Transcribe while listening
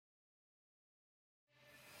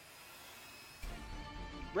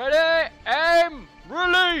Ready, aim,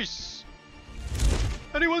 release!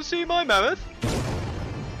 Anyone see my mammoth?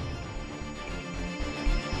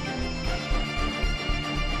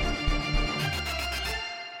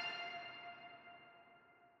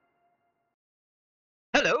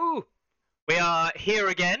 Hello! We are here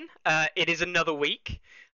again. It is another week.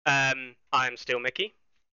 I'm still Mickey.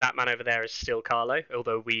 That man over there is still Carlo,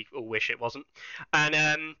 although we all wish it wasn't.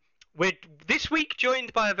 And we're this week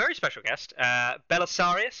joined by a very special guest,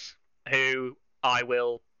 Belisarius, who I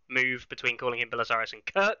will move between calling him Belisarius and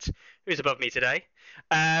Kurt, who's above me today.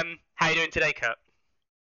 How are you doing today, Kurt?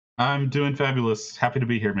 I'm doing fabulous. Happy to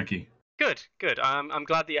be here, Mickey. Good, good. I'm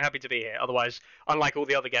glad that you're happy to be here. Otherwise, unlike all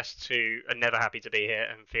the other guests who are never happy to be here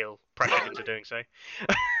and feel pressured into doing so.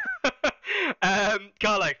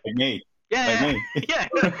 Carlo. Like me. Yeah, Like me. yeah.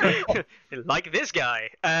 Like this guy.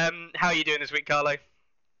 How are you doing this week, Carlo?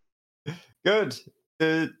 Good.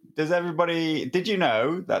 Does everybody? Did you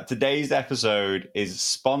know that today's episode is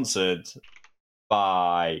sponsored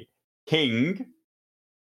by King,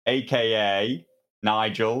 aka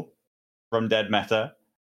Nigel from Dead Meta,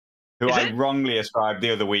 who Is I it? wrongly ascribed the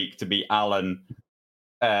other week to be Alan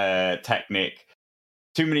Technic.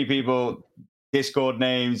 Too many people, Discord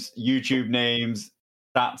names, YouTube names,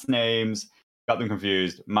 stats names, got them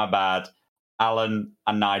confused. My bad. Alan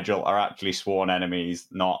and Nigel are actually sworn enemies,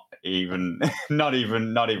 not even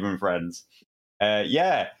friends.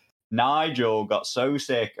 Yeah, Nigel got so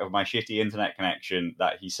sick of my shitty internet connection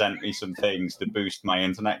that he sent me some things to boost my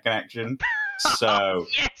internet connection. So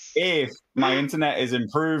Yes! if my internet is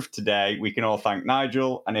improved today, we can all thank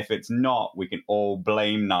Nigel, and if it's not, we can all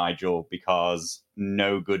blame Nigel because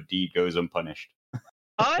no good deed goes unpunished.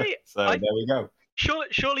 So there we go.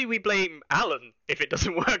 Surely we blame Alan if it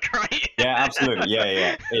doesn't work, right? Yeah, absolutely.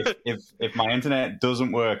 Yeah. If my internet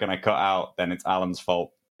doesn't work and I cut out, then it's Alan's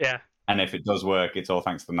fault. Yeah. And if it does work, it's all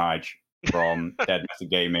thanks to Nige from Dead Meta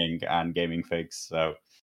Gaming and Gaming Figs. So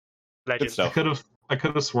Legend. good stuff. I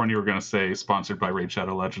could have sworn you were going to say sponsored by Raid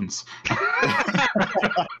Shadow Legends.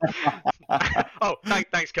 Oh,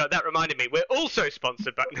 thanks, Kurt. That reminded me. We're also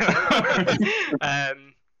sponsored by.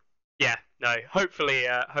 Yeah. No. Hopefully,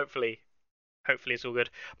 it's all good.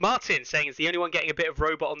 Martin saying it's the only one getting a bit of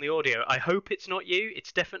robot on the audio. I hope it's not you.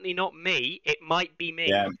 It's definitely not me. It might be me.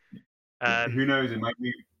 Yeah. Who knows? It might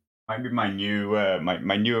be my new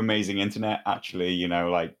my new amazing internet. Actually,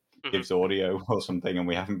 gives audio or something, and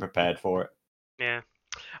we haven't prepared for it. Yeah.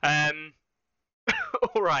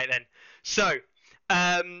 All right then. So,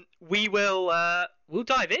 we'll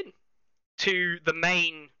dive in to the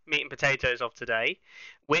main meat and potatoes of today,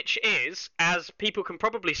 which is, as people can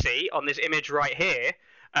probably see on this image right here,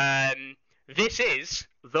 this is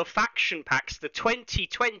the faction packs, the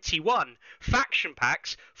 2021 faction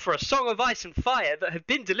packs for A Song of Ice and Fire that have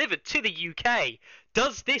been delivered to the UK.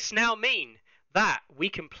 Does this now mean that we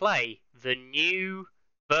can play the new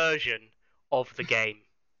version of the game?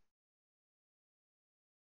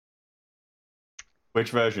 Which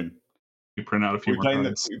version? You print out a few more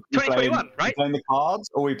cards. 2021, right? We playing the cards,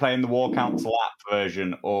 or we playing the War Council app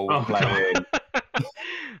version, or we playing?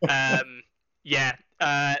 Yeah.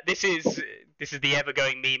 This is the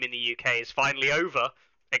ever-going meme in the UK is finally over.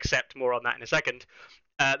 Except more on that in a second.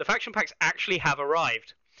 The faction packs actually have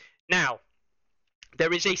arrived. Now,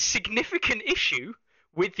 there is a significant issue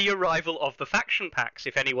with the arrival of the faction packs.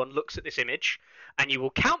 If anyone looks at this image, and you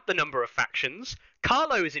will count the number of factions,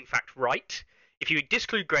 Carlo is in fact right. If you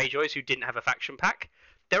disclude Greyjoys who didn't have a faction pack,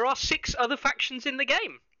 there are 6 other factions in the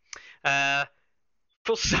game.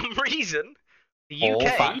 For some reason, the UK... All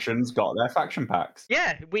factions got their faction packs.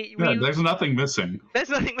 Yeah, there's nothing missing. There's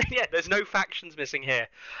nothing. Yeah, there's no factions missing here.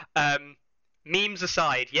 Memes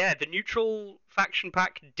aside, yeah, the neutral faction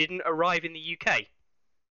pack didn't arrive in the UK.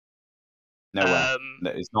 Nowhere.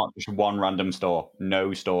 It's not just one random store.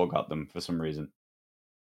 No store got them for some reason.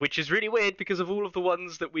 Which is really weird because of all of the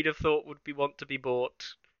ones that we'd have thought would want to be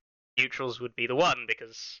bought, neutrals would be the one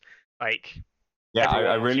because, Yeah,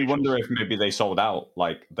 I really wonder if maybe they sold out.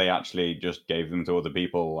 Like, they actually just gave them to other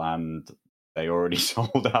people and they already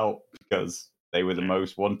sold out because they were the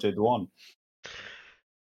most wanted one.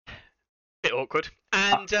 Bit awkward.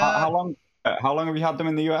 And how long have you had them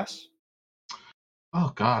in the US?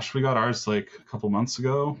 Oh gosh, we got ours a few months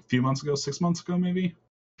ago, 6 months ago maybe.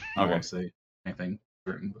 I won't say anything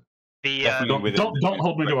certain. Don't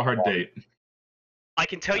hold me to a hard date. I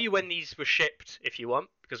can tell you when these were shipped if you want,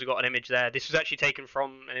 because we've got an image there. This was actually taken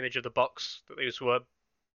from an image of the box that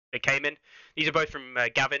they came in. These are both from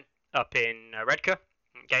Gavin up in Redcar,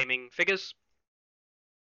 Gaming Figures.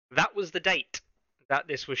 That was the date that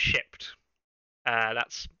this was shipped.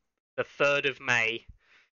 That's the 3rd of May,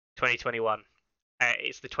 2021.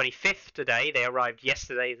 It's the 25th today. They arrived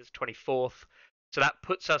yesterday, the 24th. So that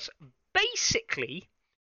puts us basically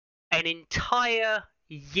an entire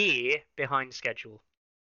year behind schedule.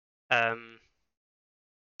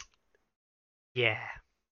 Yeah.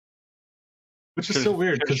 Which is so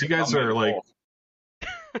weird because you guys are like,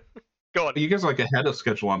 go on. You guys are like ahead of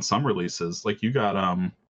schedule on some releases. Like you got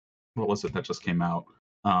what was it that just came out?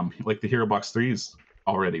 Like the Hero Box 3s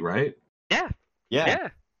already, right? Yeah.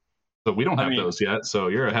 So we don't have those yet. So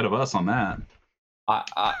you're ahead of us on that.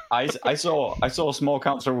 I saw Small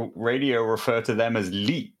Council Radio refer to them as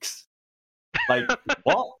leaks. Like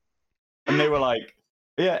what? And they were like,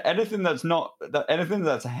 yeah, anything that's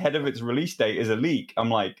ahead of its release date is a leak. I'm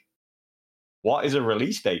like, what is a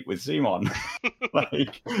release date with CMON?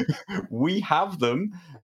 Like, we have them.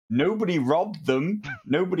 Nobody robbed them.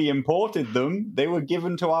 Nobody imported them. They were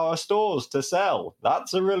given to our stores to sell.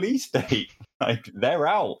 That's a release date. Like, they're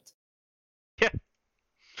out. Yeah.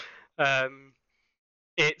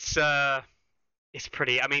 It's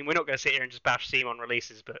pretty. I mean, we're not going to sit here and just bash CMON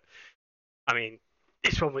releases, but I mean,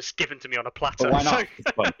 this one was given to me on a platter. But why not?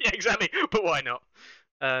 So, yeah, exactly. But why not?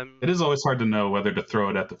 It is always hard to know whether to throw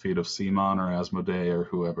it at the feet of CMON or Asmodee or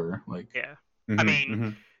whoever. Like, yeah. I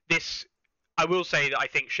mean, this. I will say that I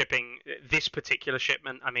think shipping this particular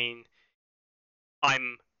shipment. I mean,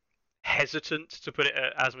 I'm hesitant to put it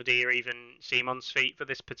at Asmodee or even CMON's feet for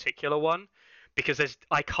this particular one, because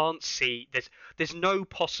I can't see there's no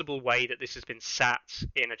possible way that this has been sat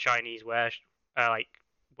in a Chinese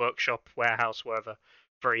workshop, warehouse, wherever,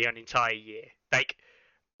 for an entire year. Like,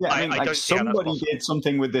 yeah, I don't somebody did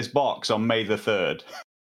something with this box on May the 3rd,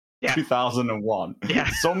 2001. Yeah.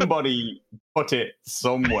 Somebody put it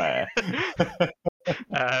somewhere.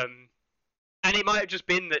 And it might have just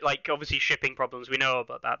been that, like, obviously shipping problems. We know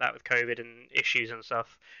about that with COVID and issues and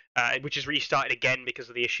stuff, which has restarted again because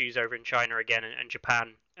of the issues over in China again and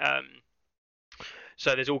Japan.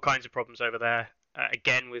 So there's all kinds of problems over there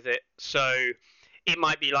again with it. So it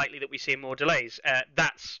might be likely that we see more delays.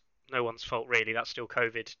 That's no one's fault, really. That's still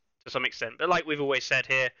COVID to some extent. But like we've always said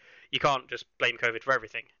here, you can't just blame COVID for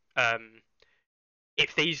everything.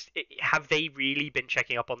 Have they really been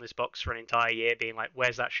checking up on this box for an entire year, being like,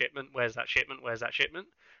 where's that shipment? Where's that shipment? Where's that shipment?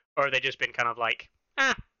 Or have they just been kind of like,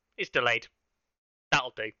 it's delayed.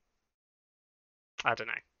 That'll do. I don't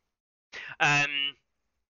know.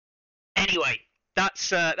 Anyway, that's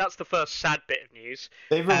the first sad bit of news.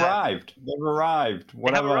 They've arrived.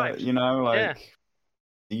 Whatever, arrived. You know, like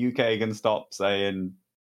the UK can stop saying,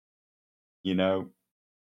 you know,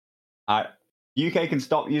 UK can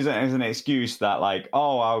stop using it as an excuse that, like,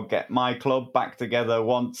 oh, I'll get my club back together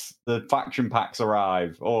once the faction packs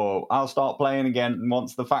arrive, or I'll start playing again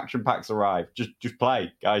once the faction packs arrive. Just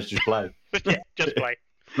play, guys. Just play. Yeah, just play.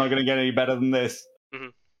 Not going to get any better than this.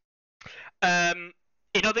 Mm-hmm.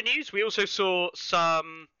 In other news, we also saw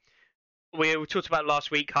some. We talked about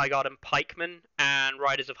last week, Highgarden Pikemen and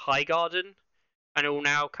Riders of Highgarden, and all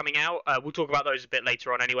now coming out. We'll talk about those a bit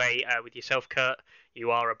later on anyway. With yourself, Kurt,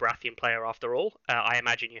 you are a Baratheon player after all. I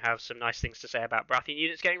imagine you have some nice things to say about Baratheon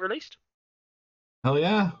units getting released. Hell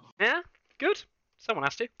yeah. Yeah, good. Someone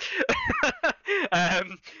has to.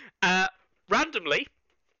 Randomly,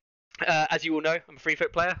 as you all know, I'm a free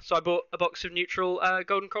foot player, so I bought a box of neutral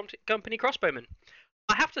Golden Company crossbowmen.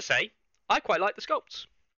 I have to say, I quite like the sculpts.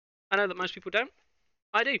 I know that most people don't.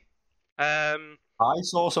 I do. I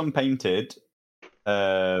saw some painted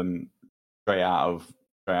straight out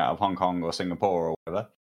of Hong Kong or Singapore or whatever,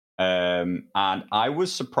 and I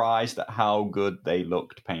was surprised at how good they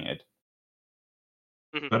looked painted.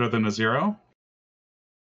 Better than a 0?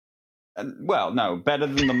 Well, no, better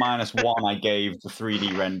than the -1 I gave the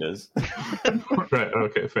 3D renders. Right.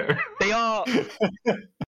 Okay. Fair. They are.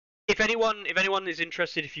 If anyone is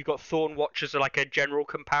interested, if you've got Thornwatch as like a general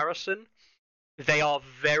comparison, they are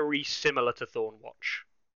very similar to Thornwatch,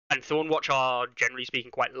 and Thornwatch are generally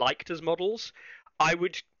speaking quite liked as models. I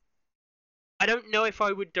don't know if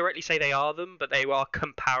I would directly say they are them, but they are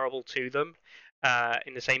comparable to them,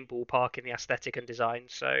 in the same ballpark in the aesthetic and design.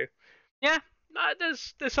 So, yeah,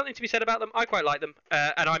 there's something to be said about them. I quite like them,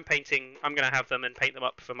 and I'm going to have them and paint them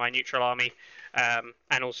up for my neutral army,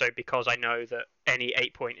 and also because I know that any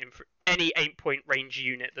 8-point range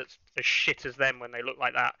unit that's as shit as them when they look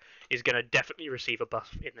like that is going to definitely receive a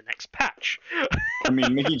buff in the next patch. I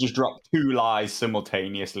mean, Mickey just dropped 2 lies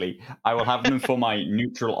simultaneously. I will have them for my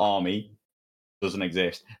neutral army. Doesn't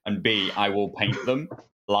exist. And B, I will paint them.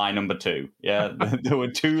 Lie number 2. Yeah, there were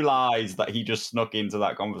 2 lies that he just snuck into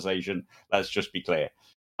that conversation. Let's just be clear.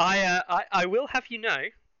 I will have you know,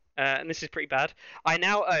 and this is pretty bad, I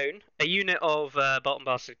now own a unit of Bolton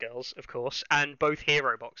Bastard Girls, of course, and both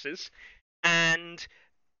hero boxes. and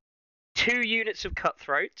 2 units of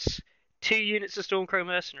Cutthroats, 2 units of Stormcrow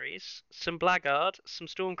Mercenaries, some Blackguard, some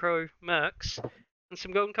Stormcrow Mercs, and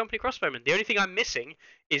some Golden Company Crossbowmen. The only thing I'm missing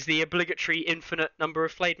is the obligatory infinite number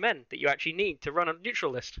of Flayed Men that you actually need to run a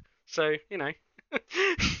neutral list. So, you know.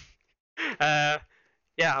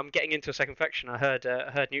 Yeah, I'm getting into a second faction. I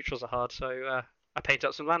heard neutrals are hard, so I paint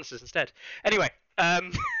up some Lannisters instead. Anyway, all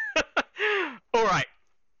right.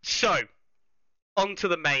 So, on to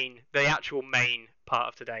the actual main part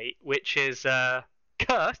of today, which is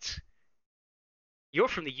Kurt. You're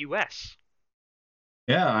from the US.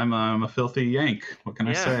 Yeah, I'm a filthy Yank. What can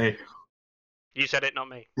I say? You said it, not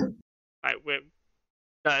me. I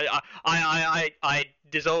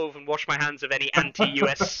dissolve and wash my hands of any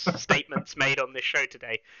anti-US statements made on this show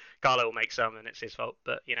today. Carlo will make some, and it's his fault,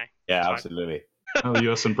 but you know. Yeah, absolutely. Oh,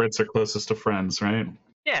 the US and Brits are closest to friends, right?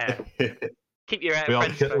 Yeah. Keep your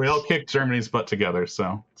friends. We all kicked Germany's butt together,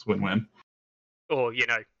 so it's win-win. Or, you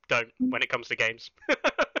know, don't when it comes to games.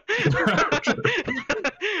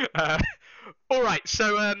 All right,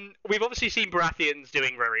 so we've obviously seen Baratheons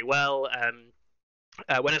doing very well.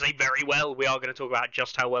 When I say very well, we are going to talk about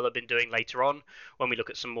just how well they've been doing later on when we look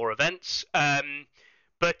at some more events.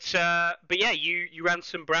 But yeah, you ran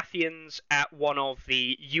some Baratheons at one of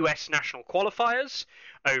the US national qualifiers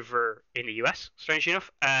over in the US, strangely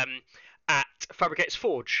enough, at Fabricators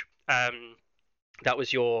Forge. That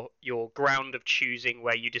was your ground of choosing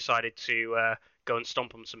where you decided to go and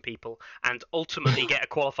stomp on some people and ultimately get a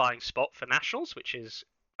qualifying spot for nationals, which is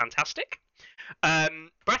fantastic.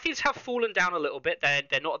 Baratheons have fallen down a little bit.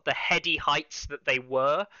 They're not at the heady heights that they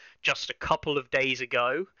were just a couple of days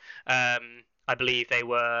ago. I believe they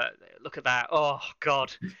were. Look at that! Oh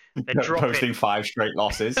God, they're dropping. Posting 5 straight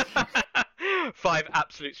losses. 5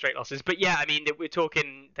 absolute straight losses. But yeah, I mean, we're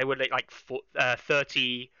talking. They were like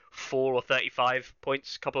 34 or 35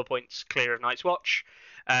 points, couple of points clear of Night's Watch.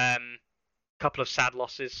 Couple of sad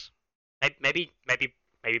losses. Maybe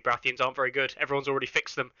Baratheons aren't very good. Everyone's already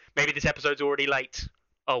fixed them. Maybe this episode's already late.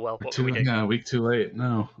 Oh well, what can we do? Yeah, a week too late.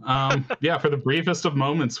 No. Yeah, for the briefest of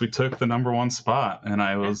moments, we took the number 1 spot, and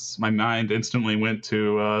my mind instantly went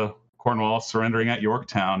to Cornwall surrendering at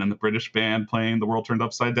Yorktown and the British band playing "The World Turned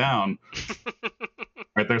Upside Down."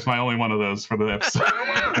 Right, there's my only one of those for the episode.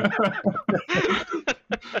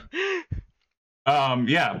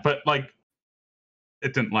 Yeah, but like,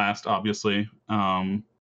 it didn't last, obviously. And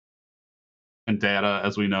data,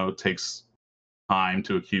 as we know, takes time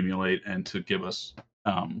to accumulate and to give us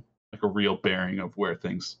like a real bearing of where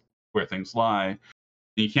things lie.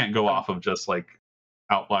 You can't go off of just like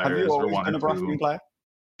outliers. Have you always or one been a Baratheon player?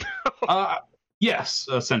 Yes,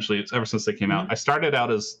 essentially. It's ever since they came out. I started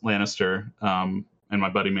out as Lannister, and my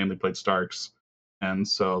buddy mainly played Starks, and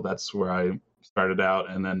so that's where I started out.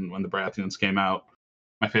 And then when the Baratheons came out,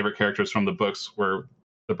 my favorite characters from the books were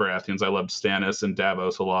the Baratheons. I loved Stannis and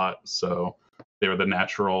Davos a lot, so they were the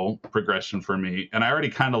natural progression for me. And I already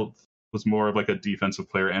kind of was more of like a defensive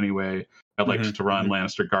player anyway. I liked to run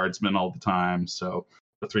Lannister guardsmen all the time, so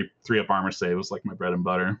the 3-up armor save was like my bread and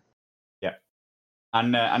butter. Yeah.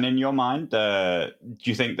 And in your mind, do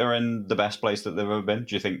you think they're in the best place that they've ever been?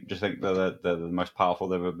 Do you think they're the most powerful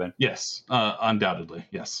they've ever been? Yes, undoubtedly,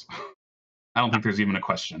 yes. I don't think there's even a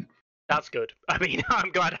question. That's good. I mean,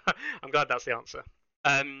 I'm glad that's the answer.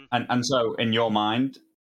 And so, in your mind,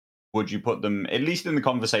 would you put them at least in the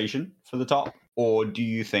conversation for the top, or do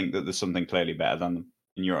you think that there's something clearly better than them,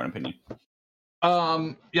 in your own opinion?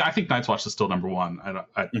 Yeah, I think Night's Watch is still number 1.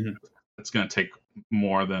 It's going to take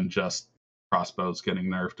more than just crossbows getting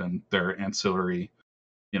nerfed and their ancillary,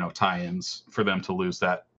 tie-ins for them to lose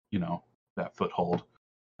that, that foothold.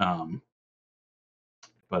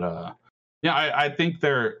 Yeah, I think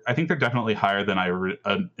they're definitely higher than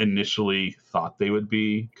I initially thought they would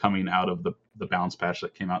be coming out of the balance patch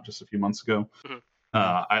that came out just a few months ago.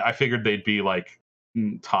 I figured they'd be like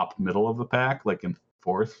top middle of the pack, like in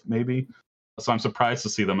 4th maybe. So I'm surprised to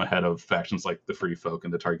see them ahead of factions like the Free Folk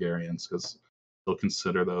and the Targaryens, because they'll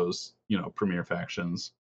consider those premier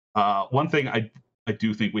factions. One thing I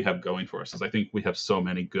do think we have going for us is I think we have so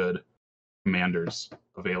many good commanders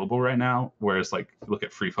available right now, whereas like if you look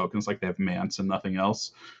at Free Folk, it's like they have Mance and nothing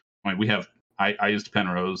else. I mean, I used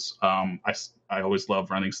Penrose. I always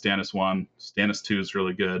love running Stannis 1. Stannis 2 is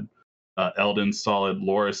really good. Eldon's solid.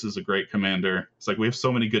 Loras is a great commander. It's like we have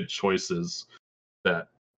so many good choices that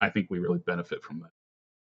I think we really benefit from that.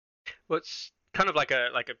 Well, it's kind of like a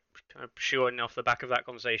kind of shooing off the back of that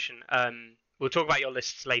conversation. We'll talk about your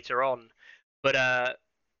lists later on, but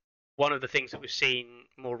one of the things that we've seen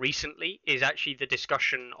more recently is actually the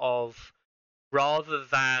discussion of, rather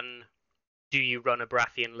than do you run a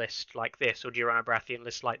Baratheon list like this or do you run a Baratheon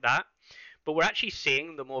list like that, but we're actually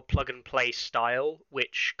seeing the more plug and play style,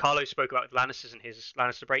 which Carlo spoke about with Lannisters in his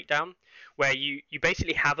Lannister breakdown, where you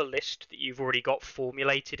basically have a list that you've already got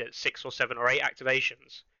formulated at 6 or 7 or 8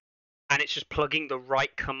 activations, and it's just plugging the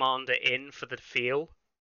right commander in for the feel,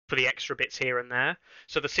 for the extra bits here and there.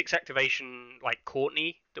 So the 6 activation like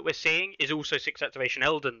Courtney that we're seeing is also 6 activation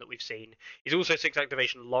Eldon that we've seen, is also 6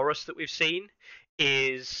 activation Loras that we've seen,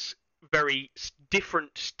 is very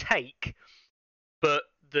different take, but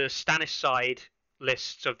the Stannis side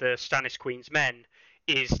lists of the Stannis Queen's men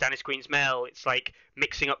is Stannis Queen's Mel. It's like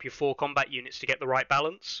mixing up your 4 combat units to get the right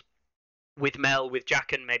balance. With Mel, with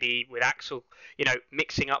Jaqen, maybe with Axel,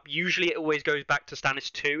 mixing up. Usually it always goes back to Stannis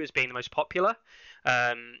 2 as being the most popular.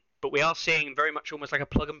 But we are seeing very much almost like a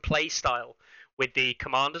plug and play style with the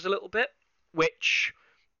commanders a little bit, which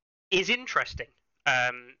is interesting.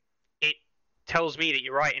 It tells me that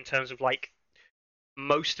you're right in terms of like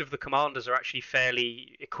most of the commanders are actually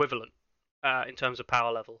fairly equivalent in terms of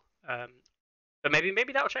power level. But maybe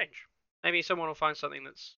that'll change. Maybe someone will find something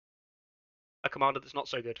that's a commander that's not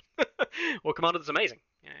so good, or a commander that's amazing.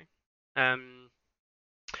 As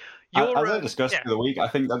I discussed the week, I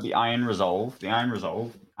think that the Iron Resolve,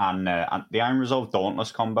 and the Iron Resolve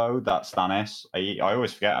Dauntless combo that Stannis, I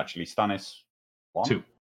always forget actually, Stannis 1? 2.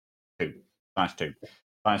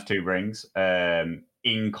 Stannis 2 brings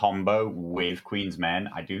in combo with Queen's Men.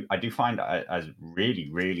 I do find it as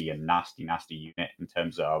really, really a nasty unit in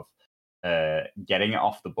terms of getting it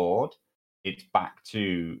off the board. It's back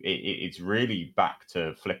to it's really back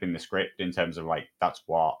to flipping the script in terms of like that's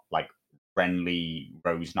what like Renly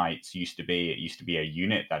Rose Knights used to be. It used to be a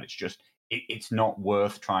unit that it's not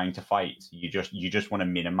worth trying to fight. You just want to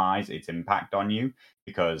minimize its impact on you,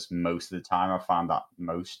 because most of the time I found that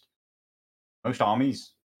most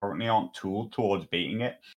armies currently aren't tooled towards beating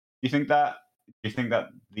it. Do you think that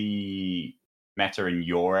the meta in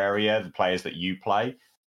your area, the players that you play, do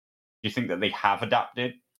you think that they have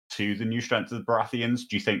adapted to the new strength of the Baratheons?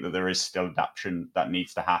 Do you think that there is still adaptation that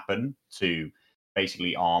needs to happen to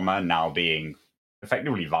basically armor now being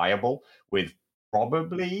effectively viable with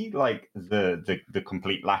probably like the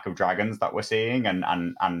complete lack of dragons that we're seeing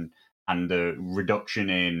and the reduction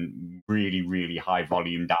in really, really high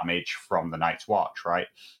volume damage from the Night's Watch, right?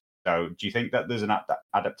 So do you think that there's an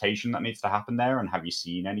adaptation that needs to happen there? And have you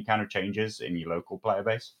seen any kind of changes in your local player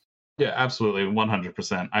base? Yeah, absolutely.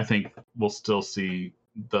 100%. I think we'll still see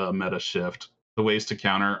the meta shift. The ways to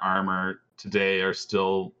counter armor today are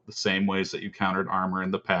still the same ways that you countered armor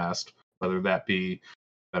in the past, whether that be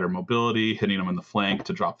better mobility, hitting them in the flank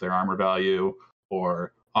to drop their armor value,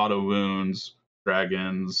 or auto wounds,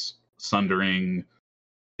 dragons, sundering,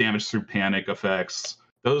 damage through panic effects.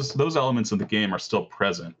 Those elements of the game are still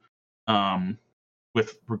present.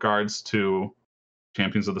 With regards to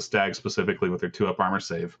Champions of the Stag specifically with their 2-up armor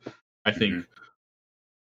save, I think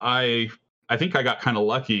I think I got kind of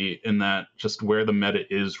lucky in that just where the meta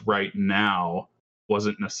is right now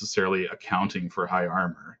wasn't necessarily accounting for high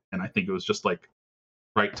armor, and I think it was just like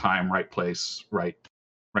right time, right place, right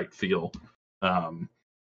feel.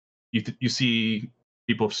 You see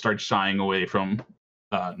people start shying away from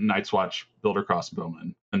Night's Watch Builder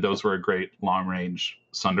Crossbowmen, and those were a great long range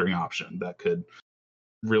sundering option that could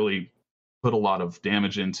really put a lot of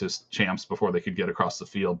damage into champs before they could get across the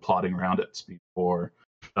field, plotting around at speed 4.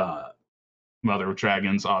 Mother of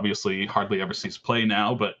Dragons obviously hardly ever sees play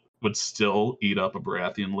now, but would still eat up a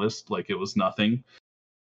Baratheon list like it was nothing.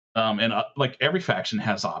 And like every faction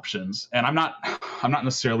has options, and I'm not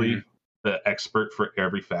necessarily the expert for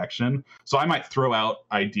every faction, so I might throw out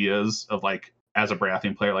ideas of like as a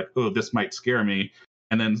Baratheon player, like, oh, this might scare me,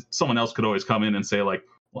 and then someone else could always come in and say like,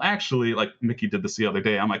 well, actually, like Mickey did this the other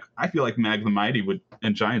day. I'm like, I feel like Mag the Mighty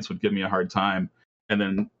and Giants would give me a hard time, and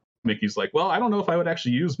then Mickey's like, well, I don't know if I would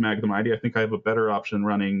actually use Mag the Mighty. I think I have a better option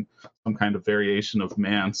running some kind of variation of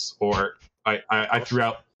Mance, or I threw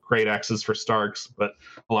out Great Axes for Starks, but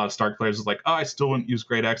a lot of Stark players is like, oh, I still wouldn't use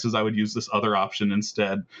Great Axes. I would use this other option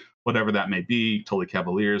instead, whatever that may be, Tully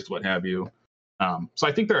Cavaliers, what have you. So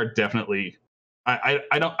I think there are definitely,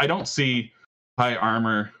 I don't see high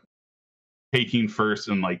armor taking first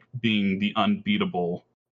and like being the unbeatable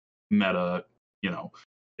meta,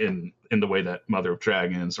 in the way that Mother of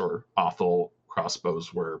Dragons or Othel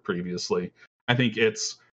crossbows were previously. I think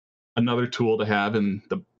it's another tool to have in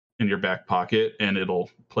your back pocket, and it'll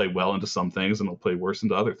play well into some things and it'll play worse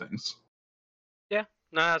into other things. Yeah,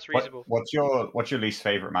 no, that's reasonable. What's your least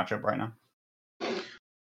favorite matchup right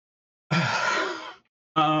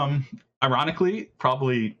now? Ironically,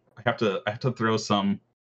 probably I have to throw some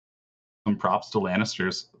props to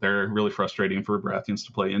Lannisters. They're really frustrating for Baratheons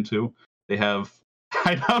to play into. They have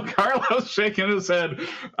I know Carlos shaking his head.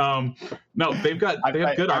 No, they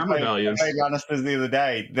have good armor values. I played Lannisters the other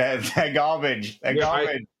day. They're garbage. They're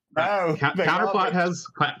garbage. No,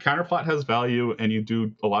 Counterplot has value, and you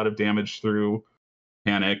do a lot of damage through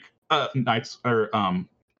panic. Knights or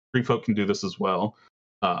Free Folk can do this as well.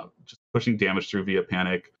 Just pushing damage through via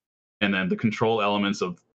panic, and then the control elements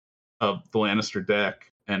of the Lannister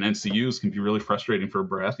deck and NCUs can be really frustrating for a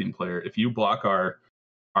Baratheon player. If you block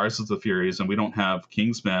ours of the Furies and we don't have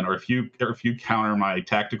Kingsmen, or if you counter my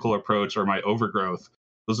tactical approach or my overgrowth,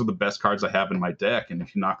 those are the best cards I have in my deck. And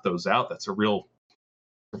if you knock those out, that's a real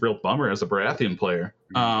bummer as a Baratheon player.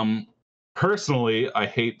 Personally, I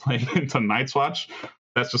hate playing into Night's Watch.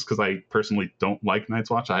 That's just because I personally don't like Night's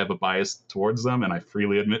Watch. I have a bias towards them, and I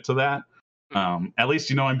freely admit to that. At least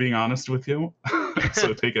you know I'm being honest with you.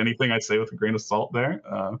 So take anything I say with a grain of salt there.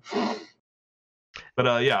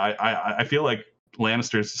 I feel like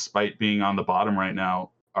Lannisters, despite being on the bottom right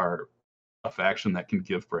now, are a faction that can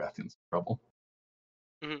give Baratheons trouble.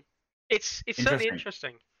 Mm-hmm. It's certainly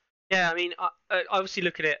interesting. Yeah, I mean, I obviously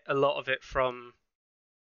look at it, a lot of it from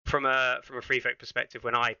a Free Folk perspective.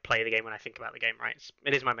 When I play the game, when I think about the game, right,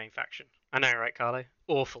 it is my main faction. I know, right, Carlo?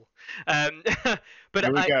 Awful. But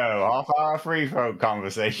here we go, half-hour Free Folk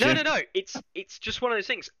conversation. No. It's just one of those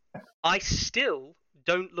things. I still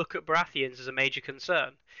don't look at Baratheons as a major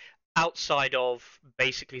concern, outside of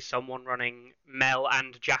basically someone running Mel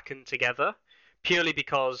and Jaqen together, purely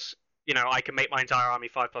because, you know, I can make my entire army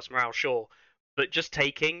 5+ morale, sure, but just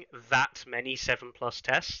taking that many 7+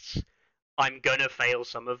 tests, I'm gonna fail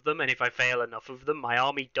some of them, and if I fail enough of them, my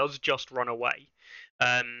army does just run away.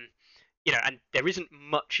 You know, and there isn't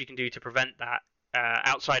much you can do to prevent that,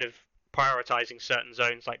 outside of prioritizing certain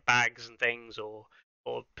zones like bags and things, or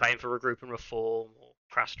playing for regroup and reform, or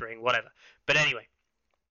crastering, whatever. But anyway,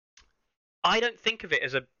 I don't think of it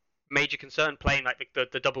as a major concern playing like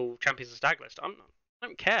the double Champions of Stag list. I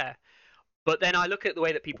don't care. But then I look at the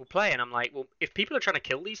way that people play, and I'm like, well, if people are trying to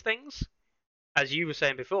kill these things, as you were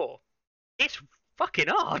saying before, it's fucking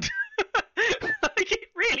hard. Like, it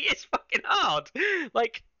really is fucking hard.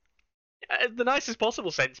 Like, the nicest possible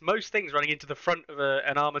sense, most things running into the front of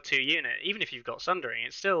an armor 2 unit, even if you've got Sundering,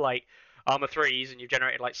 it's still like armor 3s and you've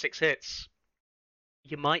generated like 6 hits.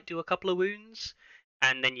 You might do a couple of wounds,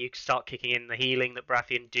 and then you start kicking in the healing that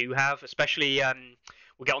Baratheon do have, especially,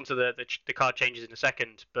 we'll get onto the card changes in a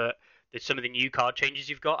second, but some of the new card changes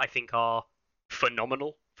you've got, I think, are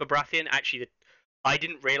phenomenal for Baratheon. Actually, I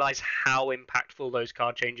didn't realize how impactful those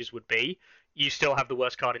card changes would be. You still have the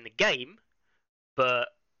worst card in the game, but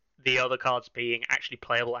the other cards being actually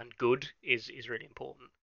playable and good is really important.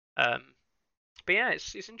 But yeah,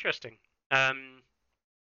 it's interesting.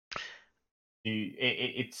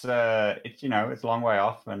 It's you know, it's a long way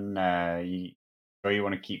off, and you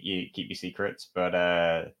want to keep your secrets,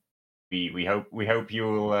 but we hope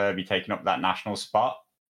you'll be taking up that national spot.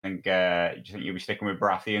 I think do you think you'll be sticking with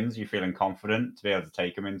Baratheons? You feeling confident to be able to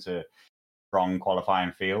take them into strong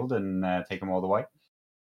qualifying field and take them all the way?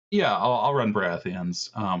 Yeah, I'll run Baratheons,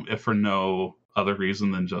 if for no other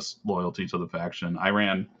reason than just loyalty to the faction. I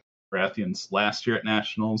ran Baratheons last year at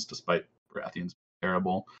Nationals, despite Baratheons being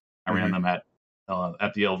terrible. I ran them at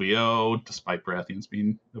the LVO, despite Baratheons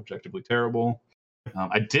being objectively terrible.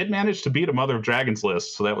 I did manage to beat a Mother of Dragons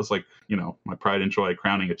list, so that was like, you know, my pride and joy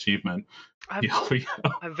crowning achievement. I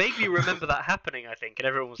vaguely remember that happening, I think, and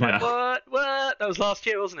everyone was like, What? That was last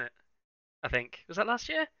year, wasn't it? I think. Was that last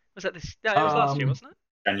year? Was that this? No, it was last year, wasn't it?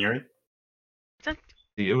 January.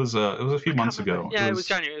 It was a few months ago. Yeah, it was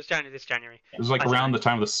January. It was this January. It was like around the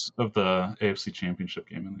time of the AFC Championship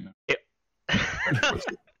game in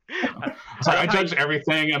the Sorry, I judge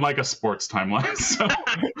everything in like a sports timeline. So.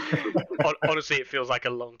 Honestly, it feels like a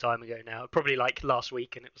long time ago now. Probably like last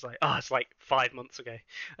week, and it was like, it's like 5 months ago.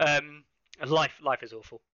 Life is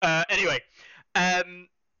awful. Anyway,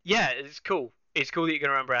 yeah, it's cool. It's cool that you're going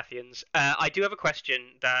to run Baratheons. I do have a question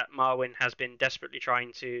that Marwin has been desperately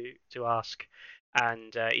trying to ask,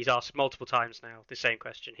 and he's asked multiple times now the same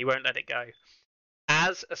question. He won't let it go.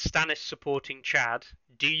 As a Stannis supporting Chad,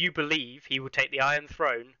 do you believe he will take the Iron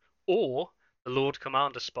Throne, or the Lord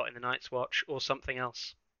Commander spot in the Night's Watch, or something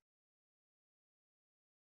else?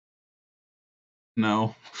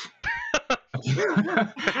 No.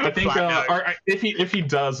 I think if he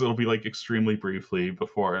does, it'll be like extremely briefly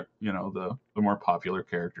before, you know, the more popular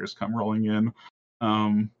characters come rolling in.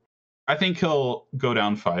 I think he'll go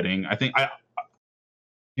down fighting. I think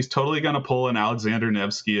he's totally going to pull an Alexander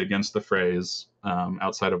Nevsky against the Freys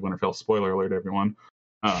outside of Winterfell. Spoiler alert, everyone.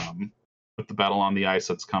 With the battle on the ice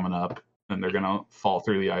that's coming up, and they're going to fall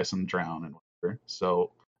through the ice and drown and whatever.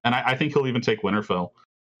 So, and I think he'll even take Winterfell.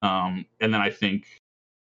 And then I think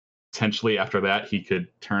potentially after that he could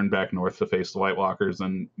turn back north to face the White Walkers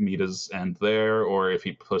and meet his end there, or if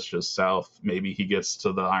he pushes south, maybe he gets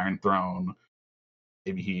to the Iron Throne.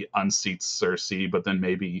 Maybe he unseats Cersei, but then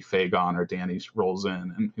maybe Fagon or Dany rolls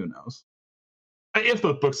in, and who knows? If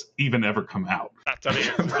the books even ever come out. That's a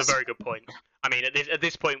very good point. I mean, at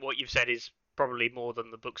this point, what you've said is probably more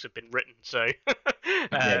than the books have been written. So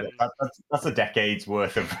that's a decade's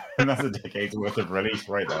worth of release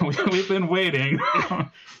right there. We've been waiting.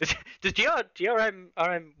 Does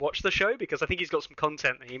GRM watch the show? Because I think he's got some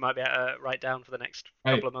content that he might be able to write down for the next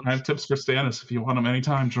couple of months. I have tips for Stannis if you want them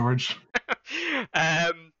anytime, George.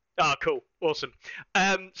 Cool, awesome.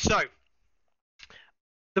 So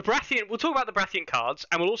the Baratheon. We'll talk about the Baratheon cards,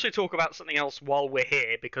 and we'll also talk about something else while we're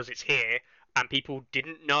here, because it's here and people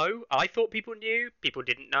didn't know. I thought people knew. People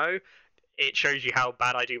didn't know. It shows you how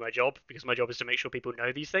bad I do my job, because my job is to make sure people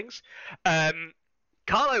know these things.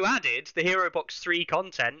 Carlo added the Hero Box 3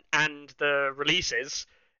 content and the releases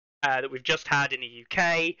that we've just had in the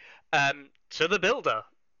UK to the builder.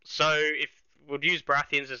 So if we'll use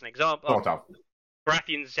Baratheons as an example.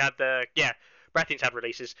 Baratheons had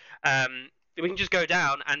releases. We can just go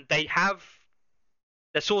down, and they're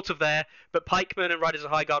sort of there, but Pikemen and Riders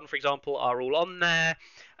of Highgarden, for example, are all on there.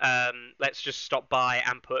 Let's just stop by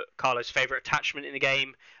and put Carlo's favourite attachment in the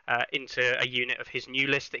game into a unit of his new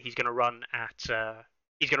list that he's going to run at.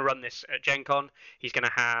 He's going to run this at Gen Con. He's going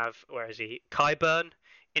to have, Qyburn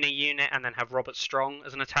in a unit, and then have Robert Strong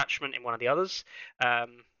as an attachment in one of the others.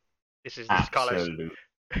 This is Carlo's.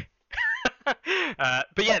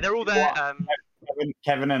 But yeah, they're all there.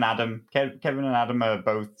 Kevin and Adam are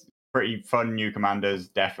both pretty fun new commanders.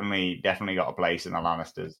 Definitely got a place in the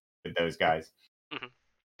Lannisters with those guys. Mm-hmm.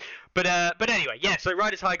 But anyway, yeah. So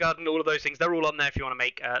Riders Highgarden, all of those things, they're all on there if you want to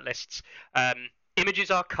make lists. Images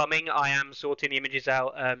are coming. I am sorting the images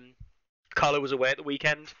out. Carlo was away at the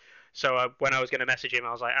weekend, so when I was going to message him,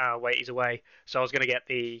 I was like, wait, he's away. So I was going to get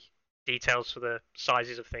the details for the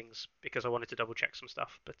sizes of things, because I wanted to double check some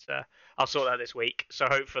stuff. But I'll sort that this week. So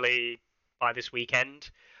hopefully by this weekend,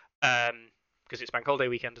 because it's Bank Holiday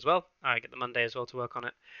weekend as well, I get the Monday as well to work on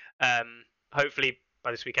it. Hopefully by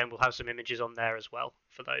this weekend we'll have some images on there as well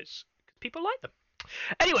for those, because people like them.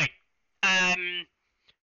 Anyway,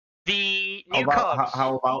 the new cards.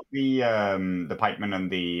 How about the Pikemen and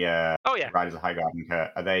the Riders of Highgarden?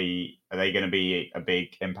 Are they going to be a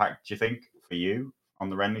big impact, do you think, for you on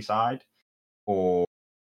the Renly side, or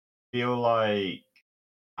feel like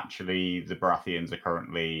actually the Baratheons are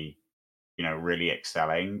currently, really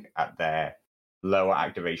excelling at their lower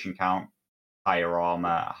activation count, higher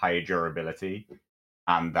armor, higher durability,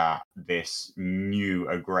 and that this new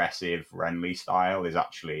aggressive Renly style is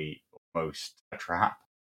actually almost a trap?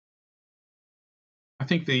 I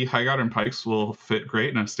think the Highgarden Pikes will fit great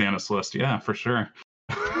in a Stannis list. Yeah, for sure.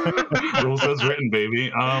 Rules as written, baby.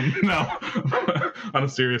 No, on a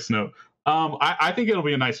serious note, I think it'll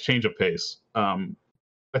be a nice change of pace. I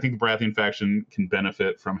think the Baratheon faction can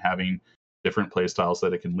benefit from having different playstyles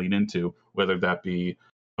that it can lean into, whether that be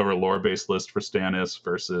a lore-based list for Stannis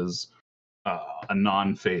versus a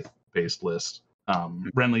non-faith-based list.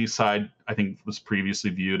 Renly's side, I think, was previously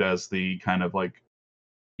viewed as the kind of like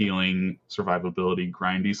healing, survivability,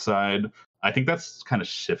 grindy side. I think that's kind of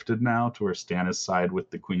shifted now to where Stannis' side with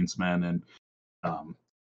the Queensmen and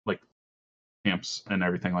like camps and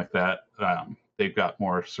everything like that. They've got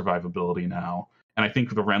more survivability now, and I think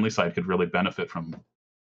the Renly side could really benefit from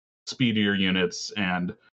speedier units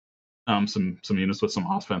and some units with some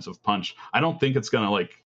offensive punch. I don't think it's gonna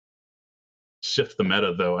like shift the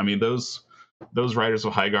meta though. I mean, those Riders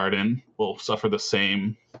of Highgarden will suffer the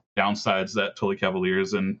same downsides that Tully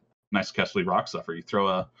Cavaliers and Nice Castle Rock suffer. You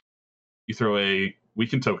throw a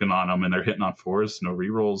weaken token on them and they're hitting on 4s, no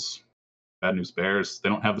rerolls. Bad News Bears. They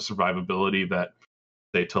don't have the survivability that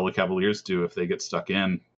say Tully Cavaliers do if they get stuck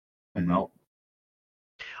in. No.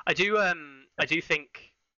 I do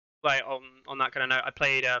think, like, on that kind of note, I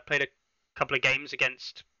played a couple of games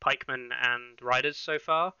against Pikemen and Riders so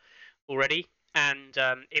far already, and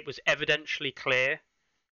it was evidently clear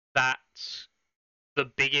that the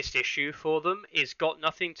biggest issue for them is got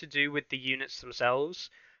nothing to do with the units themselves,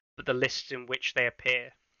 but the lists in which they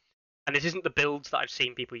appear. And this isn't the builds that I've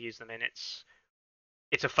seen people use them in. It's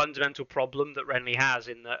a fundamental problem that Renly has,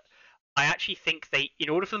 in that I actually think in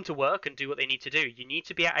order for them to work and do what they need to do, you need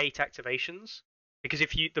to be at 8 activations. Because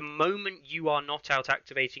the moment you are not out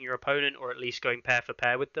activating your opponent, or at least going pair for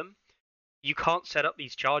pair with them, you can't set up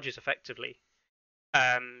these charges effectively.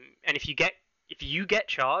 And if you get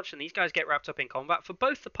charged, and these guys get wrapped up in combat, for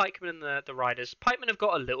both the Pikemen and the Riders, Pikemen have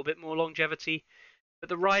got a little bit more longevity but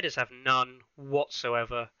the riders have none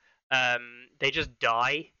whatsoever. They just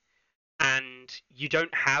die, and you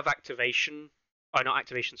don't have activation. Oh, not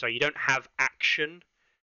activation. Sorry, you don't have action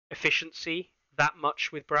efficiency that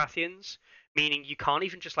much with Baratheons, meaning you can't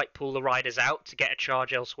even just like pull the riders out to get a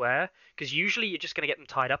charge elsewhere, because usually you're just going to get them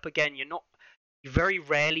tied up again. You very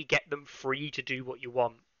rarely get them free to do what you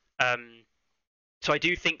want. So I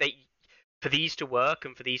do think that for these to work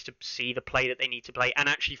and for these to see the play that they need to play, and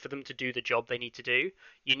actually for them to do the job they need to do,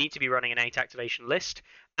 you need to be running an 8 activation list.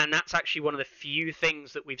 And that's actually one of the few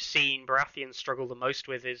things that we've seen Baratheons struggle the most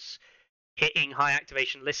with, is hitting high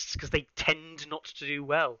activation lists, because they tend not to do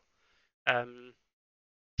well.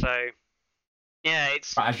 So yeah,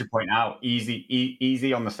 it's. But as you point out,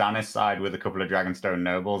 easy on the Stannis side with a couple of Dragonstone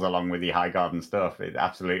nobles along with the High Guard and stuff. It's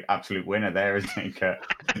absolute winner there, isn't it, Kurt?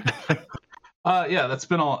 Yeah, that's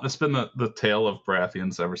been the tale of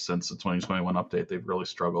Baratheons ever since the 2021 update. They've really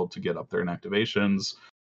struggled to get up there in activations.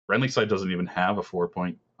 Renly side doesn't even have a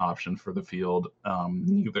 4-point option for the field.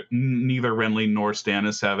 Neither Renly nor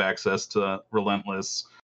Stannis have access to Relentless.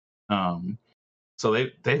 So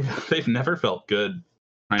they've never felt good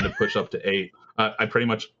trying to push up to 8. I pretty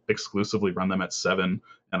much exclusively run them at 7,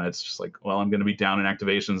 and it's just like, well, I'm going to be down in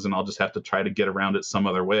activations, and I'll just have to try to get around it some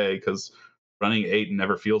other way, because running 8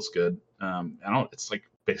 never feels good. It's like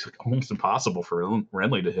basically almost impossible for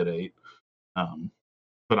Renly to hit 8.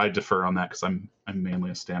 But I defer on that because I'm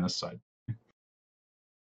mainly a Stannis side.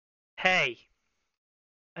 Hey,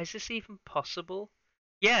 is this even possible?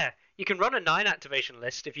 Yeah, you can run a 9 activation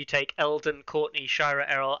list if you take Eldon, Courtney, Shira,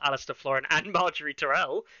 Errol, Alistair Florin, and Marjorie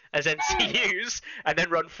Tyrell as NCUs, and then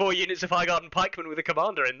run 4 units of Highgarden Pikemen with a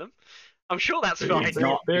commander in them. I'm sure that's fine. It's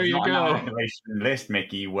not an activation list,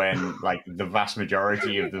 Mickey, when like the vast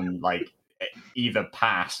majority of them like either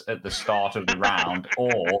pass at the start of the round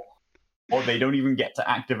or they don't even get to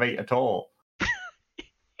activate at all.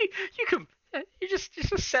 You just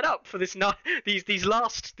set up for this. These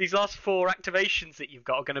last 4 activations that you've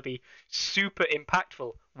got are going to be super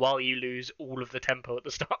impactful while you lose all of the tempo at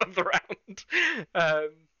the start of the round.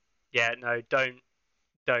 Yeah, no,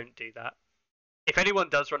 don't do that. If anyone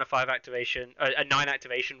does run a 9 activation,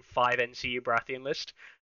 5 NCU Baratheon list,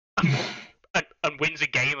 and wins a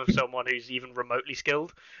game of someone who's even remotely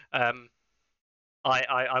skilled, I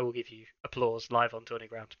will give you applause live on Tourney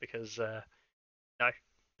ground, because no,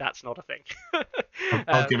 that's not a thing.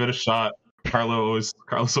 I'll give it a shot. Carlos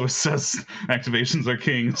always says activations are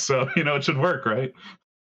king, so it should work, right?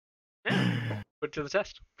 Yeah, put to the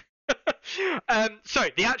test. So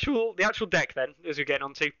the actual deck then, as we're getting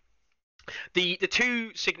on to. The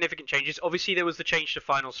 2 significant changes. Obviously, there was the change to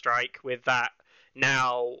Final Strike, with that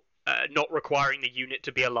now not requiring the unit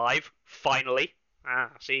to be alive. Finally,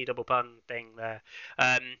 see, double pun thing there.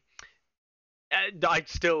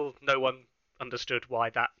 No one understood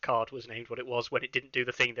why that card was named what it was when it didn't do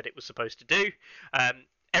the thing that it was supposed to do.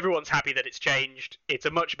 Everyone's happy that it's changed. It's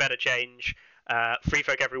a much better change. Free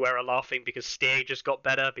folk everywhere are laughing because Steer just got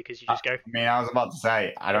better, because you just go. I mean, I was about to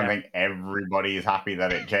say, I don't think everybody is happy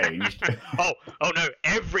that it changed. oh no,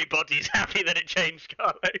 everybody's happy that it changed,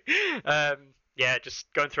 Carlo. Yeah, just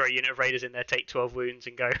go and throw a unit of raiders in there, take 12 wounds,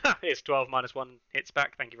 and go, here's 12 minus 1 hits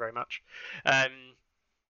back. Thank you very much.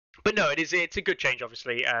 But no, it's a good change,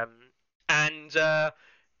 obviously. And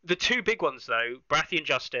the 2 big ones, though, Baratheon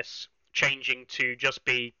Justice changing to just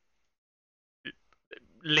be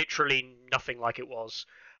literally nothing like it was,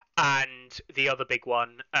 and the other big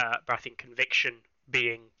one, Baratheon Conviction,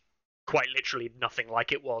 being quite literally nothing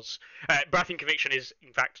like it was. Baratheon Conviction is,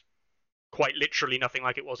 in fact, quite literally nothing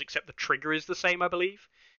like it was, except the trigger is the same, I believe.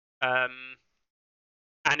 And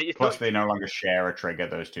Plus, they no longer share a trigger,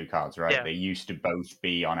 those 2 cards, right? Yeah. They used to both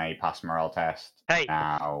be on a pass morale test. Hey,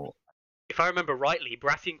 now, if I remember rightly,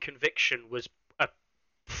 Baratheon Conviction was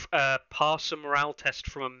a pass morale test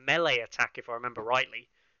from a melee attack, if I remember rightly.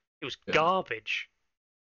 It was garbage.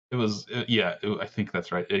 It was, I think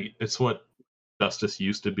that's right. It's what Justice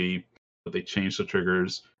used to be, but they changed the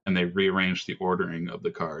triggers and they rearranged the ordering of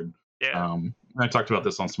the card. Yeah. I talked about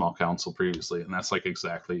this on Small Council previously, and that's like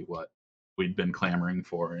exactly what we'd been clamoring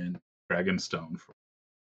for in Dragonstone for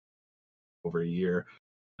over a year,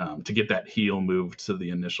 to get that heal moved to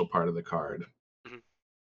the initial part of the card.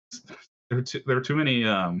 Mm-hmm. There were too many,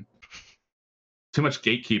 too much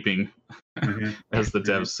gatekeeping, as the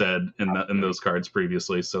devs said in those cards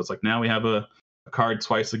previously. So it's like, now we have a card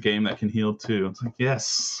twice a game that can heal too. It's like,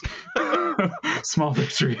 yes, small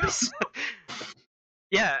victories.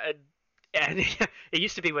 Yeah, and it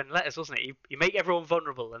used to be when letters, wasn't it? You make everyone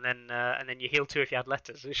vulnerable, and then you heal 2 if you had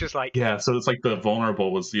letters. It's just like, yeah. So it's like the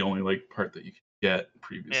vulnerable was the only like part that you could yet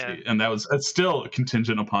previously, and that's still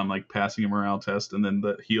contingent upon like passing a morale test, and then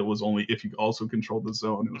the heal was only if you also controlled the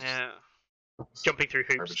zone. It was jumping through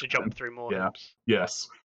hoops to jump through more hoops. Yes.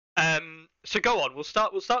 So go on. We'll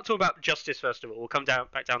start talking about justice first of all. We'll come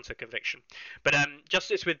back down to conviction. But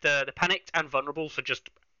justice with the panicked and vulnerable, so just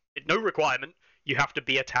no requirement. You have to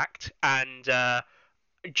be attacked, and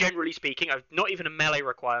generally speaking, not even a melee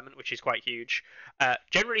requirement, which is quite huge.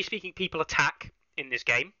 Generally speaking, people attack in this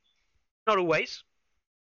game. Not always.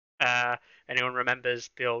 Anyone remembers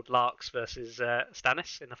the old Larks versus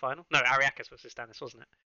Stannis in the final? No, Ariakas versus Stannis, wasn't it?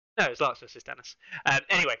 No, it was Larks versus Stannis.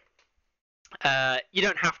 Anyway, you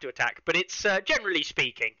don't have to attack, but it's generally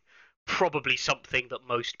speaking probably something that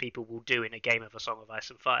most people will do in a game of A Song of Ice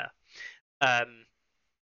and Fire.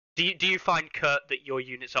 Do you find, Kurt, that your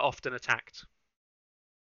units are often attacked?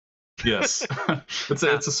 Yes, it's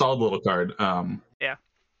a solid little card. Yeah,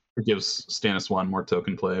 it gives Stannis 1 more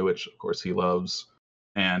token play, which of course he loves,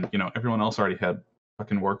 and everyone else already had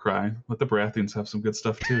fucking Warcry. Let the Baratheons have some good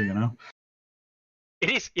stuff too, It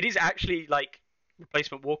is actually like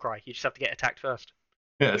replacement Warcry. You just have to get attacked first.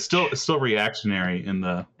 Yeah, it's still reactionary in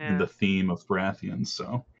the theme of Baratheons.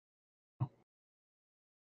 So.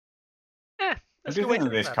 I do think that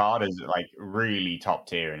this card is like really top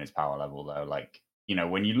tier in its power level, though. Like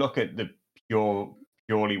when you look at the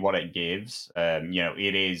purely what it gives,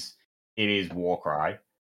 it is Warcry,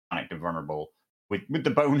 panicked and vulnerable with the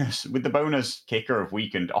bonus kicker of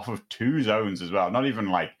weakened off of 2 zones as well. Not even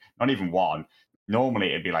one. Normally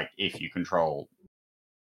it'd be like if you control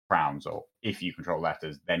crowns or if you control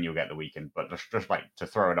letters, then you'll get the weakened. But just like to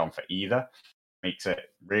throw it on for either makes it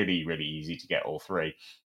really, really easy to get all 3.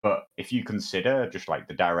 But if you consider just like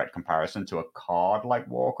the direct comparison to a card like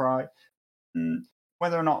Warcry,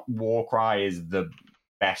 whether or not Warcry is the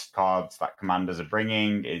best cards that commanders are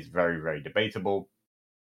bringing is very, very debatable.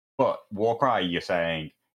 But Warcry, you're saying,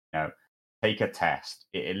 take a test.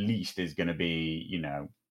 It at least is going to be,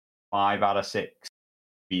 5 out of 6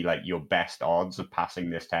 be like your best odds of passing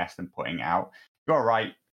this test and putting out. You're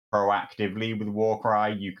right. Proactively with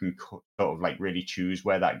Warcry, you can sort of like really choose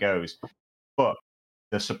where that goes. But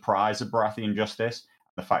the surprise of Baratheon Justice,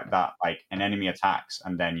 the fact that like an enemy attacks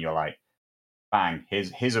and then you're like, bang,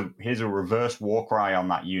 here's a reverse Warcry on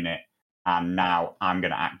that unit, and now I'm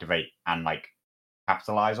going to activate and like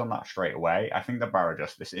capitalize on that straight away. I think the Barra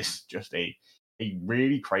Justice is just a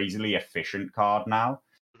really crazily efficient card now.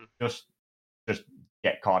 Just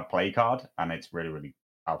get card, play card, and it's really, really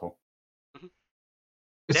powerful.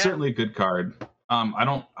 It's certainly a good card. I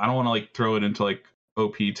don't want to like throw it into like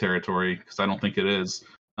OP territory because I don't think it is.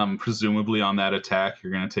 Presumably on that attack,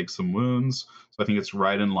 you're going to take some wounds. So I think it's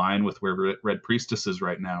right in line with where Red Priestess is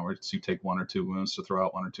right now, where it's you take 1 or 2 wounds to throw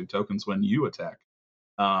out 1 or 2 tokens when you attack.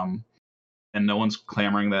 And no one's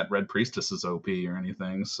clamoring that Red Priestess is OP or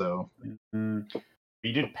anything. So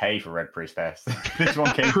you did pay for Red Priestess. This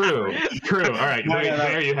one came true. All right,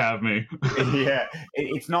 there you have me. Yeah,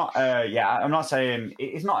 it's not. I'm not saying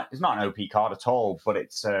it's not an OP card at all, but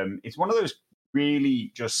it's one of those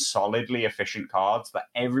really just solidly efficient cards that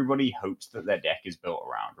everybody hopes that their deck is built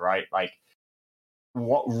around, right? Like,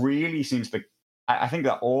 what really seems to... I think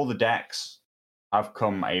that all the decks have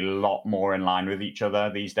come a lot more in line with each other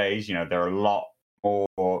these days. There's a lot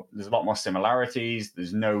more similarities.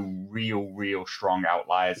 There's no real strong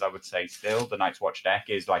outliers, I would say. Still, the Night's Watch deck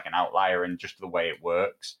is like an outlier in just the way it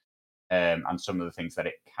works, and some of the things that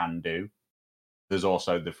it can do. There's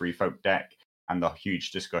also the Free Folk deck, and the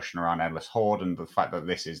huge discussion around Endless Horde, and the fact that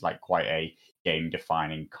this is like quite a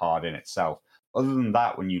game-defining card in itself. Other than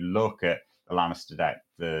that, when you look at the Lannister deck,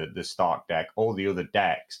 the Stark deck, all the other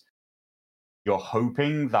decks, you're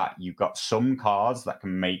hoping that you've got some cards that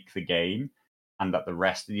can make the game, and that the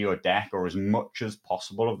rest of your deck, or as much as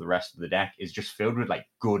possible of the rest of the deck, is just filled with like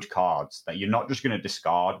good cards that you're not just going to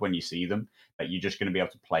discard when you see them, that you're just going to be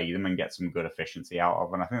able to play them and get some good efficiency out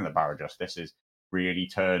of. And I think that Barra Justice is really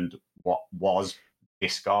turned what was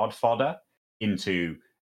discard fodder into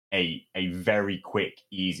a very quick,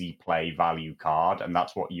 easy play value card, and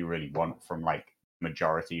that's what you really want from like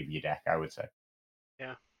majority of your deck, I would say.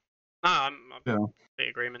 Yeah, I'm in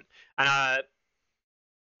agreement. And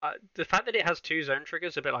the fact that it has 2 zone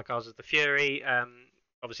triggers, a bit like ours is the Fury.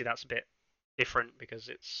 Obviously, that's a bit different because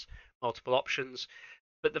it's multiple options.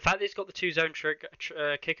 But the fact that it's got the 2 zone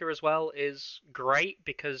kicker as well is great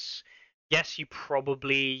because, yes, you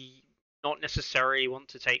probably not necessarily want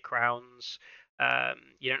to take crowns.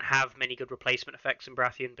 You don't have many good replacement effects in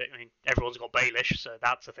Baratheon, but I mean, everyone's got Baelish, so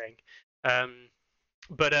that's a thing.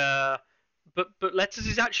 But Letters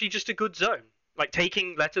is actually just a good zone. Like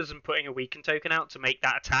taking Letters and putting a weakened token out to make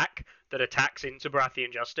that attack that attacks into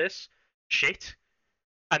Baratheon Justice, shit,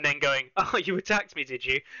 and then going, oh, you attacked me, did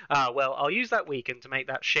you? Well, I'll use that weaken to make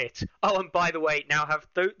that shit. Oh, and by the way, now have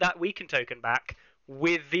that weaken token back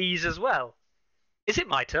with these as well. Is it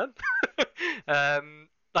my turn?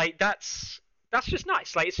 Like that's just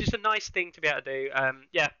nice. Like it's just a nice thing to be able to do.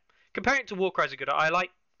 Yeah, comparing it to Warcry is a good. I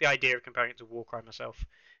like the idea of comparing it to Warcry myself,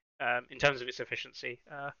 in terms of its efficiency.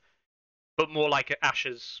 But more like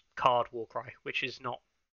Asher's card Warcry, which is not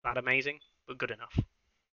that amazing, but good enough.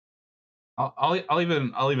 I'll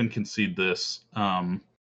even concede this. We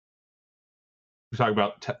talk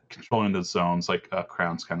about controlling the zones, like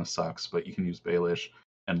Crowns kind of sucks, but you can use Baelish,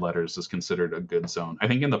 and Letters is considered a good zone. I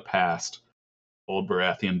think in the past, old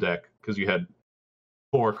Baratheon deck, because you had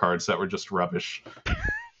 4 cards that were just rubbish.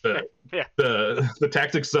 The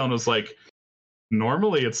tactics zone was like,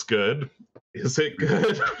 normally it's good. Is it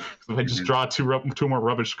good? If I just draw two more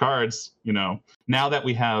rubbish cards, Now that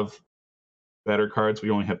we have better cards, we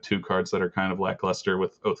only have 2 cards that are kind of lackluster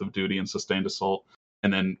with Oath of Duty and Sustained Assault,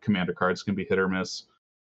 and then commander cards can be hit or miss.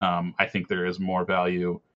 I think there is more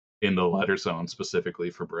value in the letter zone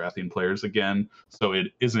specifically for Baratheon players again, so it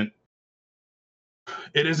isn't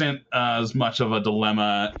as much of a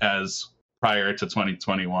dilemma as prior to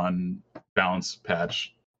 2021 balance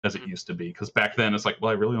patch as it used to be, because back then it's like,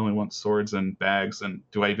 well, I really only want swords and bags, and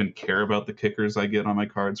do I even care about the kickers I get on my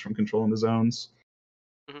cards from controlling the zones?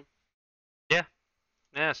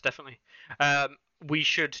 Yes, definitely. We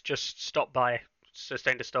should just stop by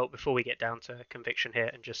Sustained Assault before we get down to Conviction here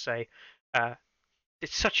and just say,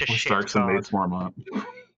 it's such a shit Starks card. and Maid's Mormont.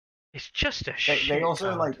 It's just a shit They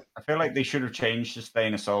also card. I feel like they should have changed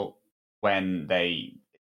Sustained Assault when they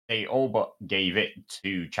all but gave it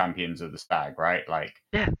to Champions of the Stag, right? Like,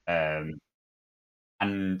 yeah.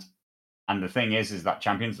 And the thing is that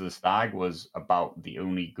Champions of the Stag was about the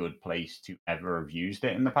only good place to ever have used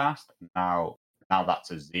it in the past. Now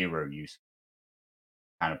that's a 0 use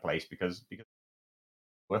kind of place because it's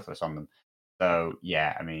worthless on them. So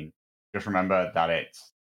yeah, I mean, just remember that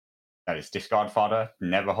it's discard fodder.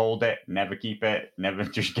 Never hold it. Never keep it. Never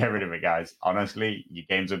just get rid of it, guys. Honestly, your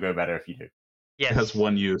games will go better if you do. Yes. It has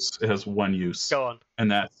one use. Go on.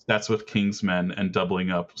 And that's with Kingsmen and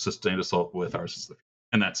doubling up Sustained Assault with Arses,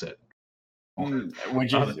 and that's it.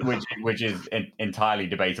 Which is entirely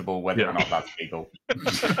debatable whether or not that's legal.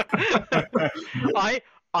 I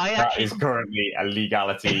that actually is currently a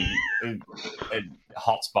legality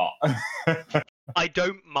hotspot. I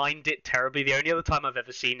don't mind it terribly. The only other time I've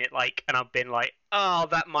ever seen it and I've been like, oh,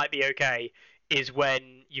 that might be okay, is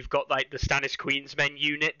when you've got like the Stannis Queensmen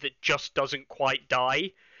unit that just doesn't quite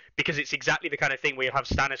die, because it's exactly the kind of thing where you have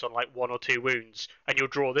Stannis on like 1 or 2 wounds, and you'll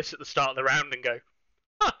draw this at the start of the round and go,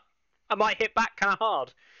 huh, I might hit back kind of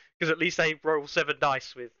hard, because at least I roll 7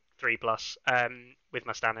 dice with 3+ with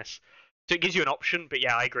my Stannis. So it gives you an option, but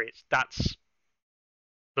yeah, I agree. That's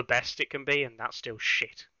the best it can be, and that's still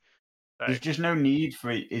shit. So, there's just no need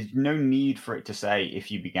for it. There's no need for it to say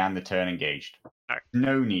if you began the turn engaged.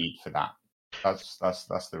 No need for that.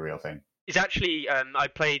 That's the real thing. It's actually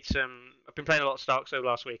I've been playing a lot of Stark so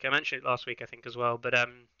last week. I mentioned it last week, I think, as well. But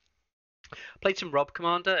played some Rob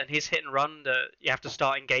Commander, and his hit and run that you have to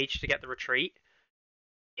start engaged to get the retreat.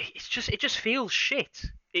 It just feels shit.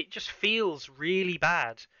 It just feels really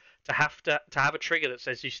bad to have a trigger that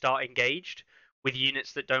says you start engaged with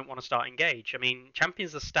units that don't want to start engaged. I mean,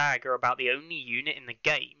 Champions of the Stag are about the only unit in the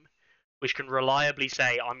game which can reliably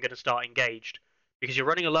say, I'm going to start engaged, because you're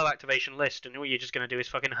running a low activation list, and all you're just going to do is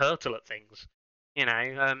fucking hurtle at things.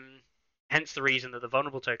 Hence the reason that the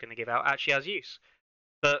vulnerable token they give out actually has use.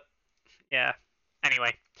 But, yeah.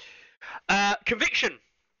 Anyway. Conviction.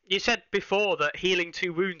 You said before that healing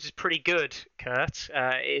 2 wounds is pretty good, Kurt.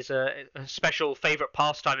 Is a special favourite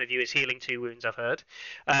pastime of you is healing 2 wounds, I've heard.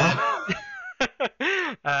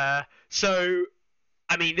 So,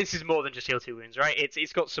 I mean, this is more than just heal 2 wounds, right?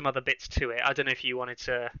 It's got some other bits to it. I don't know if you wanted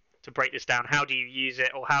to break this down. How do you use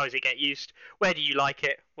it, or how does it get used? Where do you like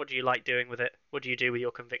it? What do you like doing with it? What do you do with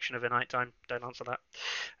your conviction of a nighttime? Don't answer that.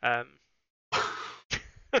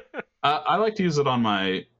 I like to use it on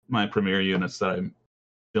my premier units that I'm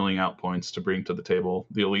filling out points to bring to the table,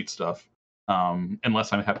 the elite stuff.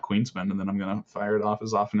 Unless I have Queensmen, and then I'm going to fire it off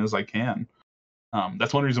as often as I can.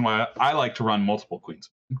 That's one reason why I like to run multiple Queensmen,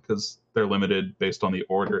 because they're limited based on the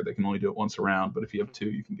order. They can only do it once a round, but if you have 2,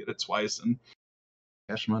 you can get it twice, and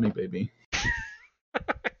cash money, baby.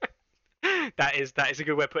 That is a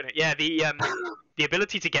good way of putting it. Yeah, the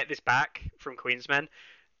ability to get this back from Queensmen,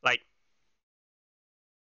 like,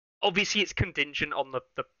 obviously it's contingent on the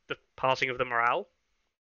passing of the morale.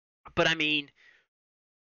 But I mean,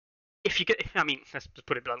 let's just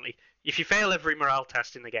put it bluntly, if you fail every morale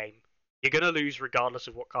test in the game, You're going to lose regardless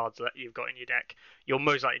of what cards that you've got in your deck. You're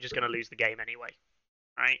most likely just going to lose the game anyway,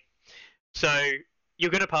 right? So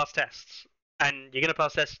you're going to pass tests, and you're going to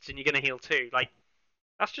pass tests, and you're going to heal too. Like,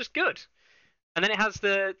 that's just good. And then it has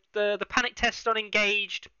the panic test on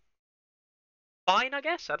engaged. Fine, I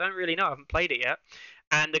guess. I don't really know. I haven't played it yet.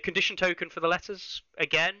 And the condition token for the letters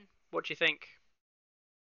again. What do you think?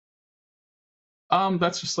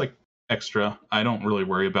 That's just like extra. I don't really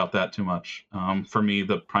worry about that too much. For me,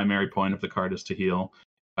 the primary point of the card is to heal.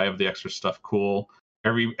 I have the extra stuff, cool.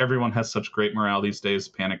 Everyone has such great morale these days.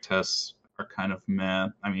 Panic tests are kind of meh.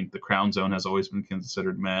 I mean, the Crown Zone has always been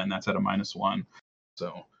considered meh, and that's at a -1.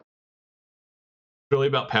 So really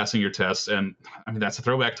about passing your tests, and I mean that's a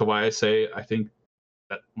throwback to why I say I think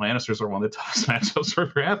that Lannisters are one of the toughest matchups for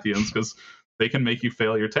Baratheons, because they can make you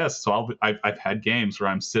fail your tests. So I've had games where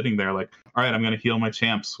I'm sitting there like, all right, I'm going to heal my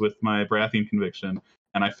champs with my Baratheon conviction,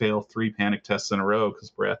 and I fail 3 panic tests in a row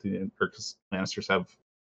because Lannisters have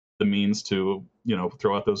the means to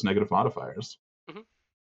throw out those negative modifiers. Mm-hmm.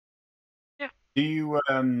 Yeah. Do you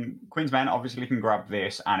Queen's Men obviously can grab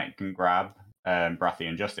this, and it can grab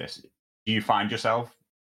Baratheon Justice. Do you find yourself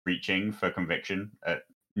reaching for conviction at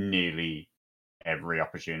nearly every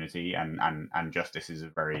opportunity, and Justice is a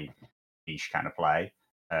very niche kind of play?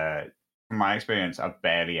 From my experience, I've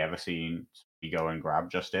barely ever seen you go and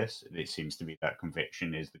grab Justice. It seems to be that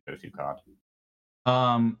conviction is the go-to card.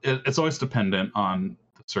 It's always dependent on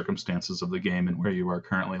the circumstances of the game and where you are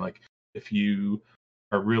currently. Like, if you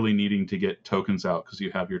are really needing to get tokens out because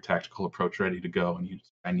you have your tactical approach ready to go, and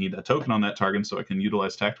I need a token on that target so I can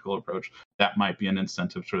utilize tactical approach, that might be an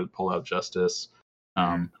incentive to pull out Justice.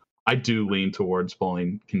 I do lean towards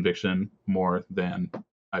pulling conviction more than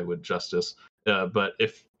I would Justice. But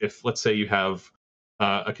if let's say you have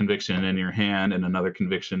a conviction in your hand and another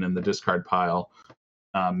conviction in the discard pile,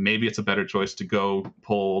 maybe it's a better choice to go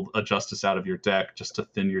pull a Justice out of your deck just to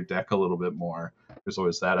thin your deck a little bit more. There's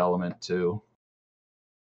always that element too.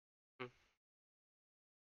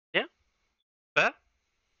 Yeah. Fair.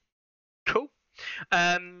 Cool.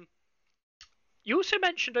 You also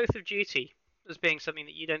mentioned Oath of Duty as being something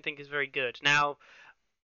that you don't think is very good. Now,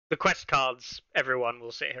 the quest cards, everyone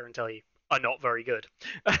will sit here and tell you, are not very good.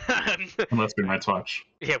 Unless they're my touch.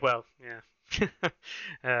 Yeah, well, yeah.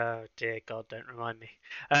 Oh, dear God, don't remind me.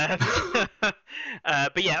 But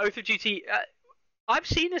yeah, Oath of Duty. I've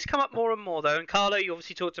seen this come up more and more, though. And Carlo, you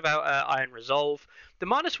obviously talked about Iron Resolve. The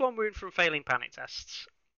 -1 wound from failing panic tests.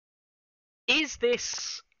 Is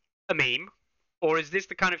this a meme? Or is this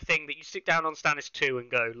the kind of thing that you sit down on Stannis 2 and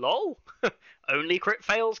go, lol, only crit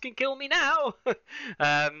fails can kill me now? Well,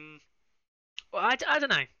 I don't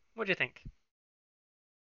know. What do you think?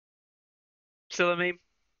 Still a meme?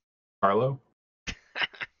 Carlo?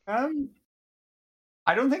 I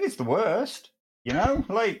don't think it's the worst.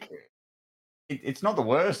 Like, it's not the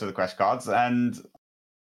worst of the quest cards. And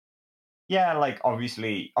yeah, like,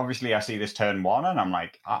 obviously I see this turn 1 and I'm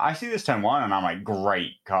like,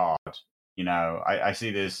 great card. I see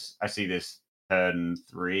this turn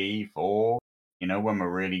 3, 4, when we're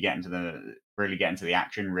really getting to the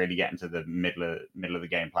action, really getting to the middle of the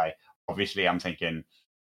gameplay. Obviously, I'm thinking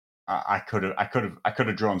I could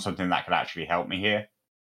have drawn something that could actually help me here.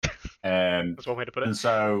 That's one way to put it. And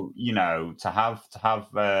so, to have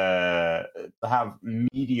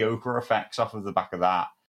mediocre effects off of the back of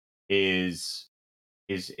that is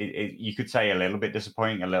you could say a little bit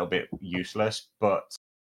disappointing, a little bit useless, but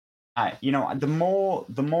the more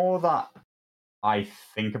that I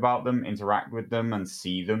think about them, interact with them, and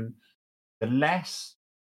see them, the less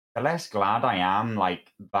glad I am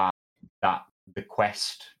like that the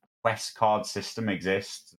quest card system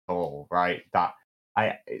exists at all, right?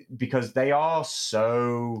 Because they are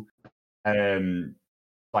so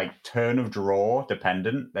like turn of draw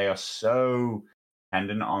dependent. They are so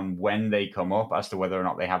dependent on when they come up as to whether or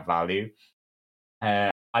not they have value.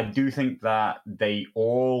 I do think that they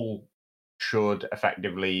all should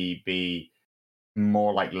effectively be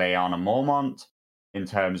more like Leon and Mormont in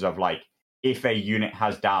terms of, like, if a unit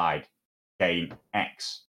has died, gain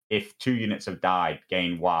X. If 2 units have died,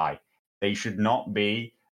 gain Y. They should not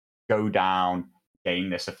be go down, gain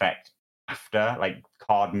this effect after. Like,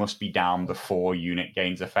 card must be down before unit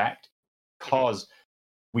gains effect, because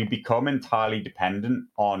we become entirely dependent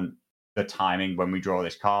on the timing when we draw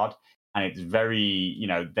this card. And it's very,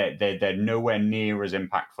 they're nowhere near as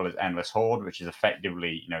impactful as Endless Horde, which is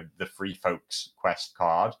effectively, the Free Folks quest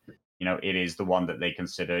card. It is the one that they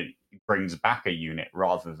consider brings back a unit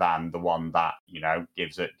rather than the one that,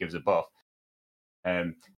 gives a buff.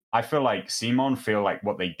 I feel like Simon feel like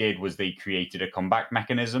what they did was they created a comeback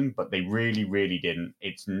mechanism, but they really, really didn't.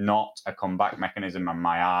 It's not a comeback mechanism in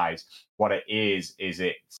my eyes. What it is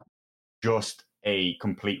it's just a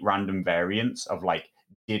complete random variance of like,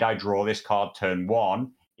 did I draw this card turn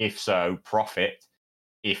 1? If so, profit.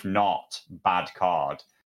 If not, bad card.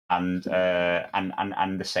 And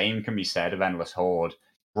the same can be said of Endless Horde.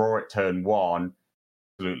 Draw it turn 1,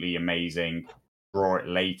 absolutely amazing. Draw it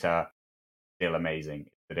later, still amazing.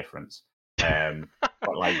 It's the difference.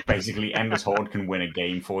 But like basically, Endless Horde can win a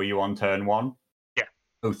game for you on turn 1. Yeah.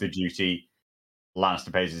 Oath of Duty,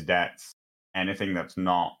 Lannister pays his debts. Anything that's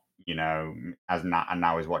not, as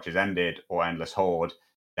now his watch has ended, or Endless Horde,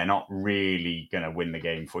 they're not really going to win the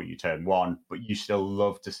game for you turn 1, but you still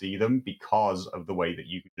love to see them because of the way that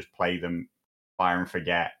you can just play them, fire and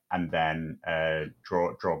forget, and then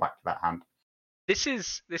draw back to that hand. This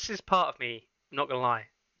is part of me, not gonna lie,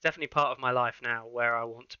 definitely part of my life now where I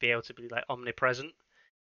want to be able to be like omnipresent,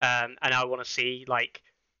 and I want to see like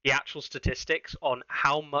the actual statistics on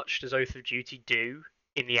how much does Oath of Duty do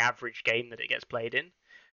in the average game that it gets played in,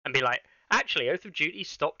 and be like, actually, Oath of Duty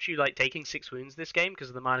stopped you like taking 6 wounds this game because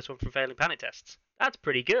of the -1 from failing panic tests. That's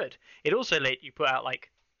pretty good. It also let you put out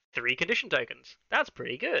like 3 condition tokens. That's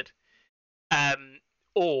pretty good.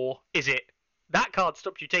 Or is it that card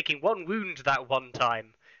stopped you taking 1 wound that one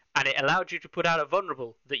time, and it allowed you to put out a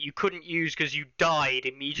vulnerable that you couldn't use because you died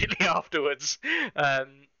immediately afterwards?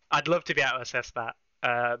 I'd love to be able to assess that,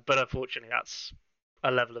 but unfortunately, that's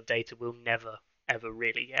a level of data we'll never ever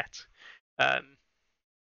really get.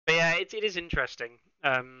 But yeah, it is interesting.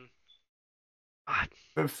 But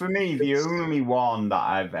for me, the only one that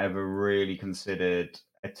I've ever really considered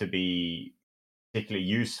to be particularly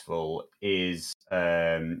useful is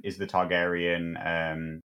the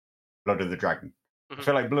Targaryen Blood of the Dragon. I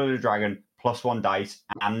feel like Blood of the Dragon +1 dice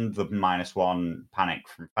and the -1 panic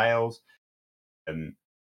from fails. In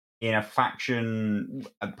a faction,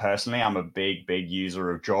 personally, I'm a big user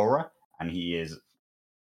of Jorah, and he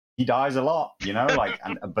dies a lot,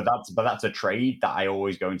 but that's a trade that I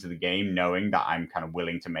always go into the game knowing that I'm kind of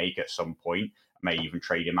willing to make at some point. I may even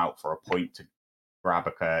trade him out for a point to grab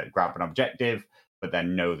an objective, but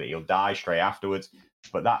then know that he'll die straight afterwards.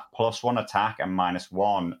 But that +1 attack and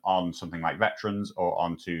 -1 on something like Veterans or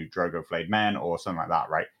onto Drogo Flayed Men or something like that,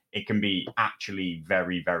 right? It can be actually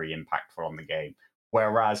very, very impactful on the game.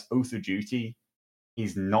 Whereas Oath of Duty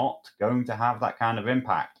is not going to have that kind of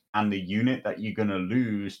impact. And the unit that you're going to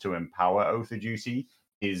lose to empower Oath of Duty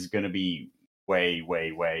is going to be way,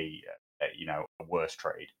 a worse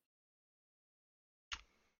trade.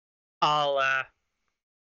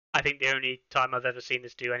 I think the only time I've ever seen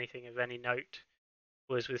this do anything of any note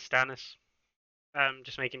was with Stannis.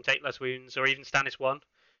 Just make him take less wounds, or even Stannis 1,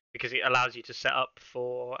 because it allows you to set up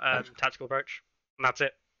for tactical approach, and that's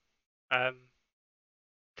it. I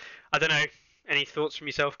don't know. Any thoughts from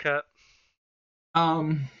yourself, Kurt?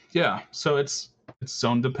 Yeah, so it's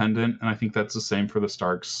zone dependent, and I think that's the same for the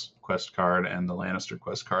Starks quest card and the Lannister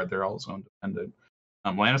quest card. They're all zone dependent.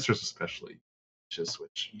 Lannisters especially,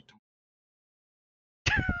 which you don't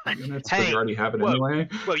units, but you already have it anyway.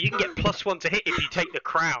 Well, you can get +1 to hit if you take the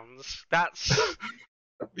crowns. That's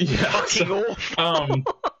fucking awful.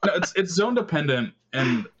 No, it's zone dependent,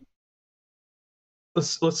 and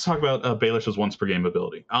let's talk about Baelish's once per game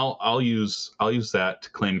ability. I'll use that to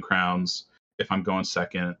claim crowns if I'm going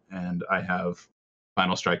second and I have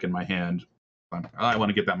Final Strike in my hand. I want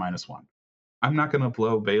to get that -1. I'm not going to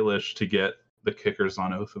blow Baelish to get the kickers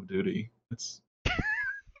on Oath of Duty.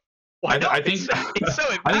 Why not? I think it's so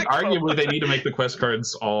I think arguably they need to make the quest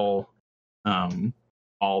cards all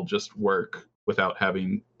just work without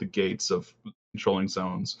having the gates of controlling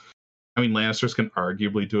zones. I mean, Lannisters can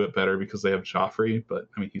arguably do it better because they have Joffrey, but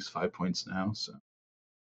I mean, he's 5 points now, so.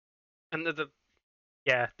 And the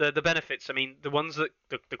benefits. I mean, the ones that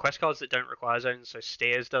the quest cards that don't require zones, so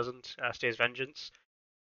Steers doesn't. Steers Vengeance.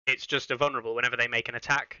 It's just a vulnerable whenever they make an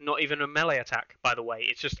attack. Not even a melee attack, by the way.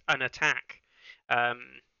 It's just an attack.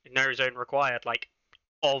 No zone required.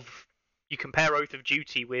 You compare Oath of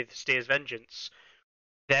Duty with Steers Vengeance,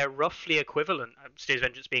 they're roughly equivalent. Steers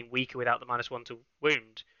Vengeance being weaker without the -1 to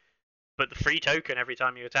wound, but the free token every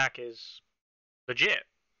time you attack is legit.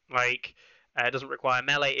 It doesn't require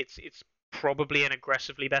melee. It's probably an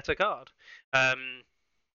aggressively better card.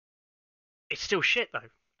 It's still shit though,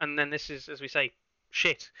 and then this is, as we say,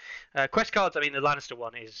 shit. Quest cards. I mean, the Lannister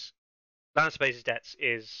one is Lannister pays his debts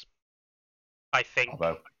is, I think,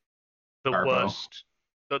 the worst.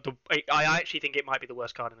 I actually think it might be the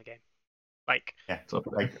worst card in the game.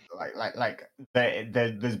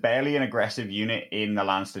 There's barely an aggressive unit in the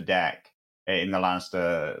Lannister deck, in the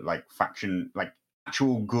Lannister faction.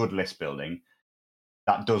 actual good list building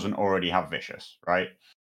that doesn't already have Vicious, right?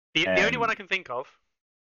 The only one I can think of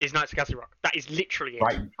is Knights of Castle Rock. That is literally it.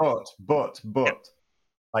 Right, but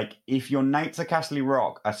like if your Knights of Castle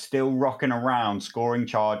Rock are still rocking around, scoring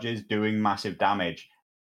charges, doing massive damage,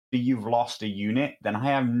 you've lost a unit, then I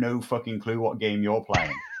have no fucking clue what game you're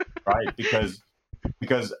playing, right? Because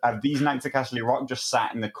have these Knights of Castle Rock just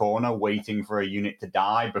sat in the corner waiting for a unit to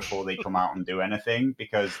die before they come out and do anything?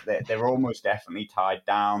 Because they're almost definitely tied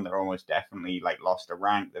down. They're almost definitely like lost a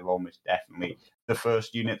rank. They're almost definitely the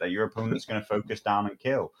first unit that your opponent's going to focus down and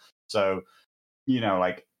kill. So,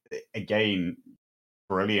 like, again,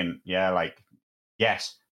 brilliant. Yeah, like,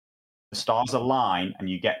 yes, the stars align and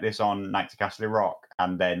you get this on Knights of Castle Rock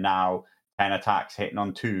and they're now 10 attacks hitting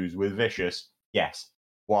on 2s with Vicious. Yes.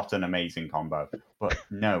 What an amazing combo. But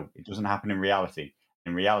no, it doesn't happen in reality.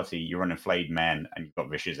 In reality, you're running flayed men and you've got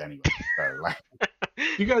Vicious anyway. So, like...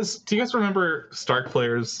 Do you guys remember Stark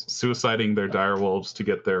players suiciding their direwolves to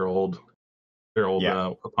get their old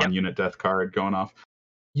upon unit death card going off?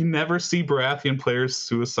 You never see Baratheon players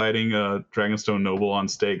suiciding a Dragonstone Noble on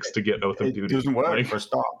stakes to get Oath of Duty. It doesn't work for a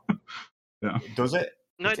start. Yeah. Does it?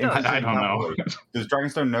 No, it does. I don't know. Does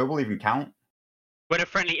Dragonstone Noble even count? When a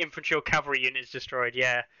friendly infantry or cavalry unit is destroyed,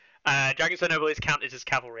 yeah. Dragonstone Noble is counted as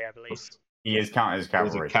cavalry, I believe. He is counted as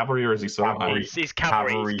cavalry. Is it cavalry or is he solo? He's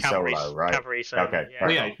cavalry. Solo, right? Cavalry solo. Okay.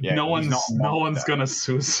 Yeah. No one's gonna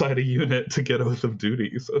suicide a unit to get Oath of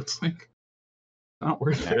Duty, so it's like not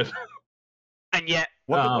worth it. And yet,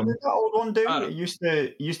 what did that old one do? It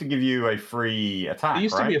used to give you a free attack. It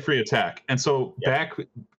used to be a free attack, and so back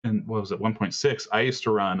in what was it 1.6, I used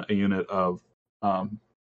to run a unit of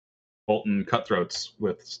Bolton Cutthroats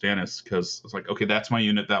with Stannis because it's like, okay, that's my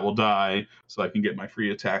unit that will die, so I can get my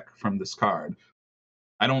free attack from this card.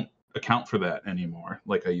 I don't account for that anymore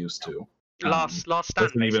like I used to. Last stand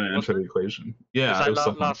doesn't even enter the equation. Yeah, it was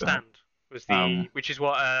something last like that. stand was the which is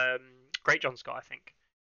what Greatjohn's got, I think.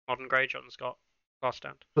 Modern Greatjohn's got last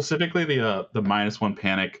stand. Specifically, the -1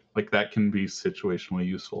 panic, like that can be situationally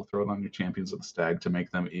useful. Throw it on your champions of the stag to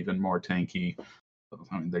make them even more tanky.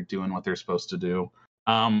 I mean, they're doing what they're supposed to do.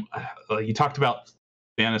 You talked about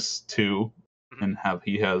Stannis 2 and how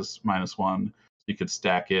he has -1, so you could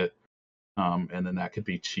stack it, and then that could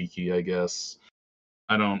be cheeky, I guess.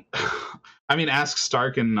 I don't. I mean, ask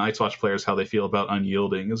Stark and Night's Watch players how they feel about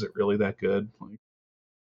unyielding. Is it really that good? Like,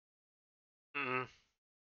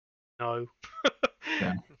 no.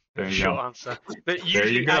 Yeah, there you Short go. answer. But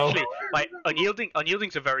usually, actually, like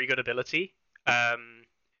unyielding's a very good ability.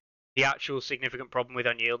 The actual significant problem with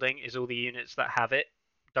unyielding is all the units that have it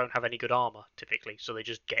don't have any good armor typically, so they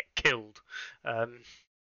just get killed. The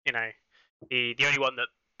only one that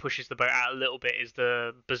pushes the boat out a little bit is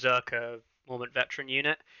the Berserker Mormont Veteran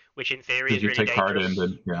unit, which in theory is really dangerous.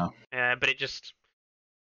 Hard-ended, yeah. But it just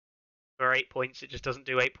for 8 points, it just doesn't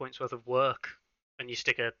do 8 points worth of work. And you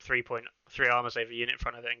stick a 3 armor saver unit in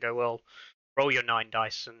front of it and go, well, roll your 9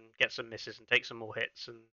 dice and get some misses and take some more hits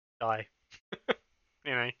and die.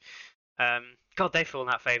 God, they've fallen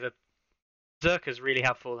out of favor. Zerkers really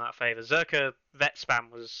have fallen out of favor. Zerker vet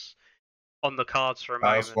spam was on the cards for a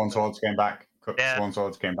moment. Swan Swords came back. Swan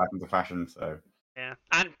Swords came back into fashion. So yeah,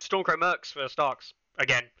 and Stormcrow Mercs for Starks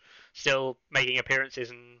again, still making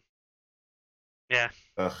appearances and yeah.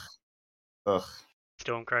 Ugh.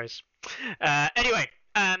 Stormcrows. Anyway,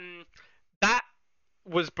 that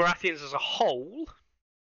was Baratheons as a whole,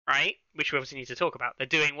 right? Which we obviously need to talk about. They're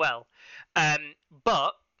doing well.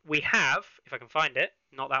 But we have, if I can find it,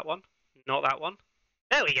 not that one.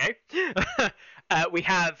 There we go. We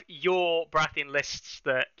have your Baratheon lists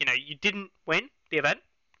that, you didn't win the event.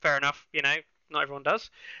 Fair enough, not everyone does.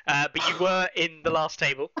 But you were in the last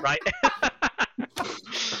table, right?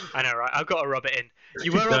 I know, right? I've got to rub it in.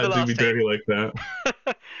 You were on the last table. Dirty like that.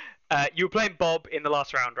 You were playing Bob in the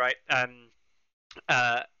last round, right? And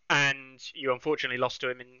you unfortunately lost to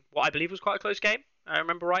him in what I believe was quite a close game. I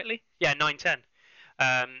remember rightly. Yeah, 9-10.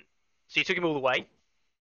 So you took him all the way,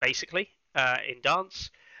 basically, in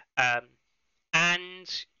dance.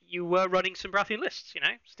 And you were running some Baratheon lists,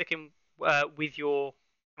 sticking with your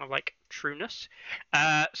kind of like trueness.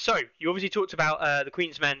 So you obviously talked about the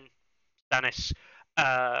Queen's Men Stannis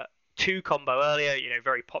 2 combo earlier,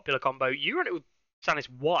 very popular combo. You run it with Stannis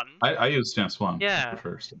 1. I used Stannis 1 yeah.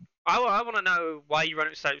 first. I want to know why you run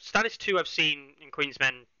it. So Stannis 2 I've seen in Queen's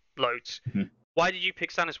Men loads. Mm-hmm. Why did you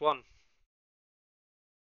pick Stannis 1?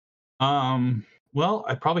 Well,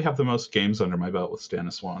 I probably have the most games under my belt with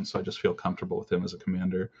Stannis 1, so I just feel comfortable with him as a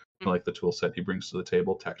commander. I like the tool set he brings to the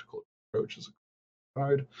table. Tactical approach is a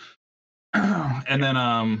card. And then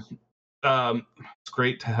it's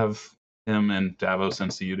great to have him and Davos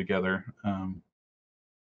NCU together.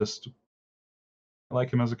 Just I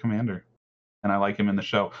like him as a commander, and I like him in the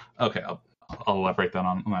show. Okay, I'll elaborate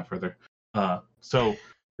on that further. So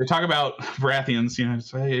they talk about Baratheons,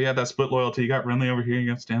 say, yeah, that split loyalty. You got Renly over here, you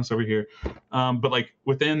got Stannis over here. But like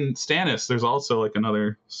within Stannis, there's also like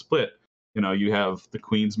another split. You have the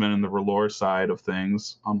Queensmen and the R'hllor side of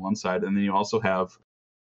things on one side, and then you also have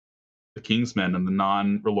the Kingsmen and the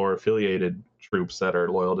non-R'hllor affiliated troops that are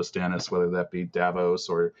loyal to Stannis, whether that be Davos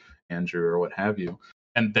or Andrew or what have you.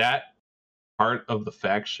 And that part of the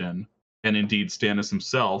faction, and indeed Stannis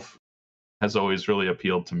himself, has always really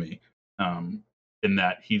appealed to me. In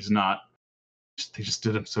that he's not, they just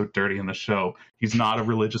did him so dirty in the show. He's not a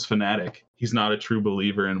religious fanatic. He's not a true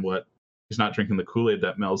believer in he's not drinking the Kool-Aid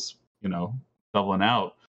that Mel's, doubling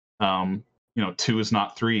out. 2 is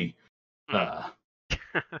not 3.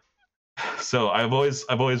 So I've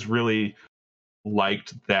always really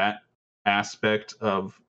liked that aspect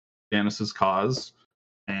of Stannis's cause,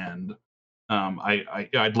 and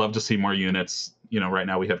I'd love to see more units. Right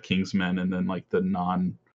now we have Kingsmen and then like the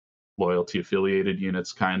non-loyalty affiliated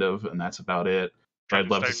units, kind of, and that's about it. But I'd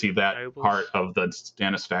love to see that nobles. Part of the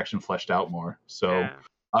Stannis faction fleshed out more. So yeah.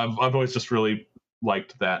 I've always just really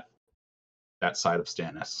liked that side of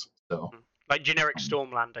Stannis. So like generic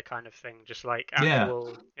Stormlander kind of thing, just like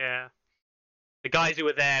actual, yeah. The guys who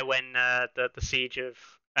were there when the siege of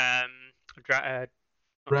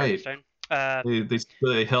right.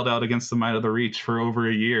 They held out against the Might of the Reach for over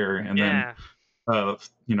a year, and then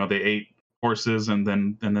they ate horses, and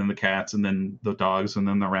then the cats, and then the dogs, and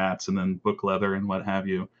then the rats, and then book leather, and what have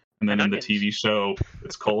you. And then in the TV show,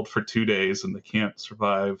 it's cold for 2 days, and they can't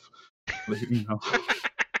survive. Hey,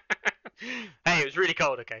 it was really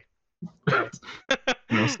cold. Okay.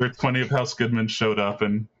 Sir 20 of House Goodman showed up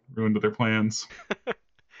and ruined their plans.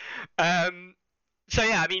 So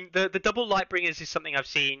yeah, I mean, the double Lightbringers is something I've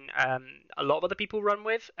seen a lot of other people run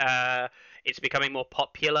with. It's becoming more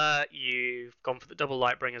popular. You've gone for the double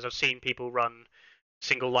Lightbringers. I've seen people run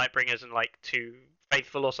single Lightbringers and like 2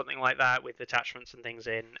 Faithful or something like that with attachments and things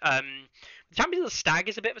in. The Champions of the Stag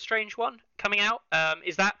is a bit of a strange one coming out.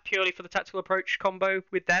 Is that purely for the tactical approach combo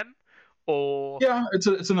with them? Or yeah,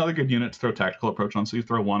 it's another good unit to throw tactical approach on. So you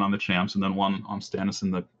throw 1 on the champs and then 1 on Stannis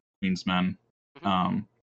and the Queensmen.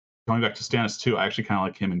 Going back to Stannis too, I actually kind of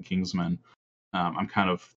like him in Kingsmen. I'm kind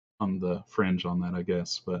of on the fringe on that, I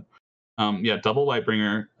guess. But double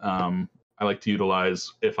Lightbringer, I like to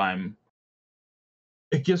utilize if I'm.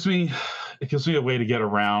 It gives me a way to get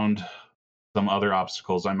around some other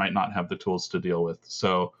obstacles I might not have the tools to deal with.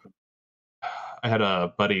 So I had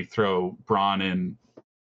a buddy throw Braun in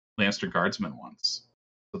Lannister Guardsmen once,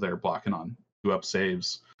 so they're blocking on 2-up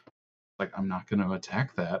saves. Like, I'm not going to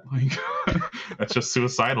attack that. Like, that's just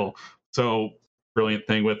suicidal. So brilliant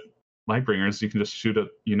thing with Lightbringers, you can just shoot a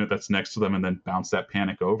unit that's next to them and then bounce that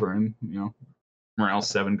panic over, and morale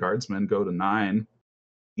 7 Guardsmen go to 9.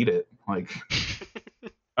 Eat it. Like,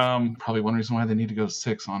 probably one reason why they need to go to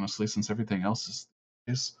 6, honestly, since everything else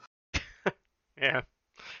is. Yeah,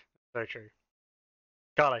 very true.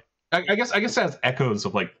 Carly. I guess it has echoes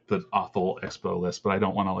of like the Othel Expo list, but I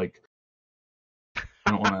don't want to like.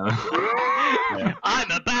 I don't want to. Yeah. I'm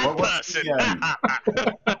a bad person.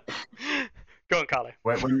 Go on, Carly.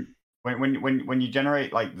 When you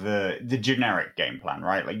generate like the generic game plan,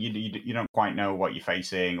 right? Like you don't quite know what you're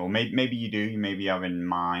facing, or maybe you do. You maybe have in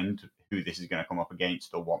mind who this is going to come up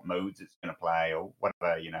against, or what modes it's going to play, or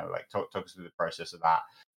whatever. Like talk us through the process of that.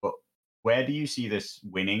 But where do you see this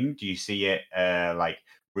winning? Do you see it like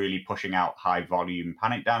really pushing out high volume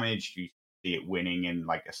panic damage? Do you see it winning in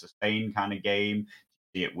like a sustained kind of game?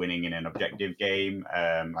 Do you see it winning in an objective game?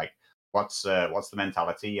 Like what's the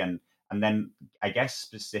mentality? And then I guess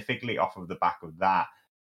specifically off of the back of that,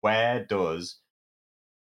 where does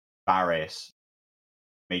Varys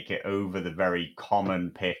make it over the very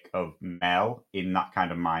common pick of Mel in that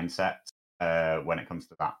kind of mindset when it comes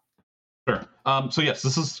to that? Sure. So yes,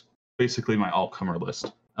 this is basically my all-comer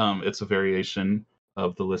list. It's a variation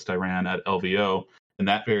of the list I ran at LVO, and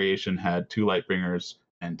that variation had 2 Lightbringers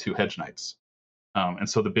and 2 Hedge Knights. And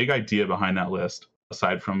so the big idea behind that list,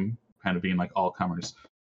 aside from kind of being like all-comers,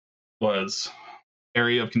 was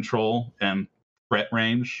area of control and threat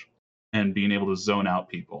range and being able to zone out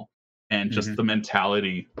people, and just the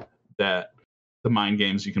mentality that the mind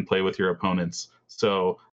games you can play with your opponents.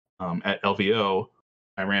 So at LVO,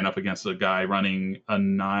 I ran up against a guy running a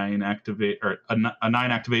 9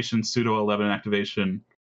 activation, pseudo 11 activation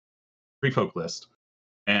free folk list.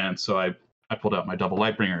 And so I pulled out my double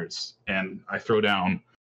Lightbringers and I throw down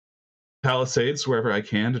palisades wherever I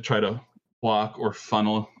can to try to block or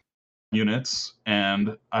funnel units.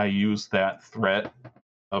 And I use that threat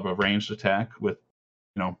of a ranged attack with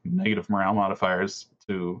negative morale modifiers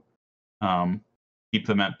to keep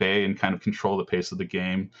them at bay and kind of control the pace of the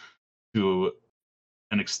game to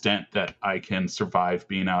an extent that I can survive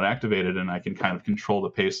being out activated, and I can kind of control the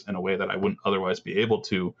pace in a way that I wouldn't otherwise be able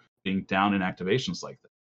to being down in activations like that.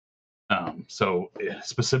 So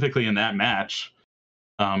specifically in that match,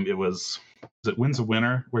 it was it wins a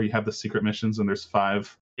winner where you have the secret missions and there's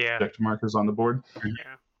 5 objective markers on the board.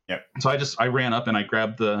 Yep. So I ran up and I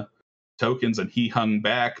grabbed the tokens, and he hung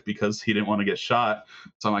back because he didn't want to get shot.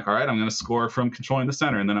 So I'm like, all right, I'm going to score from controlling the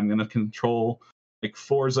center, and then I'm going to control like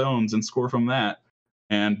 4 zones and score from that.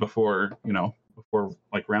 And before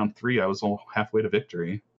like round 3, I was all halfway to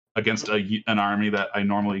victory against an army that I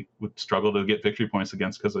normally would struggle to get victory points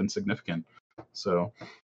against because it's insignificant. So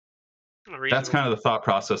that's kind of the thought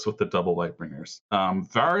process with the double Lightbringers.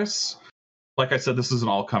 Varys, like I said, this is an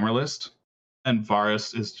all-comer list, and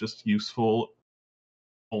Varys is just useful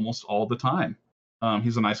almost all the time.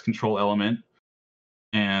 He's a nice control element,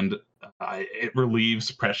 and it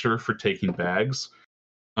relieves pressure for taking bags.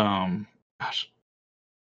 We'll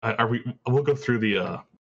go through the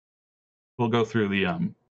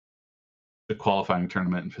qualifying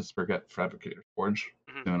tournament in Pittsburgh at Fabricator Forge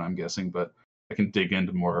soon, I'm guessing, but I can dig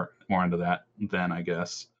into more into that then, I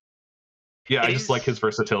guess. Yeah, I just like his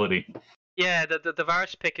versatility. Yeah, the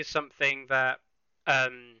Varys pick is something that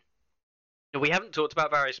we haven't talked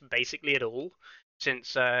about Varys basically at all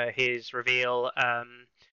since his reveal.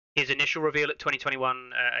 His initial reveal at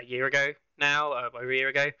 2021 a year ago,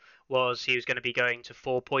 was he was going to be going to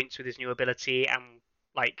 4 points with his new ability, and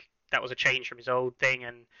like that was a change from his old thing.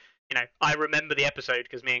 And I remember the episode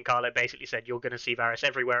because me and Carlo basically said you're going to see Varys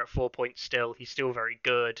everywhere at 4 points still. He's still very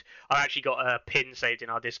good. I actually got a pin saved in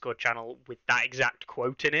our Discord channel with that exact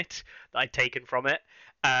quote in it that I'd taken from it,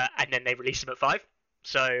 and then they released him at 5.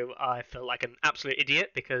 So I felt like an absolute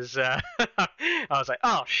idiot because I was like,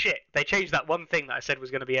 oh shit, they changed that one thing that I said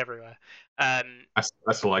was going to be everywhere. I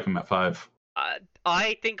still like him at 5.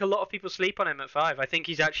 I think a lot of people sleep on him at 5. I think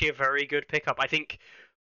he's actually a very good pickup. I think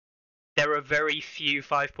there are very few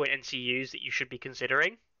 5-point NCUs that you should be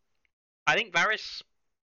considering. I think Varys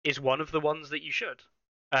is one of the ones that you should.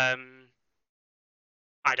 I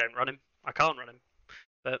don't run him. I can't run him.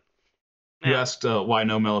 But you asked why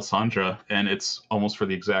no Melisandre, and it's almost for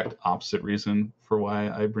the exact opposite reason for why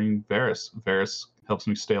I bring Varys. Varys helps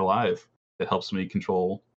me stay alive. It helps me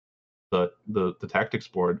control the tactics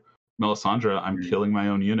board. Melisandre, I'm killing my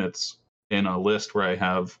own units in a list where I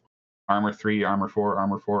have armor 3, armor 4,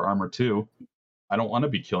 armor 4, armor 2. I don't want to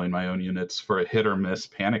be killing my own units for a hit or miss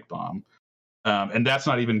panic bomb. And that's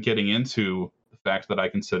not even getting into the fact that I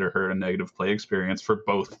consider her a negative play experience for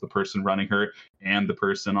both the person running her and the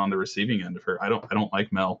person on the receiving end of her. I don't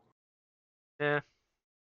like Mel. Yeah.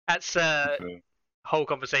 That's a whole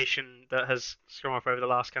conversation that has sprung up over the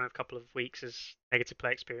last kind of couple of weeks is negative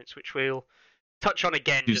play experience, which we'll touch on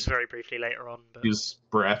again just very briefly later on. But he's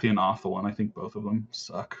Baratheon awful, and I think both of them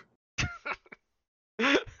suck.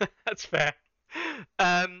 That's fair.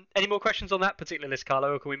 Any more questions on that particular list,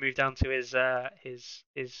 Carlo, or can we move down to his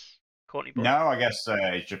Courtney board? No, I guess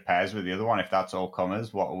it just pairs with the other one. If that's all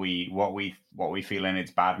comers, what we feeling its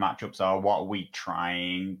bad matchups are. What are we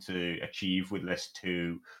trying to achieve with list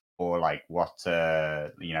 2, or like what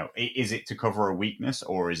is it to cover a weakness,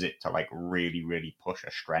 or is it to like really really push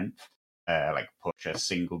a strength, like push a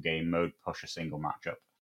single game mode, push a single matchup?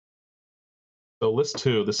 So list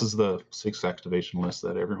 2, this is the 6 activation list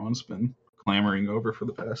that everyone's been clamoring over for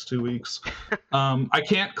the past 2 weeks. I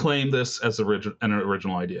can't claim this as an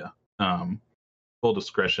original idea. Full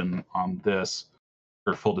discretion on this,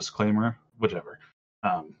 or full disclaimer, whichever.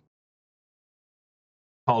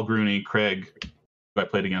 Paul Grooney, Craig, who I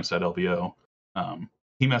played against at LVO,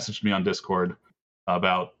 he messaged me on Discord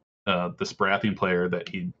about this Baratheon player that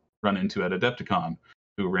he'd run into at Adepticon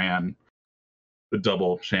who ran the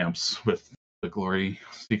double champs with the Glory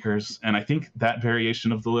Seekers, and I think that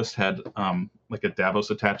variation of the list had like a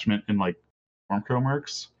Davos attachment in like Stormcrow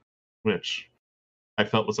Mercs, which I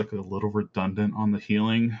felt was like a little redundant on the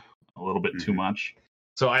healing, a little bit too much.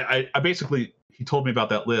 So I basically, he told me about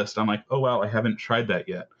that list. I'm like, oh wow, I haven't tried that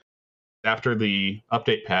yet. After the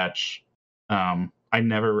update patch, I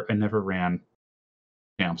never ran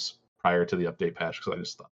champs prior to the update patch because I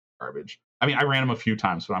just thought garbage. I mean, I ran them a few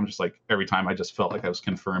times, but I'm just like, every time I just felt like I was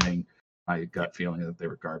confirming my gut feeling that they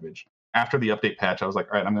were garbage. After the update patch, I was like,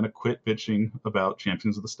 all right, I'm going to quit bitching about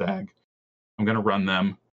Champions of the Stag. I'm going to run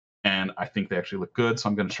them, and I think they actually look good, so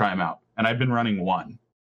I'm going to try them out. And I've been running one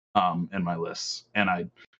in my lists,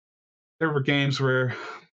 and there were games where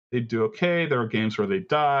they'd do okay. There were games where they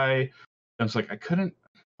die. And it's like I couldn't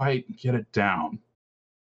quite get it down.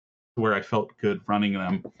 where I felt good running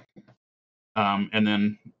them. And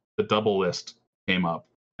then the double list came up,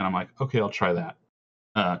 and I'm like, okay, I'll try that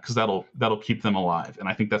because that'll keep them alive, and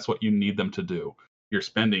I think that's what you need them to do. You're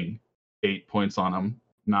spending 8 points on them,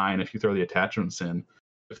 9 if you throw the attachments in.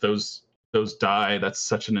 If those die, that's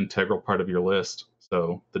such an integral part of your list.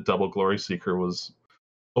 So the double Glory Seeker was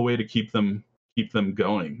a way to keep them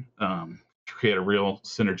going, to create a real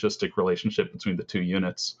synergistic relationship between the two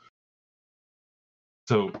units.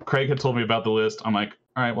 So Craig had told me about the list. I'm like,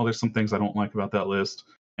 all right, well, there's some things I don't like about that list,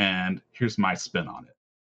 and here's my spin on it.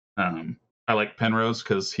 I like Penrose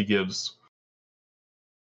because he gives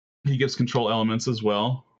control elements as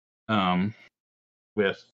well,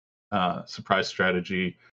 with surprise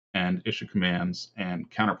strategy and issue commands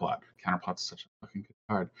and counterplot. Counterplot's such a fucking good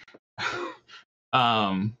card.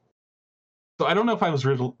 So I don't know if I was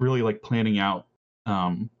really like planning out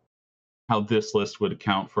how this list would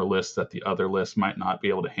account for lists that the other list might not be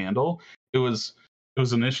able to handle. It was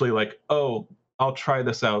initially like, oh, I'll try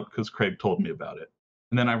this out because Craig told me about it.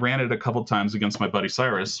 And then I ran it a couple times against my buddy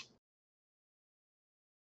Cyrus,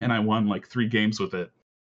 and I won like 3 games with it.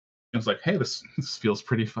 I was like, hey, this feels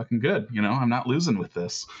pretty fucking good. You know, I'm not losing with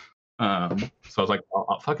this. So I was like,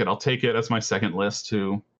 fuck it. I'll take it as my second list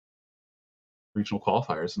to regional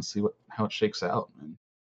qualifiers and see how it shakes out. And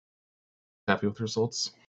happy with the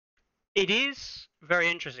results. It is very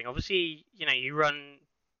interesting. Obviously, you know, you run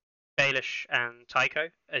Baelish and Tycho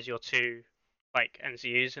as your 2 like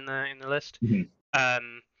NCUs in the list. Mm-hmm.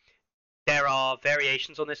 There are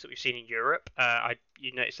variations on this that we've seen in Europe.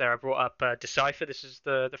 You notice there I brought up Decipher. This is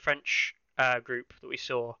the French group that we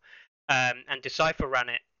saw, and Decipher ran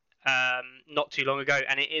it not too long ago,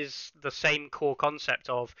 and it is the same core concept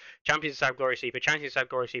of Champions of Sab Glory Seeper,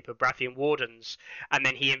 Baratheon Wardens, and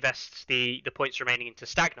then he invests the points remaining into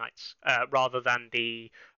Stag Knights rather than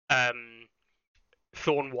the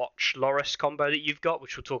Thornwatch Loras combo that you've got,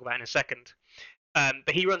 which we'll talk about in a second.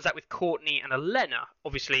 But he runs that with Courtney and Elena.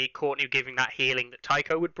 Obviously, Courtney giving that healing that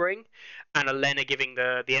Tycho would bring, and Elena giving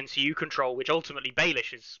the NCU control, which ultimately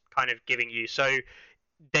Baelish is kind of giving you. So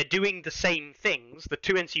they're doing the same things. The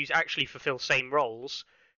 2 NCUs actually fulfill same roles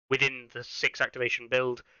within the 6 activation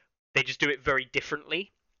build. They just do it very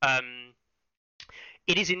differently.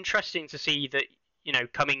 It is interesting to see that, you know,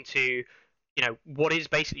 coming to, you know, what is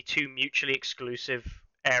basically 2 mutually exclusive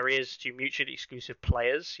areas, 2 mutually exclusive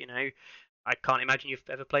players, you know. I can't imagine you've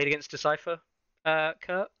ever played against Decipher,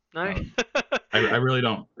 Kurt? No? I really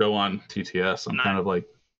don't go on TTS. I'm kind of like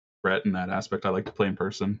Brett in that aspect. I like to play in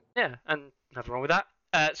person. Yeah, and nothing wrong with that.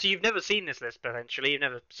 So you've never seen this list potentially.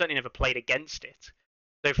 You've certainly never played against it.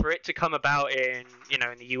 So for it to come about in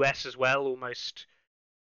the US as well, almost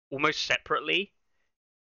separately,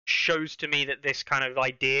 shows to me that this kind of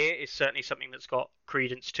idea is certainly something that's got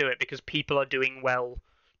credence to it, because people are doing well,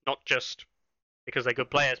 not just because they're good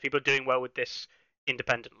players. People are doing well with this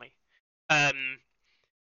independently. But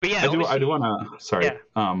yeah, I do want to. Sorry.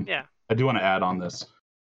 Yeah. I do want to add on this.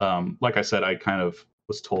 Like I said, I kind of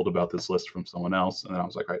was told about this list from someone else, and then I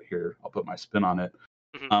was like, right here, I'll put my spin on it.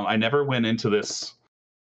 Mm-hmm. I never went into this.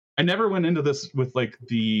 With like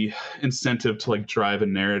the incentive to like drive a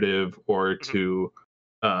narrative or to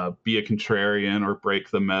be a contrarian or break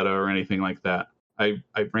the meta or anything like that. I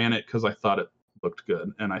ran it because I thought it looked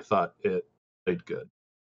good and I thought it played good.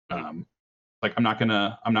 Like I'm not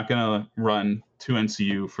gonna run 2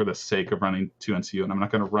 NCU for the sake of running 2 NCU, and I'm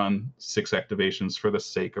not gonna run 6 activations for the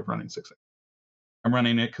sake of running 6. I'm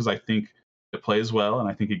running it because I think it plays well and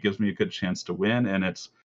I think it gives me a good chance to win. And it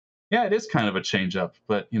is kind of a change up,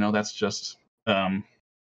 but that's just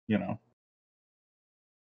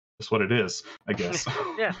just what it is, I guess.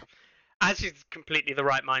 Yeah, as is completely the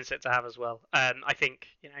right mindset to have as well. I think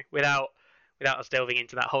without us delving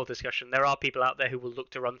into that whole discussion, there are people out there who will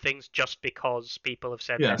look to run things just because people have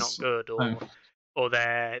said they're not good or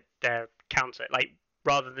they're counter, like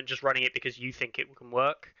rather than just running it because you think it can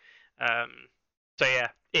work. So yeah,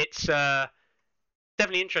 it's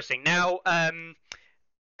definitely interesting. Now,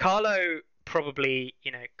 Carlo probably,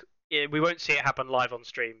 we won't see it happen live on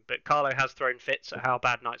stream, but Carlo has thrown fits at how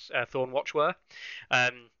bad Knight's Thornwatch were.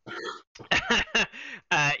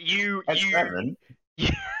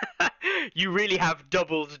 You really have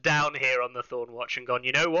doubled down here on the Thornwatch and gone,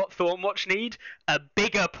 you know what Thornwatch need? A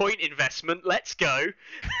bigger point investment. Let's go.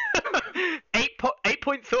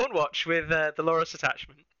 8-point Thornwatch with the Loras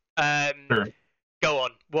attachment. Sure. Go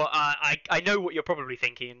on. Well, I know what you're probably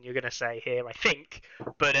thinking. You're going to say here, I think,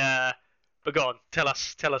 but go on. Tell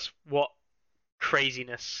us what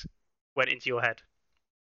craziness went into your head.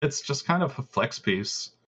 It's just kind of a flex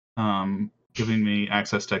piece, giving me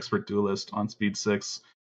access to Expert Duelist on speed 6,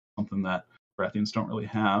 something that Baratheons don't really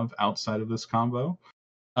have outside of this combo.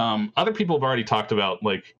 Other people have already talked about,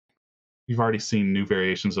 like, you've already seen new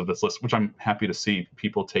variations of this list, which I'm happy to see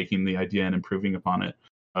people taking the idea and improving upon it.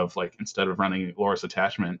 Of, like, instead of running Loras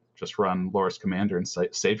Attachment, just run Loras Commander and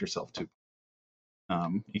save yourself 2.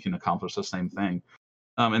 You can accomplish the same thing.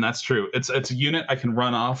 And that's true. It's a unit I can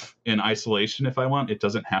run off in isolation if I want. It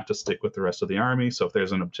doesn't have to stick with the rest of the army. So if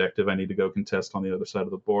there's an objective I need to go contest on the other side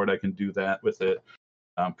of the board, I can do that with it.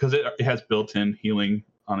 Because it has built-in healing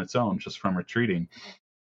on its own just from retreating.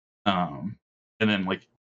 And then, like,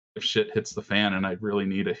 if shit hits the fan and I really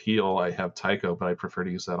need a heal, I have Tycho, but I prefer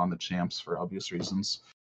to use that on the champs for obvious reasons.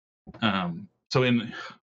 So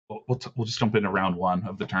we'll just jump into round 1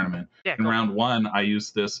 of the tournament. Yeah, in round 1, I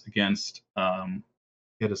used this against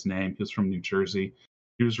get his name. He was from New Jersey.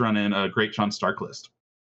 He was running a Great John Stark list,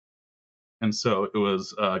 and so it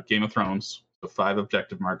was Game of Thrones, so 5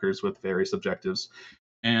 objective markers with various objectives.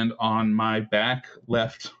 And on my back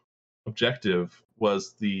left objective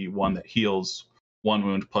was the one that heals 1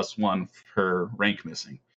 wound +1 per rank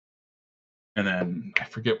missing. And then I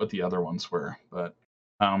forget what the other ones were, but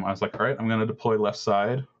I was like, all right, I'm going to deploy left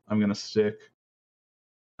side. I'm going to stick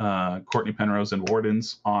Courtney Penrose and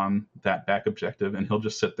Wardens on that back objective, and he'll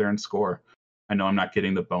just sit there and score. I know I'm not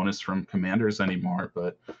getting the bonus from commanders anymore,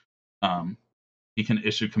 but he can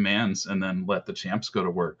issue commands and then let the champs go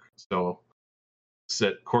to work. So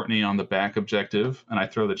sit Courtney on the back objective, and I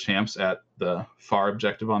throw the champs at the far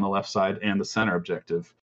objective on the left side and the center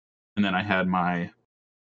objective. And then I had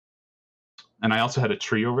and I also had a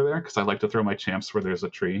tree over there because I like to throw my champs where there's a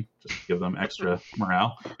tree, just to give them extra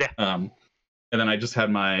morale. Yeah. And then I just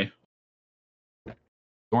had my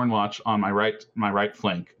Thornwatch on my right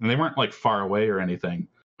flank, and they weren't, like, far away or anything.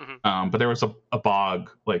 Mm-hmm. But there was a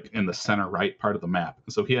bog, like, in the center right part of the map,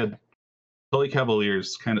 and so he had Tully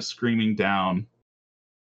Cavaliers kind of screaming down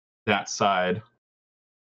that side.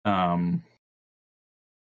 And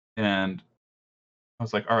I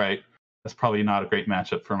was like, all right, that's probably not a great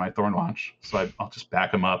matchup for my Thornwatch. So I'll just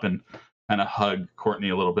back him up and kind of hug Courtney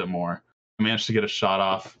a little bit more. I managed to get a shot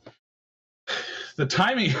off. The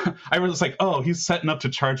timing, I was like, oh, he's setting up to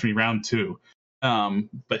charge me round 2.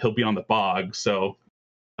 But he'll be on the bog, so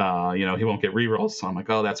he won't get rerolls. So I'm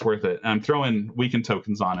like, oh, that's worth it. And I'm throwing weakened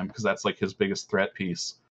tokens on him because that's, like, his biggest threat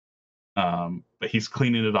piece. But he's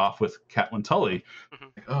cleaning it off with Catelyn Tully. Mm-hmm.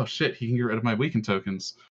 Like, oh shit, he can get rid of my weakened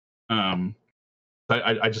tokens. I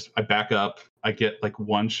back up. I get, like,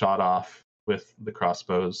 1 shot off with the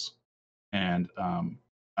crossbows, and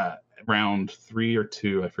round 3 or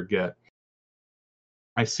 2, I forget,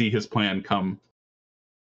 I see his plan come.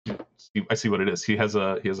 I see what it is. He has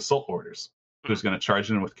assault orders. Who's going to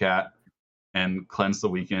charge in with Cat and cleanse the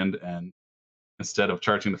weekend, and instead of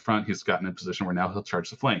charging the front, he's gotten in a position where now he'll charge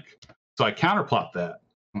the flank. So I counterplot that.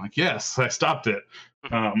 I'm like, yes, I stopped it.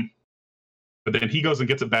 But then he goes and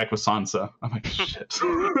gets it back with Sansa. I'm like, shit.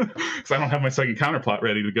 Because I don't have my second counterplot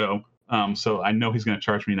ready to go. So I know he's going to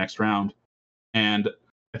charge me next round. And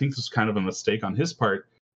I think this is kind of a mistake on his part.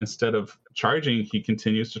 Instead of charging, he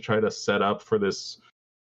continues to try to set up for this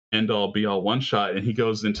end-all, be-all one-shot, and he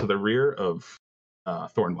goes into the rear of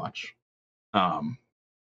Thornwatch. So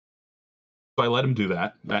I let him do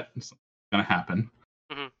that. That's going to happen.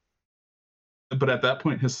 Mm-hmm. But at that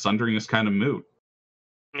point, his sundering is kind of moot.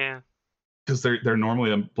 Yeah. Because they're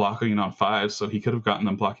normally blocking on 5s, so he could have gotten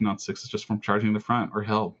them blocking on 6s just from charging the front, or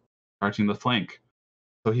hell, charging the flank.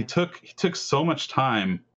 So he took so much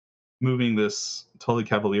time moving this Tully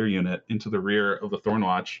Cavalier unit into the rear of the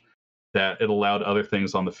Thornwatch that it allowed other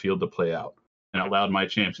things on the field to play out. And it allowed my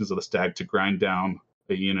Champions of the Stag to grind down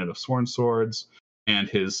a unit of Sworn Swords and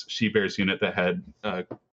his She-Bears unit that had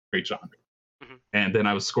Great John. Mm-hmm. And then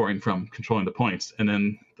I was scoring from controlling the points. And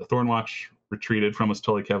then the Thornwatch retreated from his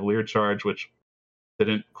Tully Cavalier charge, which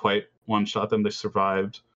didn't quite one-shot them. They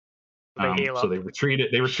survived. So they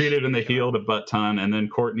retreated and they healed a butt ton. And then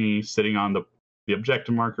Courtney, sitting on the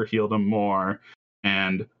objective marker, healed him more.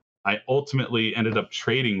 And I ultimately ended up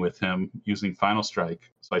trading with him using Final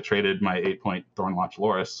Strike. So I traded my 8-point Thornwatch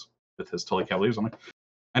Loras with his Tully Cavaliers. I'm like,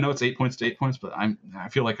 I know it's 8 points to 8 points, but I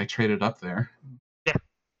feel like I traded up there.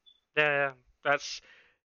 Yeah, that's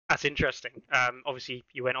interesting. Obviously,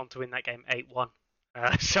 you went on to win that game 8-1.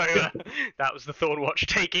 So that was the Thornwatch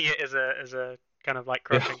taking it as a kind of like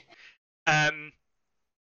crushing. Yeah.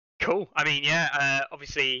 Cool. I mean, yeah.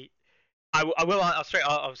 Obviously, I'll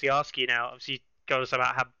obviously ask you now. Obviously, go us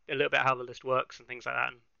about a little bit how the list works and things like that,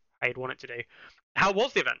 and how you'd want it to do. How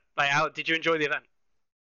was the event? Like, how did you enjoy the event?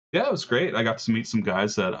 Yeah, it was great. I got to meet some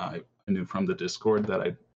guys that I knew from the Discord that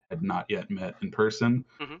I had not yet met in person.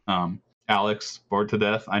 Mm-hmm. Alex, bored to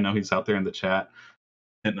death. I know he's out there in the chat.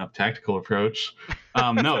 hitting up tactical approach.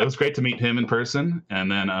 No, it was great to meet him in person,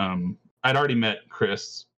 and then I'd already met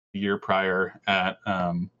Chris the year prior at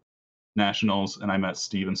Nationals, and I met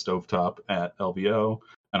Steven Stovetop at LVO,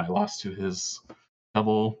 and I lost to his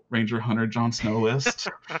double Ranger Hunter Jon Snow list.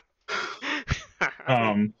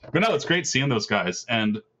 But no, it's great seeing those guys.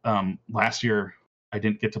 And last year, I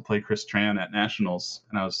didn't get to play Chris Tran at Nationals,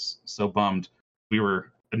 and I was so bummed. We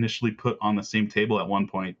were initially put on the same table at one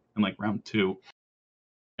point in like round 2.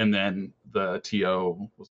 And then the TO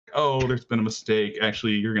was like, oh, there's been a mistake.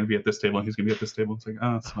 Actually, you're going to be at this table, and he's going to be at this table. It's like,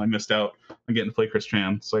 oh, so I missed out on getting to play Chris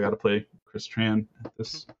Tran. So I got to play Chris Tran at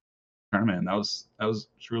this tournament. That was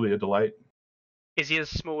truly a delight. Is he as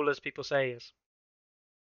small as people say he is?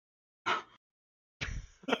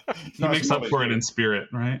 He makes up for it in spirit,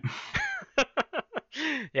 right?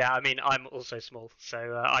 Yeah, I mean, I'm also small,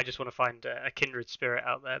 so I just want to find a kindred spirit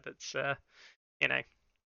out there that's, you know.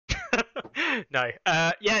 No.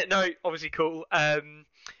 Yeah, no, obviously cool.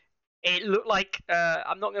 It looked like,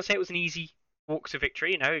 I'm not going to say it was an easy walk to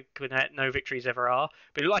victory, no victories ever are,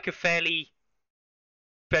 but it looked like a fairly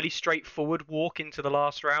straightforward walk into the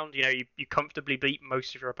last round. You comfortably beat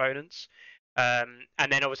most of your opponents. And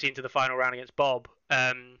then obviously into the final round against Bob.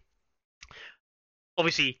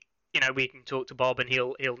 Obviously, we can talk to Bob, and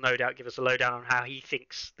he'll no doubt give us a lowdown on how he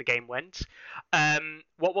thinks the game went.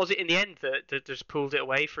 What was it in the end that just pulled it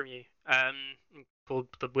away from you? Pulled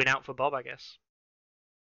the win out for Bob, I guess.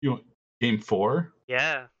 You want game 4?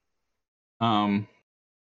 Yeah.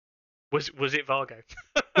 Was it Vargo?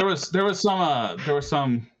 there was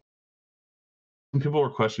some people were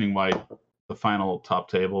questioning why the final top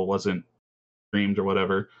table wasn't streamed or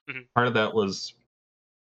whatever. Mm-hmm. Part of that was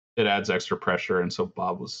it adds extra pressure, and so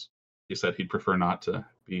he said he'd prefer not to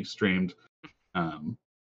be streamed,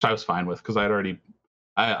 which I was fine with because I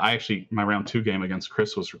actually my round 2 game against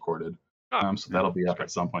Chris was recorded, so that'll be up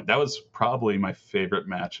at some point. That was probably my favorite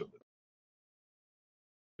match of it.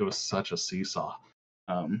 It was such a seesaw.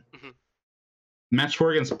 Match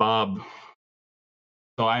 4 against Bob.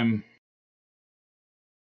 So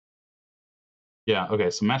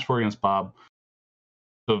so match 4 against Bob.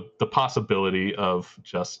 The possibility of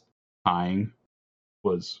just tying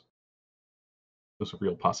was a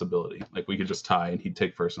real possibility. Like, we could just tie and he'd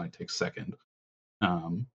take first and I'd take second.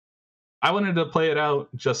 I wanted to play it out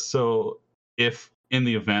just so if in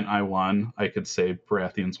the event I won, I could say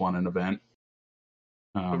Baratheons won an event.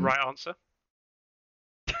 The right answer.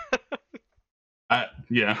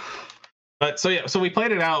 Yeah. But so we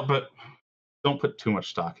played it out, but don't put too much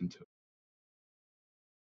stock into it.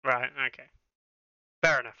 Right, okay.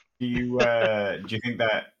 Fair enough. Do you think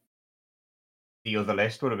that the other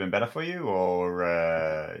list would have been better for you,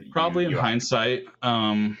 or probably in hindsight?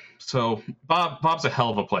 So Bob's a hell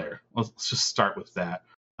of a player. Let's just start with that.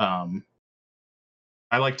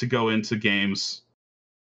 I like to go into games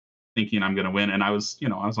thinking I'm going to win, and I was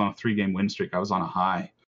on a 3-game win streak. I was on a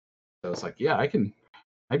high. So I was like, yeah,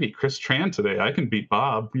 I beat Chris Tran today. I can beat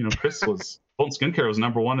Bob. Chris was Bolton Skincare was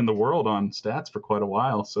number 1 in the world on stats for quite a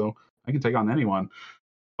while, so I can take on anyone.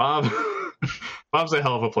 Bob's a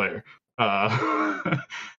hell of a player.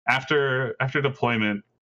 After deployment,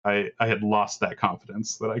 I had lost that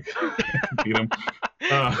confidence that I could beat him.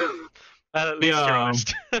 At least you're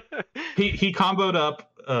honest. he comboed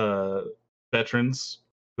up veterans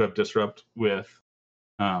who have disrupt with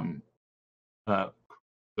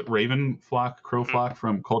Raven Flock, Crow Flock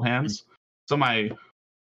from Cold Hands. So my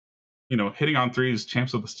hitting on 3s,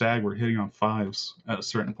 Champs of the Stag were hitting on 5s at a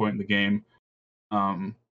certain point in the game.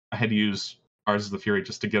 I had to use Ours of the Fury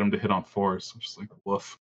just to get him to hit on 4s. I'm just like,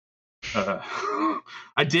 woof.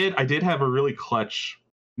 I did have a really clutch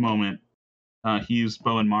moment. He used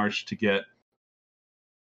Bow and Marsh to get.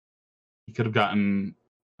 He could have gotten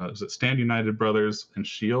was it Stand United Brothers and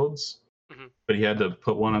Shields, but he had to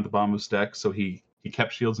put one on the bottom of his deck, so he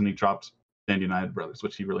kept Shields and he dropped Stand United Brothers,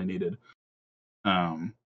 which he really needed.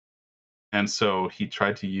 And so he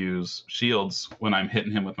tried to use Shields when I'm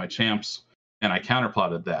hitting him with my champs, and I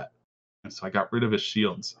counterplotted that. And so I got rid of his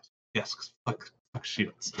Shields. Yes, fuck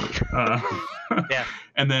Shields. Yeah.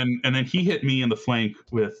 And then he hit me in the flank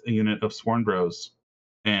with a unit of Sworn Bros,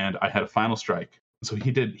 and I had a final strike. So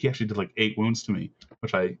he actually did like 8 wounds to me,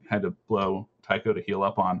 which I had to blow Tycho to heal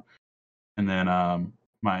up on. And then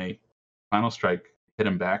my final strike hit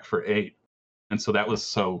him back for 8. And so that was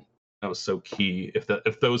so key.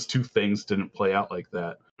 If those 2 things didn't play out like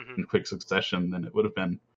that in quick succession, then it would have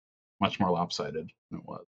been much more lopsided than it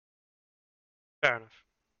was. Fair enough.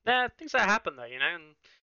 Yeah, things that happen though,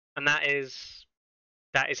 and that is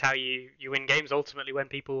how you win games ultimately, when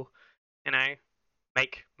people,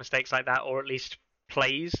 make mistakes like that, or at least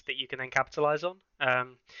plays that you can then capitalize on.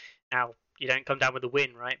 Now, you don't come down with a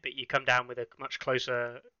win, right? But you come down with a much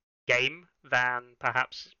closer game than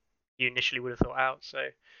perhaps you initially would have thought out. So,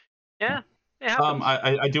 yeah, it happens.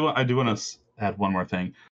 I do want to add one more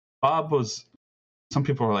thing. Bob was. Some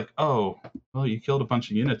people were like, "Oh, well, you killed a bunch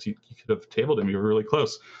of units. You could have tabled him. You were really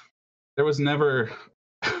close." There was never.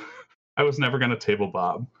 I was never going to table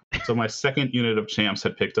Bob. So my second unit of champs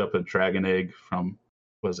had picked up a dragon egg from.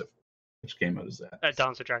 What is it? Which game mode is that?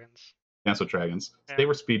 Dance with Dragons. Dance with Dragons. Yeah. They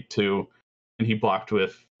were speed 2, and he blocked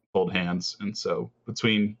with cold hands. And so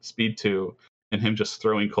between speed 2 and him just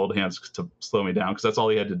throwing cold hands to slow me down, because that's all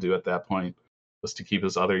he had to do at that point, was to keep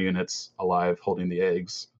his other units alive holding the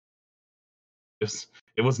eggs.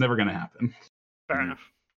 It was never going to happen. Fair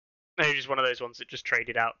enough. Maybe just one of those ones that just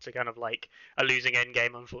traded out to kind of like a losing end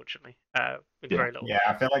game, unfortunately, with very little. Yeah,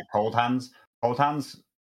 I feel like cold hands, in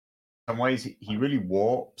some ways, he really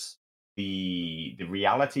warps the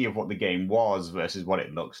reality of what the game was versus what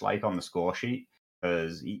it looks like on the score sheet.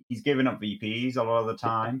 Because he's giving up VPs a lot of the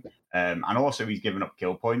time, and also he's giving up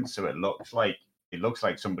kill points. So it looks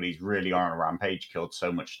like somebody's really on a rampage, killed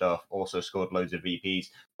so much stuff, also scored loads of VPs.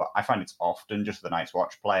 But I find it's often just the Night's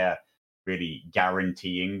Watch player really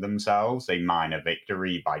guaranteeing themselves a minor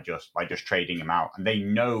victory by just trading him out, and they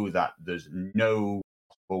know that there's no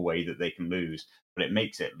possible way that they can lose, but it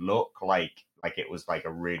makes it look like it was like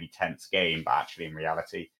a really tense game, but actually in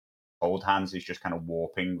reality, Cold Hands is just kind of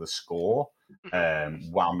warping the score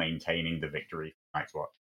while maintaining the victory for Night's Watch.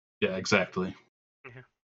 Yeah, exactly.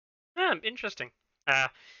 Interesting.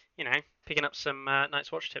 Picking up some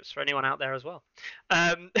Night's Watch tips for anyone out there as well.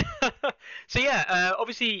 So yeah,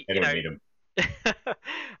 obviously, Need them.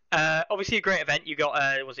 obviously a great event. You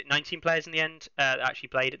got was it 19 players in the end that actually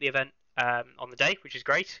played at the event on the day, which is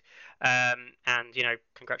great. And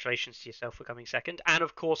congratulations to yourself for coming second, and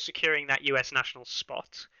of course securing that US national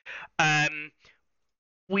spot.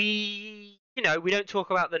 We don't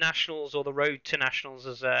talk about the nationals or the road to nationals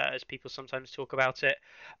as people sometimes talk about it.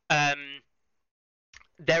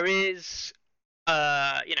 There is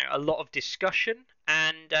a lot of discussion,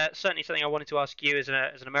 and certainly something I wanted to ask you as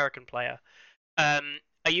an American player.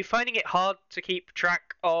 Are you finding it hard to keep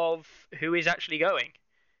track of who is actually going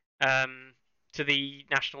to the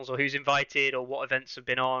nationals, or who's invited, or what events have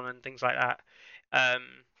been on, and things like that?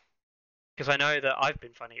 Because I know that I've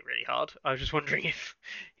been finding it really hard. I was just wondering if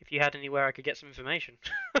you had anywhere I could get some information.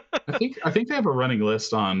 I think they have a running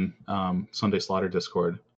list on Sunday Slaughter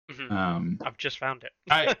Discord. Mm-hmm. I've just found it.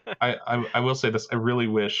 I will say this. I really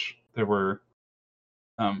wish there were,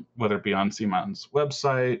 whether it be on Sea Mountain's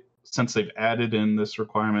website, since they've added in this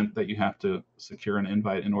requirement that you have to secure an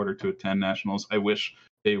invite in order to attend nationals, I wish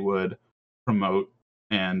they would promote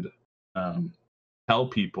and tell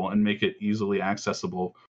people and make it easily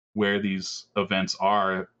accessible where these events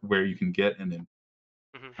are, where you can get an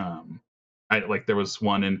invite. Mm-hmm. There was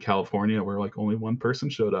one in California where like only one person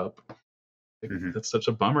showed up. That's such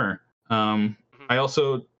a bummer. I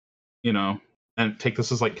also, and take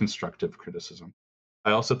this as like constructive criticism.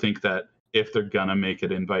 I also think that if they're gonna make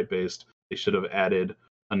it invite based, they should have added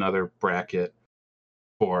another bracket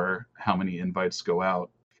for how many invites go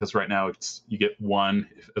out. Because right now you get 1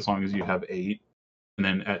 as long as you have 8, and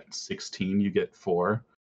then at 16 you get 4.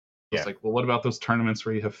 Yeah. It's like, well, what about those tournaments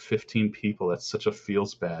where you have 15 people? That's such a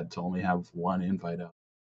feels bad to only have 1 invite out.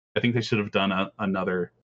 I think they should have done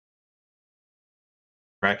another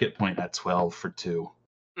bracket point at 12 for 2.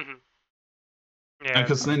 Mm-hmm. Yeah,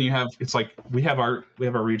 because then you have, it's like we have our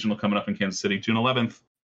regional coming up in Kansas City, June 11th.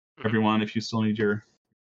 Mm-hmm. Everyone, if you still need your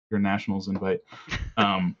nationals invite,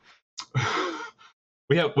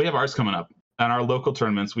 we have ours coming up. On our local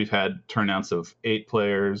tournaments, we've had turnouts of 8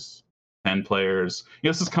 players, 10 players.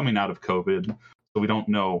 This is coming out of COVID, so we don't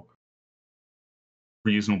know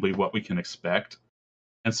reasonably what we can expect.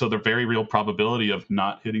 And so the very real probability of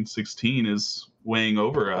not hitting 16 is weighing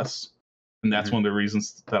over us. And that's one of the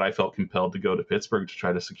reasons that I felt compelled to go to Pittsburgh to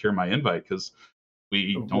try to secure my invite, because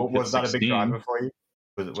we don't hit 16. Was that a big driver for you?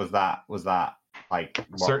 Was that like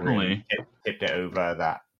what certainly really tipped it over,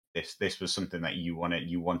 that this was something that you wanted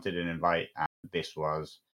an invite, and this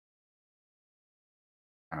was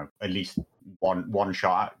kind of at least one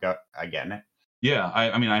shot at getting it? Yeah,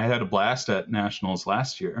 I mean, I had a blast at Nationals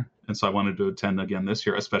last year, and so I wanted to attend again this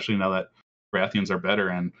year, especially now that Baratheons are better,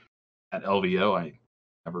 and at LVO I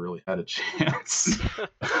never really had a chance.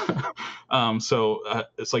 So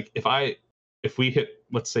it's like if we hit,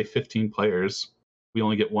 let's say, 15 players, we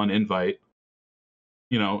only get 1 invite.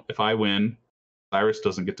 If I win, Cyrus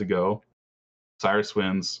doesn't get to go. Cyrus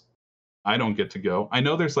wins, I don't get to go. I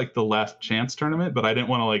know there's like the last chance tournament, but I didn't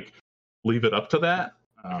want to like leave it up to that.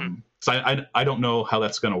 So I don't know how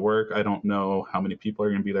that's going to work. I don't know how many people are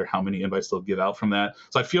going to be there, how many invites they'll give out from that.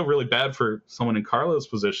 So I feel really bad for someone in Carlo's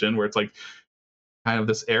position where it's like kind of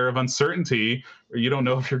this air of uncertainty where you don't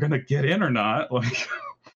know if you're going to get in or not.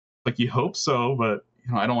 Like you hope so, but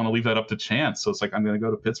I don't want to leave that up to chance. So it's like I'm going to go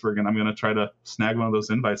to Pittsburgh and I'm going to try to snag one of those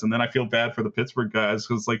invites, and then I feel bad for the Pittsburgh guys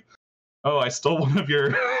because like, oh, I stole one of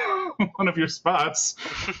your spots.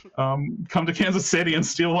 Come to Kansas City and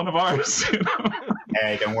steal one of ours.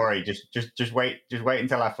 Hey, don't worry. Just wait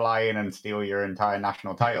until I fly in and steal your entire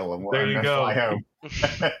national title, and there you go. Fly home.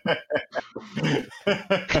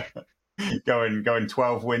 going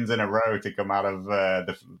 12 wins in a row to come out of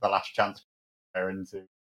the last chance into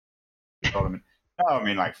the tournament. No, I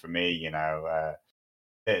mean, like for me,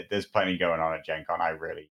 there's plenty going on at Gen Con. I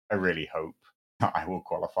really hope I will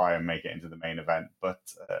qualify and make it into the main event. But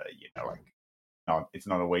it's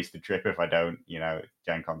not a wasted trip if I don't.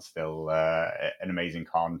 Gen Con's still an amazing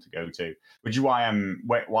con to go to, which is why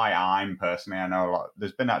I'm personally. I know a lot.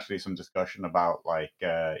 There's been actually some discussion about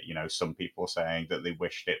some people saying that they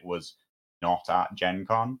wished it was not at Gen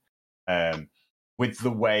Con. With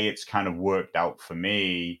the way it's kind of worked out for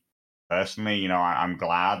me personally, I'm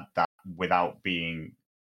glad that without being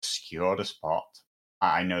secured a spot,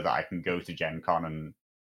 I know that I can go to Gen Con and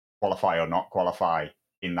qualify or not qualify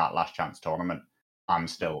in that last chance tournament. I'm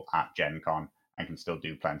still at Gen Con and can still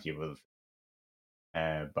do plenty of other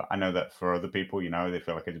things. But I know that for other people, they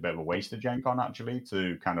feel like it's a bit of a waste of Gen Con actually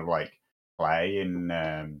to kind of like play in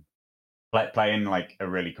like a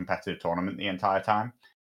really competitive tournament the entire time.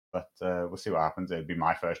 But we'll see what happens. It'd be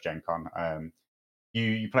my first Gen Con.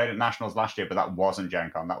 You played at Nationals last year, but that wasn't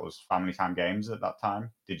Gen Con. That was Family Time Games at that time.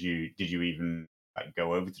 Did you even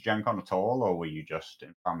go over to Gen Con at all, or were you just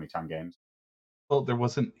in Family Time Games? Well, there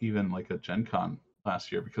wasn't even like a Gen Con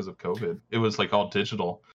last year because of COVID. It was like all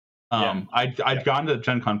digital. I'd gone to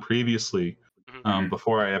Gen Con previously.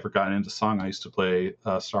 Before I ever got into Song, I used to play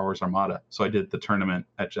Star Wars Armada. So I did the tournament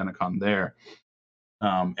at Gen Con there.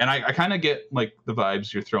 And I kind of get like the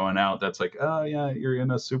vibes you're throwing out. That's like, oh yeah, you're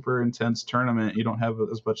in a super intense tournament. You don't have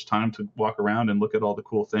as much time to walk around and look at all the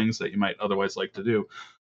cool things that you might otherwise like to do.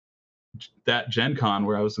 That Gen Con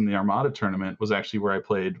where I was in the Armada tournament was actually where I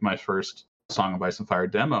played my first Song of Ice and Fire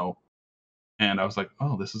demo. And I was like,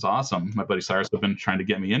 oh, this is awesome. My buddy Cyrus had been trying to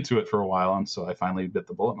get me into it for a while. And so I finally bit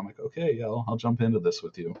the bullet. And I'm like, okay, yeah, I'll jump into this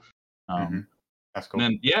with you. That's cool.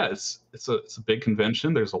 And then, yeah, it's a big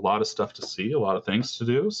convention. There's a lot of stuff to see, a lot of things to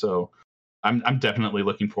do. So I'm definitely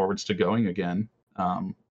looking forward to going again.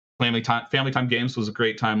 Family Time Games was a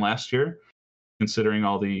great time last year, considering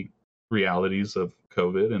all the realities of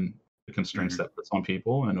COVID and the constraints that puts on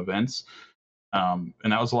people and events. And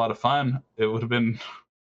that was a lot of fun.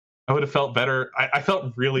 I would have felt better. I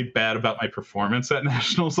felt really bad about my performance at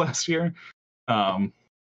Nationals last year. So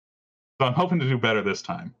I'm hoping to do better this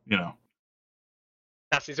time,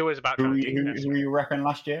 It's always about who were you repping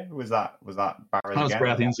last year? Was that Barrows again? I was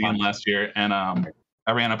Baratheons again last year, and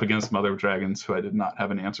I ran up against some other dragons who I did not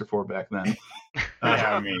have an answer for back then.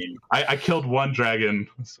 Yeah, I mean, I killed one dragon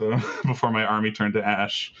before my army turned to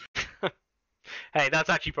ash. Hey, that's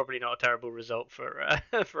actually probably not a terrible result for a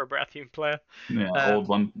Baratheon player. Yeah, old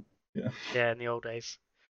one. Yeah, in the old days.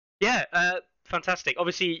 Yeah, fantastic.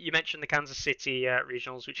 Obviously, you mentioned the Kansas City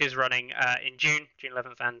regionals, which is running in June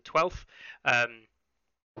 11th and 12th.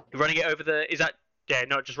 Running it over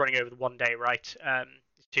not just running over the 1 day, right?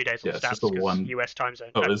 It's 2 days on stats because US time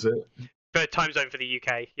zone. Oh, is it? For time zone for the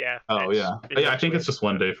UK, yeah. Oh, yeah. I think it's just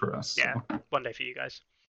 1 day for us. Yeah, 1 day for you guys.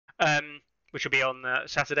 Which will be on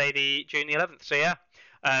Saturday, June the 11th. So yeah,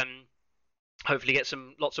 hopefully get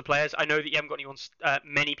lots of players. I know that you haven't got anyone,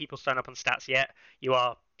 many people signed up on stats yet. You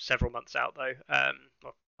are several months out though,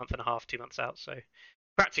 well, month and a half, 2 months out. So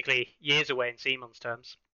practically years away in CMON's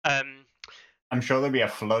terms. I'm sure there'll be a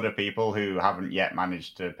flood of people who haven't yet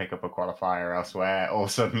managed to pick up a qualifier elsewhere, or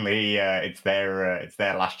suddenly it's their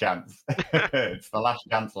last chance. It's the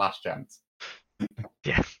last chance.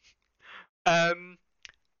 Yeah.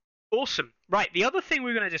 Awesome. Right. The other thing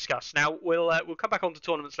we're going to discuss now, we'll come back on to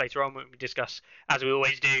tournaments later on when we discuss, as we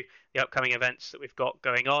always do, the upcoming events that we've got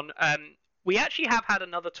going on. We actually have had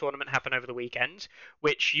another tournament happen over the weekend,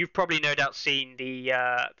 which you've probably no doubt seen the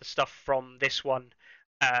stuff from this one.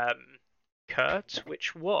 Kurt,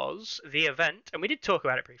 which was the event, and we did talk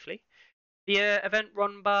about it briefly. The event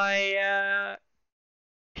run by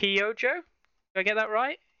Piojo. Did I get that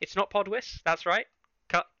right? It's not Podwis. That's right.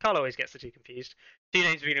 Carl always gets the two confused. Two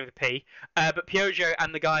names beginning with a P. But Piojo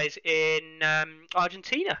and the guys in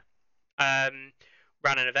Argentina ran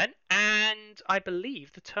an event, and I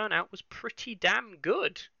believe the turnout was pretty damn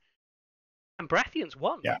good. And Baratheons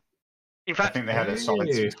won. Yeah. In I fact, think they had a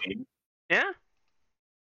solid 16. Yeah,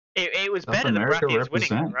 it was South better than America Baratheons winning,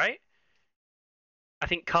 represent. right? I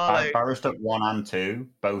think Carlo. Barrows took 1 and 2,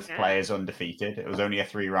 both Yeah. players undefeated. It was only a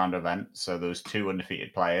 3-round event, so there was 2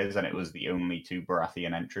 undefeated players, and it was the only 2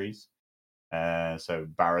 Baratheon entries. So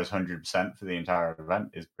Barrows 100% for the entire event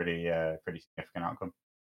is pretty significant outcome.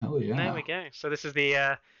 Hell yeah! There we go. So this is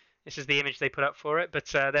the image they put up for it. But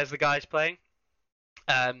there's the guys playing.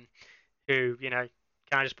 Who, you know,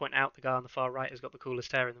 can I just point out the guy on the far right has got the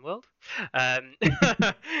coolest hair in the world. But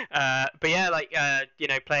yeah, like you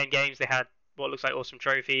know, playing games. They had what looks like awesome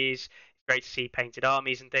trophies. It's great to see painted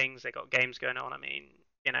armies and things. They got games going on. I mean,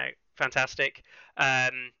 you know, fantastic.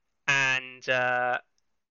 And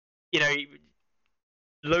you know,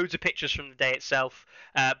 loads of pictures from the day itself.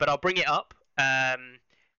 But I'll bring it up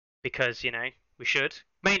because, you know, we should.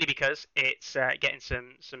 Mainly because it's getting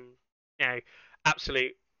some you know,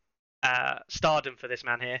 absolute stardom for this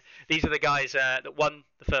man here. These are the guys that won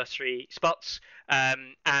the first 3 spots.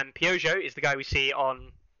 And Peugeot is the guy we see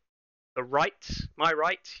on the right, my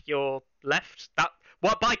right, your left. That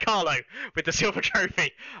what by Carlo with the silver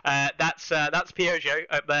trophy. That's Peugeot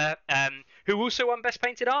up there, who also won Best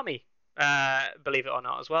Painted Army, believe it or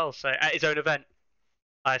not, as well. So at his own event,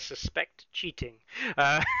 I suspect cheating.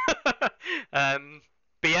 But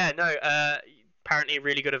yeah, no. Apparently a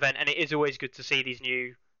really good event, and it is always good to see these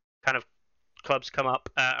new kind of clubs come up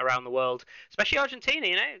around the world, especially Argentina.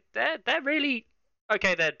 You know, they're really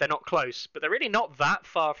okay. They're not close, but they're really not that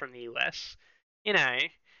far from the US. You know,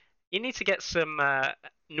 you need to get some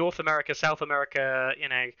North America, South America, you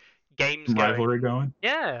know, games rivalry going.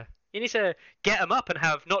 Yeah, you need to get them up and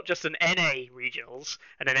have not just an NA regionals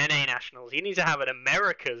and an NA nationals. You need to have an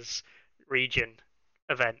Americas region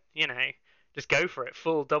event. You know, just go for it,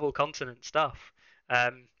 full double continent stuff.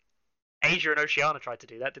 Asia and Oceania tried to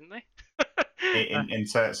do that, didn't they?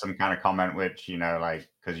 Insert some kind of comment which, you know, like,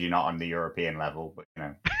 because you're not on the European level, but, you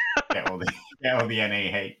know, get all the NA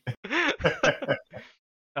hate.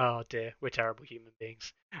 Oh dear, we're terrible human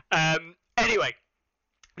beings. Anyway,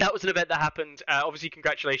 that was an event that happened. Obviously,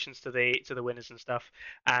 congratulations to the winners and stuff,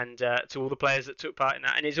 and to all the players that took part in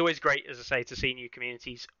that. And it's always great, as I say, to see new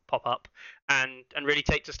communities pop up and really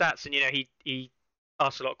take to stats. And you know, he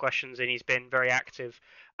asked a lot of questions and he's been very active.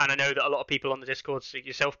 And I know that a lot of people on the Discord, so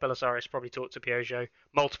yourself, Belisarius, probably talked to Peugeot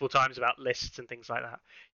multiple times about lists and things like that.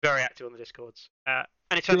 Very active on the Discords, and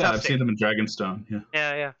it's fantastic. Yeah, I've seen him in Dragonstone.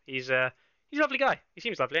 Yeah. He's a lovely guy. He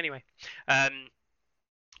seems lovely anyway.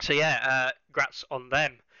 So yeah, congrats on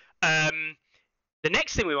them. The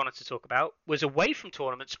next thing we wanted to talk about was away from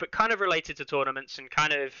tournaments, but kind of related to tournaments and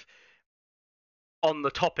kind of on the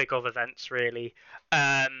topic of events, really.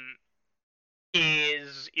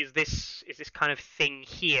 Is this kind of thing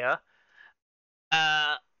here,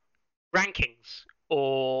 rankings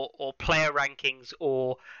or player rankings,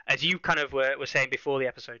 or as you kind of were saying before the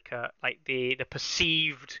episode, Kurt, like the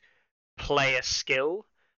perceived player skill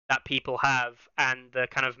that people have and the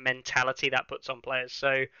kind of mentality that puts on players.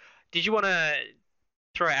 So did you want to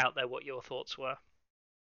throw it out there what your thoughts were?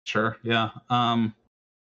 Sure, yeah. There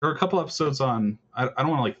were a couple episodes on, I don't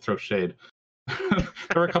want to like throw shade.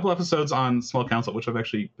 There were a couple episodes on Small Council, which I've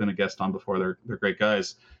actually been a guest on before. They're great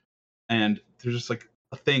guys. And there's just like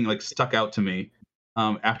a thing like stuck out to me.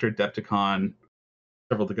 After Adepticon,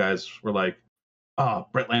 several of the guys were like, "Oh,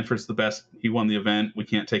 Brett Lanford's the best. He won the event. We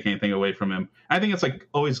can't take anything away from him." I think it's like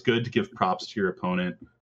always good to give props to your opponent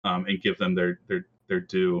and give them their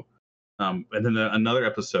due. And then another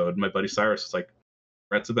episode, my buddy Cyrus was like,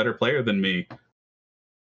 "Brett's a better player than me."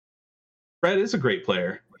 Brett is a great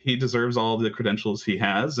player. He deserves all the credentials he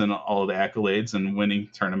has and all the accolades and winning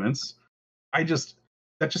tournaments. That just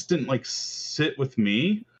didn't like sit with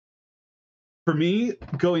me. For me,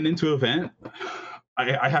 going into an event,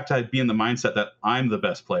 I have to be in the mindset that I'm the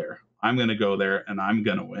best player. I'm going to go there and I'm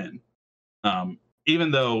going to win. Even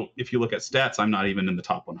though if you look at stats, I'm not even in the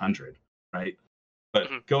top 100, right?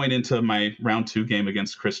 But going into my round 2 game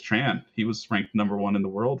against Chris Tran, he was ranked number 1 in the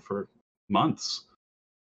world for months.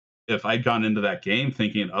 If I'd gone into that game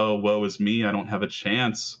thinking, "Oh, woe is me, I don't have a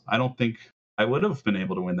chance," I don't think I would have been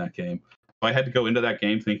able to win that game. So I had to go into that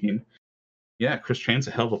game thinking, yeah, Chris Tran's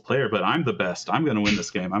a hell of a player, but I'm the best. I'm going to win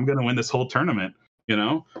this game. I'm going to win this whole tournament, you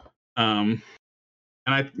know? And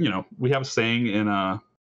we have a saying in the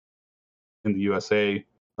USA,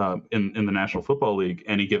 in the National Football League,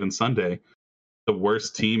 any given Sunday, the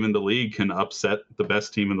worst team in the league can upset the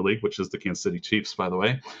best team in the league, which is the Kansas City Chiefs, by the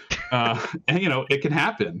way. And, it can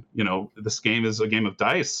happen. This game is a game of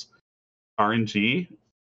dice. RNG,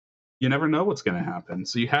 you never know what's going to happen.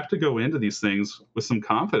 So you have to go into these things with some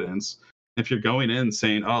confidence If you're going in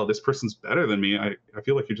saying, "Oh, this person's better than me," I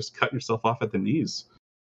feel like you're just cutting yourself off at the knees.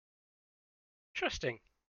 Interesting.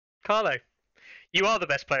 Carlo, you are the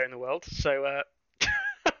best player in the world, so.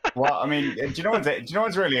 Well, I mean, do you know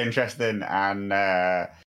what's really interesting? And I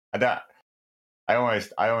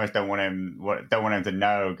almost don't want him to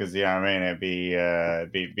know, because you know what I mean, it'd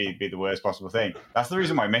be the worst possible thing. That's the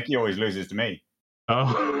reason why Mickey always loses to me.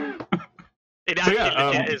 Oh. It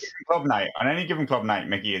actually is. Club night, on any given club night,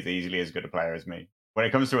 Mickey is easily as good a player as me. When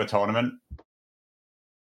it comes to a tournament,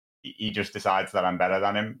 he just decides that I'm better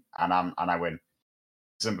than him, and I win.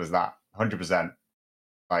 Simple as that. 100%.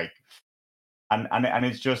 Like, and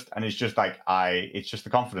it's just like it's just the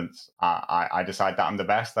confidence. I decide that I'm the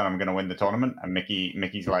best, and I'm going to win the tournament. And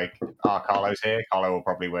Mickey's like, "Oh, Carlo's here. Carlo will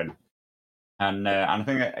probably win." And I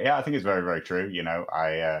think it's very, very true. You know,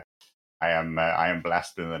 I am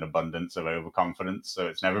blessed with an abundance of overconfidence, so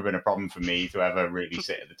it's never been a problem for me to ever really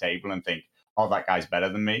sit at the table and think, "Oh, that guy's better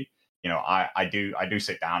than me." You know, I do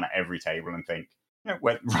sit down at every table and think, you know,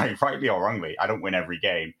 rightly or wrongly, I don't win every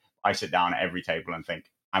game. I sit down at every table and think,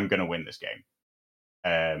 I'm going to win this game.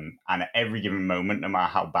 And at every given moment, no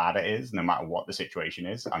matter how bad it is, no matter what the situation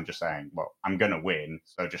is, I'm just saying, well, I'm going to win.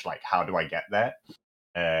 So just like, how do I get there?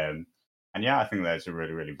 And yeah, I think that's a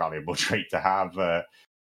really, really valuable trait to have.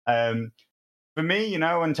 For me, you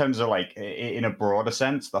know, in terms of like, in a broader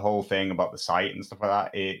sense, the whole thing about the site and stuff like that,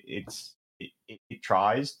 it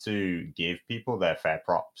tries to give people their fair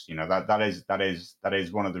props. You know, that is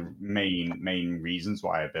one of the main reasons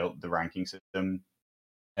why I built the ranking system.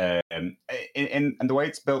 And the way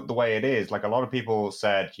it's built the way it is, like a lot of people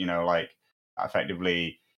said, you know, like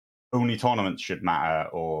effectively only tournaments should matter,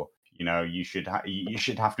 or you know, you should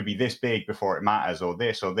have to be this big before it matters, or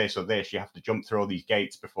this or this or this. You have to jump through all these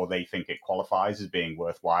gates before they think it qualifies as being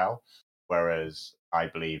worthwhile. Whereas I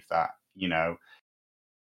believe that, you know,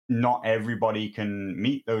 not everybody can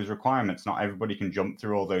meet those requirements. Not everybody can jump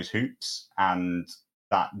through all those hoops, and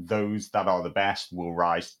that those that are the best will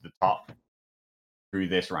rise to the top through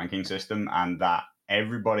this ranking system, and that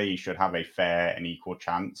everybody should have a fair and equal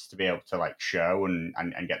chance to be able to like show and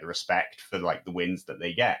get the respect for like the wins that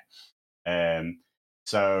they get.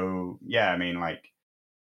 So yeah, I mean, like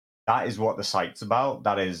that is what the site's about.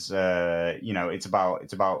 That is, you know, it's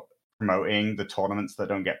about promoting the tournaments that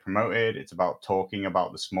don't get promoted. It's about talking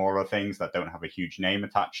about the smaller things that don't have a huge name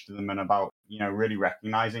attached to them, and about, you know, really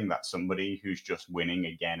recognizing that somebody who's just winning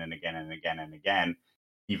again and again and again and again,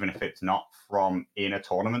 even if it's not from in a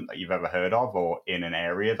tournament that you've ever heard of, or in an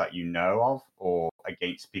area that you know of, or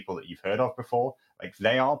against people that you've heard of before, like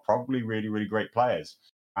they are probably really, really great players.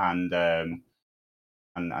 And that's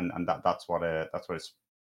what it's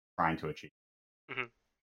trying to achieve. Mm-hmm.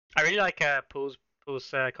 I really like Paul's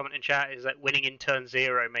comment in chat is that winning in turn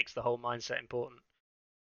 0 makes the whole mindset important.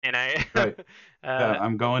 You know, right? Yeah,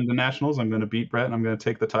 I'm going to nationals. I'm going to beat Brett, and I'm going to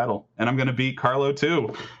take the title, and I'm going to beat Carlo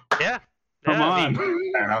too. Yeah, come on. I mean,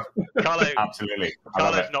 fair enough. Carlo, absolutely.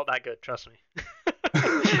 Carlo's not that good. Trust me.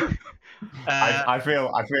 I feel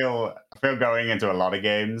going into a lot of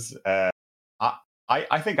games.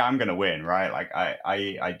 I think I'm going to win, right? Like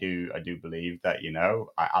I do believe that, you know,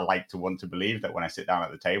 I like to want to believe that when I sit down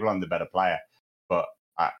at the table, I'm the better player. But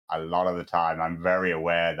a lot of the time, I'm very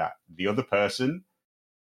aware that the other person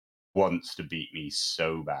wants to beat me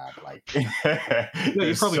so bad. Like, yeah,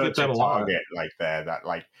 you probably get that a lot. Like there, that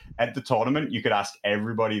like at the tournament, you could ask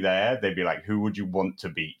everybody there. They'd be like, "Who would you want to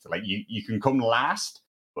beat?" Like, you can come last,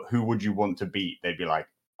 but who would you want to beat? They'd be like,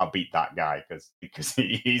 "I'll beat that guy because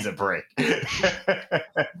he's a prick." I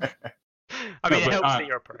mean, it helps that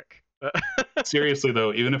you're a prick. Seriously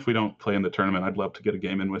though, even if we don't play in the tournament, I'd love to get a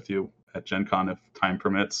game in with you at Gen Con if time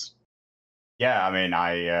permits. Yeah, I mean,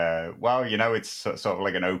 well, you know, it's sort of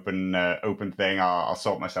like an open thing. I'll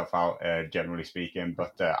sort myself out, generally speaking,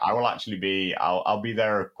 but I will actually be, I'll be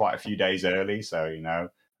there quite a few days early, so, you know,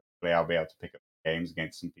 hopefully I'll be able to pick up games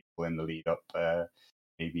against some people in the lead up,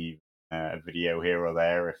 maybe a video here or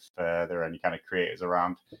there if there are any kind of creators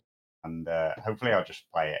around, and hopefully I'll just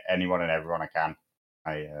play anyone and everyone I can.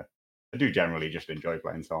 I do generally just enjoy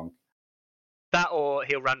playing Song. That, or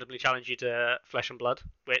he'll randomly challenge you to Flesh and Blood,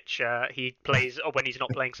 which he plays when he's not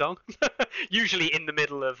playing Song, usually in the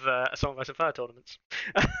middle of a Song vs Fire tournaments.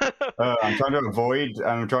 I'm trying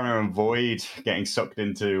to avoid getting sucked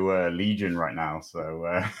into Legion right now.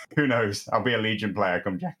 So who knows? I'll be a Legion player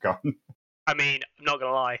come Gen Con. I mean, I'm not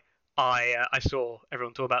gonna lie. I saw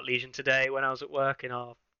everyone talk about Legion today when I was at work in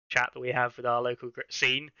our chat that we have with our local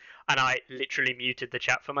scene, and I literally muted the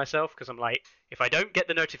chat for myself because I'm like, if I don't get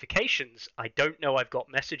the notifications, I don't know I've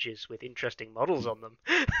got messages with interesting models on them.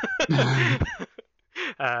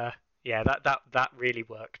 Yeah, that really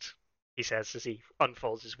worked. he says as he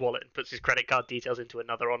unfolds his wallet and puts his credit card details into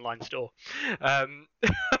another online store.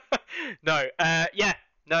 No, yeah,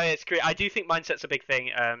 no, it's great. I do think mindset's a big thing.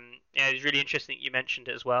 Yeah, it's really interesting that you mentioned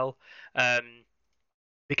it as well,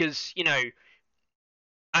 because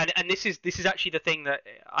and this is actually the thing that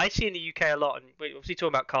I see in the UK a lot, and we're obviously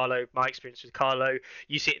talking about Carlo. My experience with Carlo,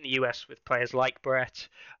 you see it in the US with players like Brett.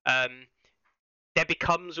 There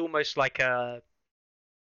becomes almost like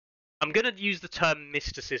I'm going to use the term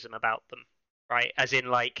mysticism about them, right? As in,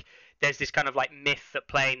 like, there's this kind of like myth that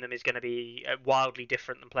playing them is going to be wildly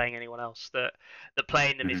different than playing anyone else. That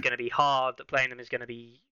playing them is going to be hard. That playing them is going to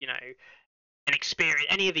be, an experience.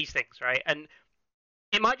 Any of these things, right? And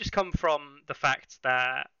it might just come from the fact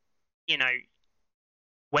that,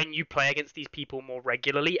 when you play against these people more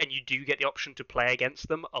regularly, and you do get the option to play against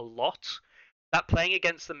them a lot, that playing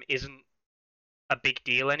against them isn't a big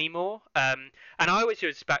deal anymore. And I always do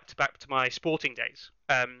this back to my sporting days.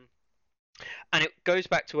 And it goes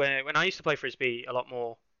back to when I used to play frisbee a lot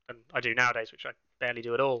more than I do nowadays, which I barely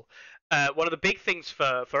do at all. One of the big things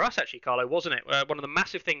for us, actually, Carlo, wasn't it? One of the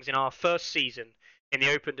massive things in our first season in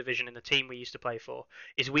the Open Division in the team we used to play for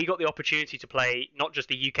is we got the opportunity to play not just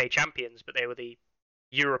the UK champions, but they were the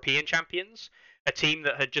European champions, a team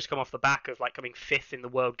that had just come off the back of like coming 5th in the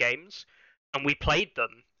World Games, and we played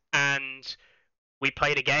them, and we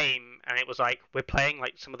played a game, and it was like we're playing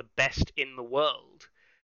like some of the best in the world,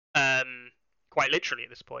 quite literally at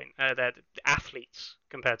this point. They're athletes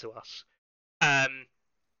compared to us.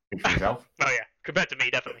 For yourself? Oh yeah, compared to me,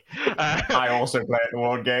 definitely. I also play at the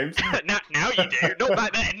World Games. now you do, not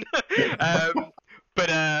back then.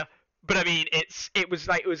 But I mean, it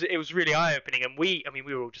was really eye opening, and we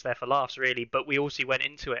were all just there for laughs, really. But we also went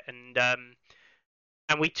into it, and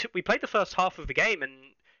we played the first half of the game,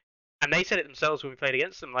 and they said it themselves when we played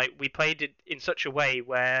against them. Like, we played it in such a way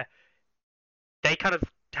where they kind of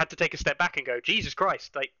had to take a step back and go, Jesus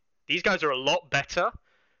Christ, like, these guys are a lot better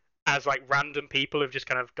as like random people who've just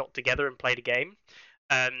kind of got together and played a game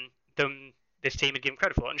than this team had given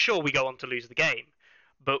credit for. And sure, we go on to lose the game,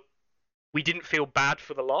 but we didn't feel bad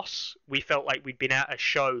for the loss. We felt like we'd been at a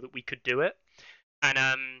show that we could do it, and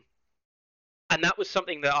that was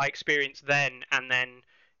something that I experienced then. And then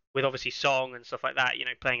with obviously Song and stuff like that,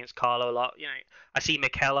 playing against Carlo a lot. I see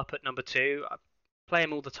Mikel up at number 2. I play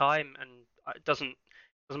him all the time, and it doesn't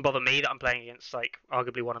bother me that I'm playing against like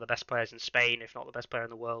arguably one of the best players in Spain, if not the best player in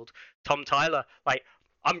the world. Tom Tyler, like,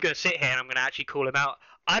 I'm going to sit here and I'm going to actually call him out.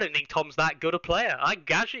 I don't think Tom's that good a player. I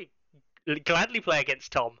actually gladly play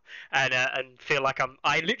against Tom and feel like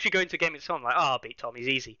I literally go into a game with Tom like, I'll beat Tom, he's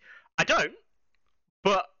easy. I don't,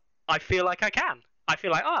 but I feel like I can. I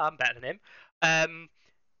feel like, I'm better than him.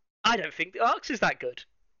 I don't think the Arx is that good.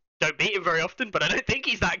 Don't beat him very often, but I don't think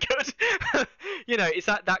he's that good. It's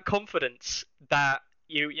that confidence that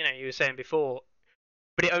you were saying before,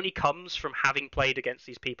 but it only comes from having played against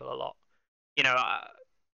these people a lot.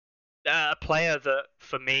 A player that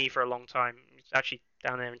for me for a long time, actually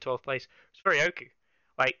down there in 12th place, was Furioku.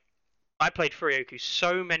 Like, I played Furioku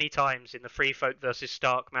so many times in the Free Folk versus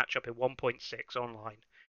Stark matchup in 1.6 online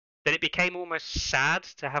that it became almost sad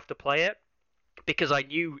to have to play it, because I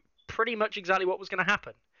knew pretty much exactly what was going to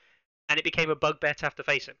happen, and it became a bugbear to have to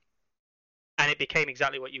face him. And it became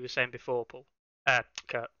exactly what you were saying before, Paul.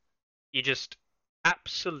 Kurt, you just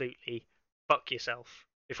absolutely fuck yourself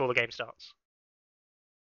before the game starts,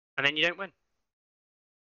 and then you don't win.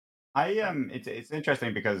 It's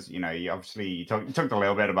interesting because you obviously you talked a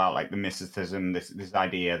little bit about like the mysticism, this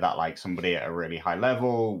idea that like somebody at a really high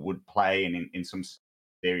level would play in some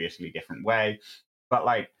seriously different way, but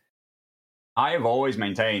like I have always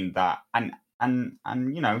maintained that, and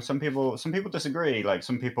some people disagree. Like,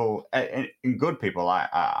 some people, in good people,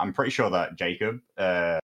 I'm pretty sure that Jacob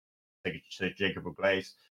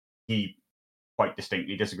Glaze, he quite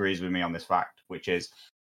distinctly disagrees with me on this fact, which is,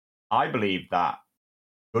 I believe that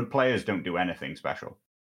good players don't do anything special.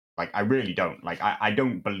 Like, I really don't. Like, I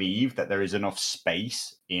don't believe that there is enough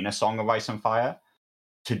space in A Song of Ice and Fire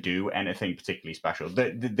to do anything particularly special.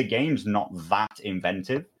 The game's not that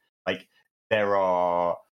inventive. Like, there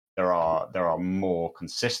are more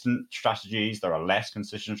consistent strategies. There are less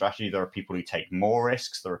consistent strategies. There are people who take more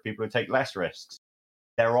risks. There are people who take less risks.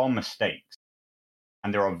 There are mistakes,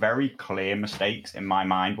 and there are very clear mistakes in my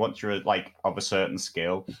mind. Once you're like of a certain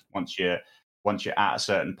skill, once you're at a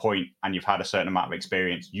certain point and you've had a certain amount of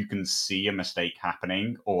experience, you can see a mistake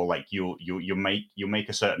happening, or like you'll make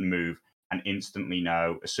a certain move and instantly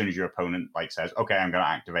know as soon as your opponent like says, "Okay, I'm going to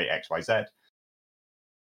activate XYZ,"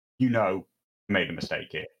 made a mistake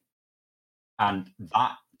here. And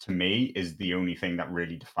that, to me, is the only thing that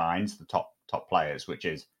really defines the top players, which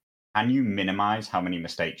is can you minimize how many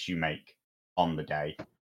mistakes you make on the day?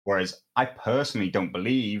 Whereas I personally don't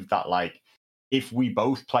believe that, like, if we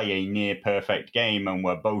both play a near perfect game and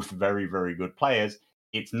we're both very, very good players,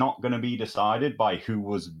 it's not going to be decided by who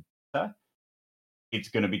was better. It's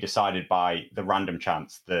going to be decided by the random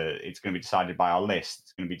chance. It's going to be decided by our list.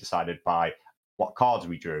 It's going to be decided by what cards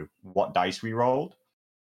we drew, what dice we rolled.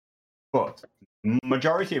 But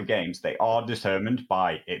majority of games, they are determined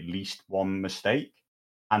by at least one mistake.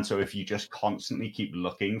 And so if you just constantly keep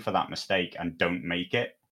looking for that mistake and don't make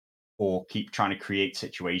it, or keep trying to create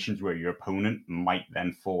situations where your opponent might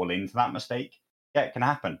then fall into that mistake, yeah, it can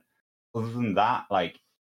happen. Other than that, like,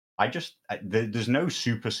 there's no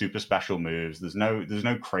super special moves. There's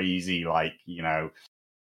no crazy, like,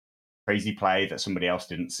 crazy play that somebody else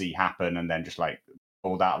didn't see happen and then just like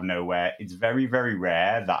pulled out of nowhere. It's very, very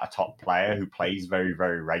rare that a top player who plays very,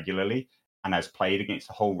 very regularly and has played against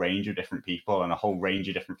a whole range of different people and a whole range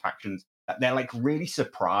of different factions, they're like really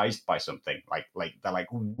surprised by something. Like they're like,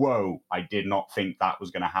 whoa, I did not think that was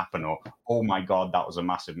going to happen, or oh my god, that was a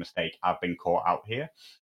massive mistake. I've been caught out here.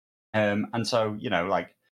 And so,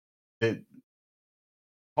 like, the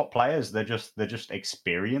top players, they're just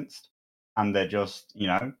experienced, and they're just,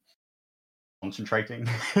 concentrating.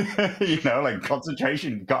 Like,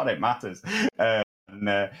 concentration, God, it matters.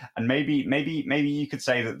 And maybe you could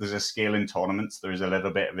say that there's a skill in tournaments. There is a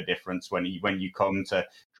little bit of a difference when you come to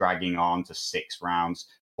dragging on to 6 rounds,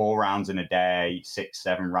 4 rounds in a day, 6,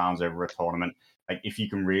 7 rounds over a tournament. Like, if you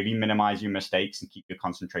can really minimize your mistakes and keep your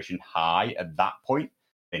concentration high at that point,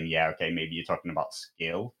 then yeah, okay, maybe you're talking about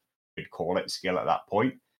skill. You could call it skill at that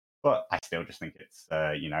point. But I still just think it's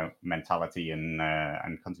mentality and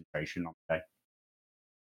concentration on the day.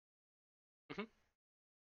 Mm-hmm.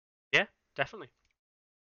 Yeah, definitely.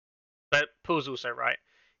 But Paul's also right.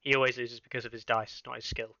 He always loses because of his dice, not his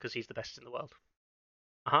skill, because he's the best in the world.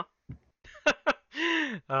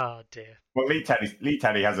 Oh dear. Well, Lee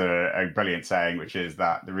Teddy has a brilliant saying, which is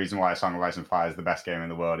that the reason why A Song of Ice and Fire is the best game in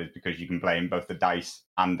the world is because you can blame both the dice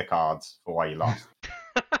and the cards for why you lost.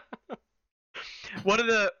 One of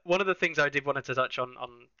the things I did wanted to touch on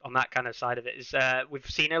that kind of side of it is we've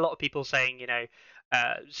seen a lot of people saying,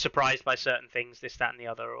 surprised by certain things, this, that, and the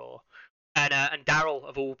other, and Daryl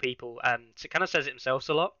of all people, kind of says it himself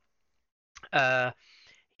a lot.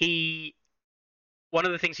 One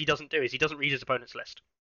of the things he doesn't do is he doesn't read his opponent's list,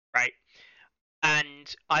 right?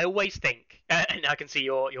 And I always think, and I can see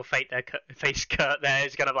your face, Kurt, there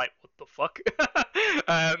is kind of like, what the fuck?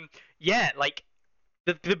 Yeah, like,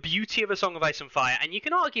 the beauty of A Song of Ice and Fire, and you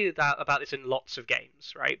can argue about this in lots of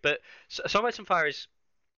games, right? But A Song of Ice and Fire is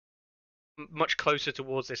much closer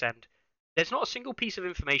towards this end. There's not a single piece of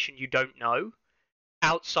information you don't know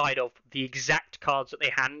outside of the exact cards that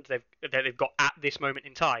they've got at this moment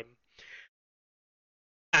in time,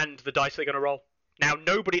 and the dice they're going to roll. Now,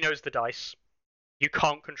 nobody knows the dice. You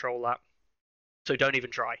can't control that, so don't even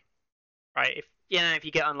try. Right? If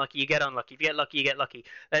you get unlucky, you get unlucky. If you get lucky, you get lucky.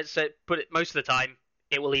 Let's put it, most of the time,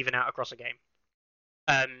 it will even out across a game.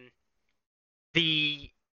 The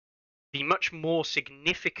much more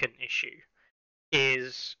significant issue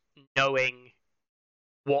is knowing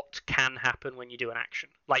what can happen when you do an action,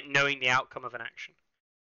 like knowing the outcome of an action.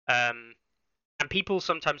 And people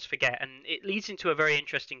sometimes forget, and it leads into a very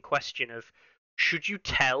interesting question of, should you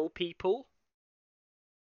tell people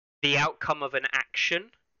the outcome of an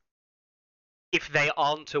action if they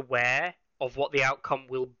aren't aware of what the outcome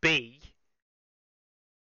will be,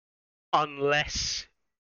 unless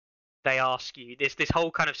they ask you? This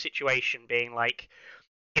whole kind of situation being like,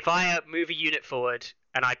 if I move a unit forward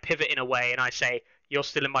and I pivot in a way and I say, you're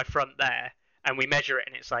still in my front there, and we measure it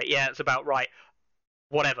and it's like, yeah, it's about right,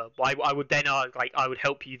 whatever. I would then I would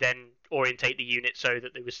help you then orientate the unit so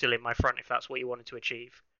that they were still in my front if that's what you wanted to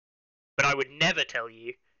achieve. But I would never tell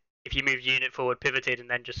you, if you moved unit forward, pivoted, and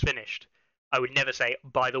then just finished, I would never say,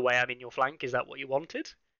 by the way, I'm in your flank, is that what you wanted?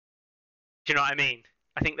 Do you know what I mean?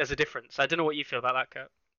 I think there's a difference. I don't know what you feel about that,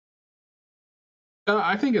 Kurt.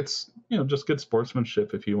 I think it's just good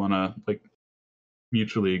sportsmanship if you want to like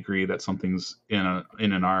mutually agree that something's in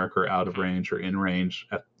an arc or out of range or in range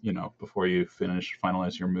at before you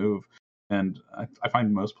finalize your move. And I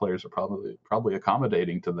find most players are probably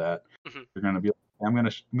accommodating to that. They're going to be like, I'm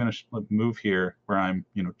going to move here where I'm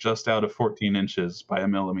just out of 14 inches by a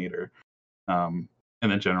millimeter, and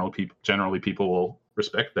then generally people will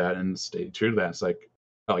respect that and stay true to that. It's like,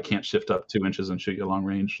 oh, I can't shift up 2 inches and shoot you long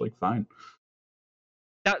range. Like, fine.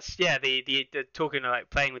 That's the talking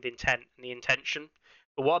like playing with intent and the intention.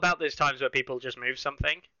 But what about those times where people just move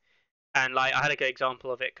something? And like, I had a good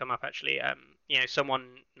example of it come up actually. Someone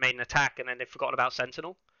made an attack and then they've forgotten about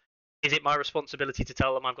Sentinel. is it my responsibility to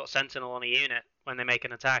tell them I've got Sentinel on a unit when they make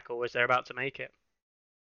an attack, or is they're about to make it?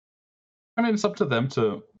 I mean, it's up to them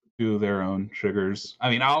to do their own triggers. I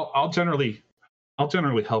mean, I'll generally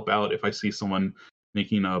help out if I see someone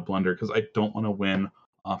making a blunder, because I don't want to win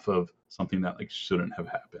off of something that like shouldn't have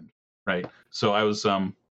happened, right? So I was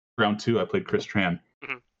round 2. I played Chris Tran.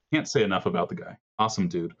 Mm-hmm. Can't say enough about the guy. Awesome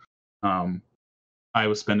dude. I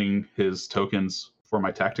was spending his tokens for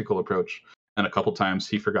my tactical approach, and a couple times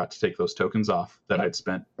he forgot to take those tokens off that I'd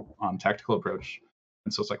spent on tactical approach,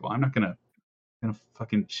 and so it's like, well, I'm not gonna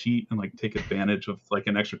fucking cheat and like take advantage of like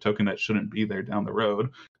an extra token that shouldn't be there down the road.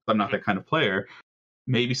 I'm not that kind of player.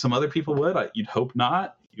 Maybe some other people would. You'd hope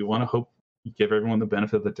not. You want to hope, you give everyone the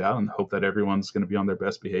benefit of the doubt and hope that everyone's going to be on their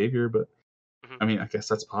best behavior. But I mean, I guess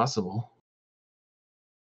that's possible.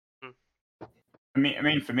 I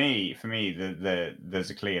mean, for me, there's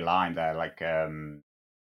a clear line there. Like,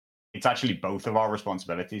 it's actually both of our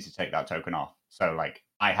responsibilities to take that token off. So, like,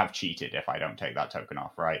 I have cheated if I don't take that token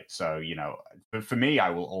off, right? So, you know, for me, I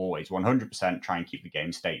will always 100% try and keep the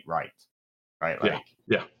game state right? Like,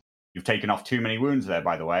 yeah. You've taken off too many wounds there,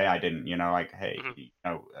 by the way. I didn't, you know, like, hey, you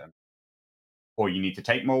know, or you need to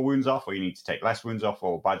take more wounds off, or you need to take less wounds off,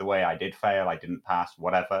 or by the way, I did fail, I didn't pass,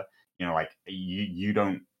 whatever. You know, like, you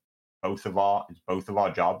don't. It's both of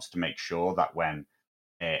our jobs to make sure that when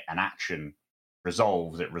an action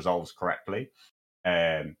resolves, it resolves correctly.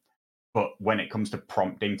 But when it comes to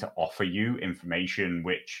prompting to offer you information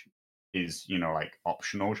which is, you know, like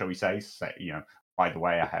optional, shall we say, you know, by the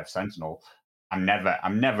way, I have Sentinel. I'm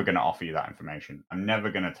never going to offer you that information. I'm never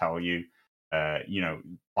going to tell you, you know,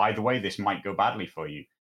 by the way, this might go badly for you,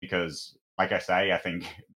 because, like I say, I think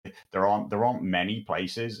there aren't many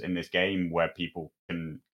places in this game where people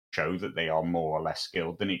can show that they are more or less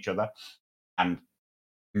skilled than each other, and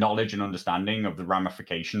knowledge and understanding of the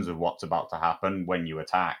ramifications of what's about to happen when you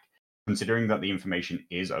attack, considering that the information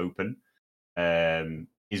is open,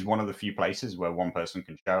 is one of the few places where one person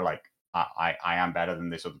can show, like, I am better than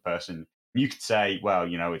this other person. You could say, well,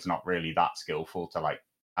 you know, it's not really that skillful to like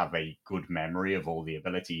have a good memory of all the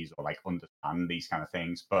abilities or like understand these kind of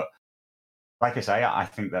things. But like I say, I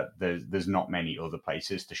think that there's not many other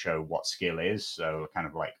places to show what skill is. So kind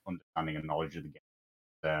of like understanding and knowledge of the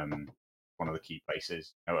game, one of the key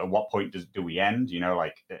places. You know, at what point do we end? You know,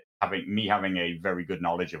 like having a very good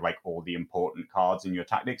knowledge of like all the important cards in your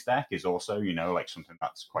tactics deck is also, you know, like something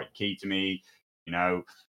that's quite key to me. You know,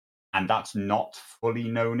 and that's not fully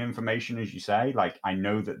known information, as you say. Like, I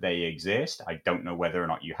know that they exist. I don't know whether or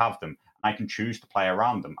not you have them. I can choose to play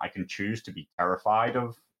around them. I can choose to be terrified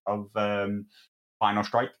of Final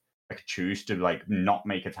Strike. I could choose to like not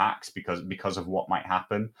make attacks because of what might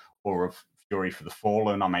happen, or of Fury for the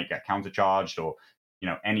Fallen, I might get countercharged, or, you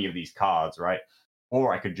know, any of these cards, right?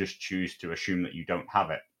 Or I could just choose to assume that you don't have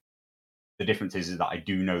it. The difference is that I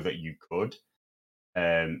do know that you could.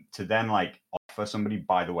 To then like offer somebody,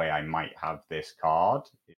 by the way, I might have this card,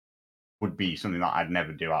 it would be something that I'd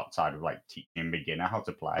never do outside of like teaching a beginner how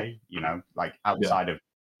to play, you know, like outside of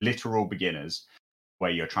literal beginners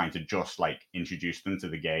where you're trying to just like introduce them to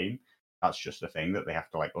the game. That's just a thing that they have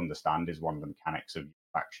to like understand is one of the mechanics of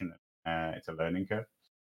faction. It's a learning curve.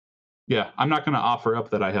 Yeah, I'm not going to offer up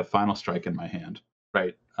that I have Final Strike in my hand,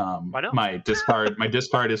 right? Why not? My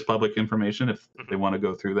discard is public information. If they want to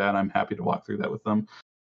go through that, I'm happy to walk through that with them.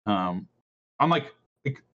 On like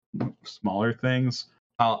smaller things,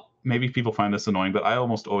 maybe people find this annoying, but I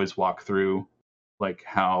almost always walk through like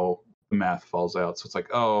how the math falls out. So it's like,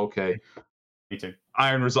 oh, okay, Me too.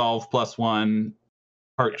 Iron Resolve +1,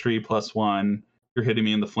 Heart Tree +1. You're hitting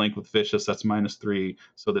me in the flank with Vicious, that's -3.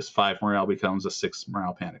 So this 5 morale becomes a 6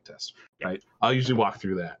 morale panic test, right? I'll usually walk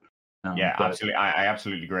through that. Absolutely. I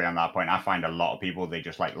absolutely agree on that point. I find a lot of people, they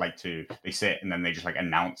just like to, they sit and then they just like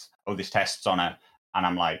announce, oh, this test's on it. And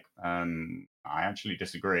I'm like, I actually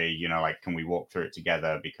disagree. You know, like, can we walk through it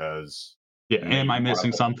together? Because am I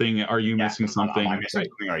missing something? Are you missing something? Am I missing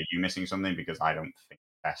something? Are you missing something? Because I don't think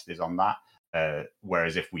the test is on that.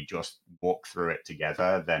 Whereas if we just walk through it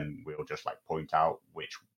together, then we'll just like point out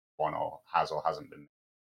which one or hasn't been.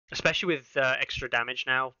 Especially with extra damage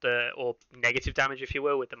now, or negative damage, if you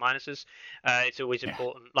will, with the minuses, it's always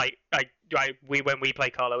important. Like when we play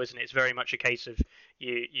Carlo, isn't it? It's very much a case of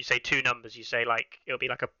you say two numbers. You say like it'll be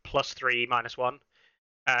like a +3 -1,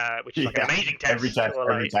 which is like an amazing test. Every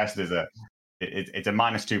test is it's a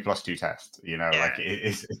 -2 +2 test. You know, like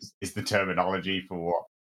it's the terminology for what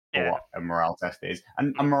for what a morale test is.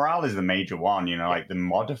 And morale is the major one, you know, like the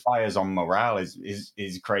modifiers on morale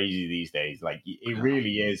is crazy these days. Like it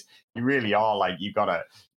really is. You really are like, you gotta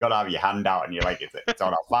have your hand out and you're like, it's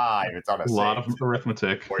on a 5, it's on a 6. Lot of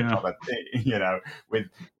arithmetic. Or it's on a, you know, with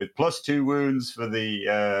 +2 wounds for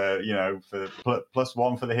the, you know, for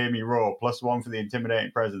 +1 for the hear me roar, +1 for the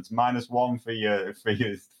intimidating presence, -1 for your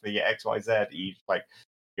XYZ. And you just like,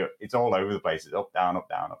 it's all over the place. It's up, down, up,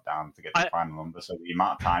 down, up, down to get to the final number. So the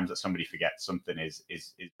amount of times that somebody forgets something is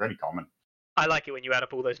really common. I like it when you add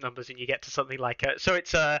up all those numbers and you get to something like so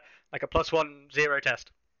it's like a +1 0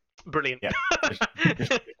 test. Brilliant. Yeah,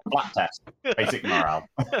 just flat test, basic morale.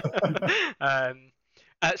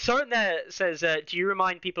 Soren there says, do you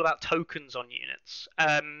remind people about tokens on units?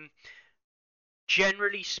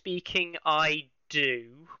 Generally speaking, I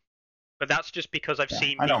do, but that's just because I've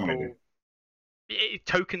seen people.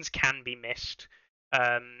 Tokens can be missed,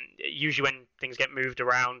 usually when things get moved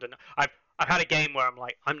around. And I've had a game where I'm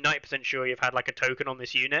like, I'm 90% sure you've had like a token on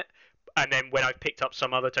this unit, and then when I've picked up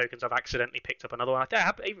some other tokens, I've accidentally picked up another one.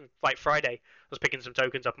 Even like Friday, I was picking some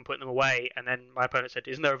tokens up and putting them away, and then my opponent said,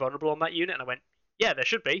 "Isn't there a vulnerable on that unit?" And I went, "Yeah, there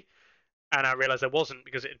should be," and I realized there wasn't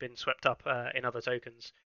because it had been swept up in other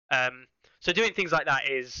tokens. So doing things like that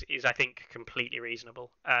is I think completely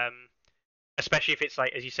reasonable. Especially if it's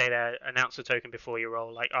like, as you say there, announce a token before you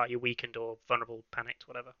roll, like, you're weakened or vulnerable, panicked,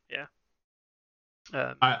 whatever. Yeah.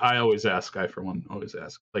 I always ask, I for one always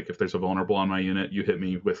ask, like, if there's a vulnerable on my unit, you hit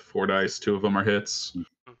me with 4 dice, 2 of them are hits,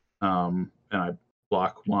 and I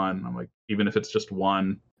block 1. I'm like, even if it's just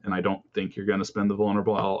 1, and I don't think you're going to spend the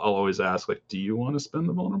vulnerable, I'll always ask, like, do you want to spend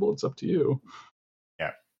the vulnerable? It's up to you.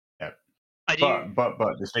 Yeah.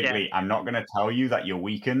 But distinctly, I'm not going to tell you that you're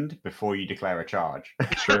weakened before you declare a charge.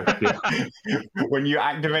 Sure. Yeah. When you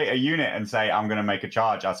activate a unit and say, I'm going to make a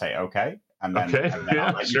charge, I'll say, okay. And then,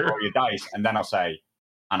 I'll let you roll your dice. And then I'll say,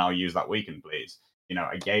 and I'll use that weaken, please. You know,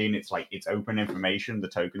 again, it's like, it's open information. The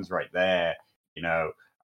token's right there. You know,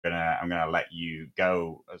 I'm gonna let you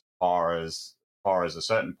go as far as a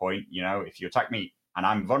certain point. You know, if you attack me and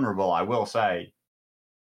I'm vulnerable, I will say,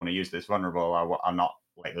 I want to use this vulnerable. I'll not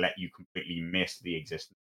like let you completely miss the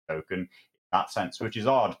existence of the token in that sense, which is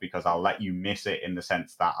odd because I'll let you miss it in the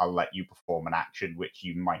sense that I'll let you perform an action which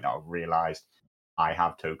you might not have realized I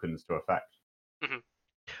have tokens to affect. Mm-hmm.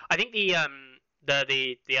 I think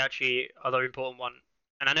the actually other important one,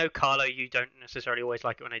 and I know, Carlo, you don't necessarily always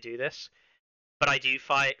like it when I do this, but I do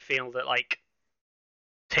feel that, like,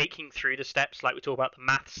 taking through the steps, like we talk about the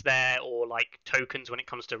maths there, or like tokens when it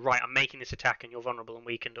comes to, right, I'm making this attack and you're vulnerable and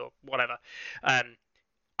weakened or whatever.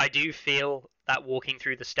 I do feel that walking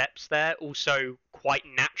through the steps there also quite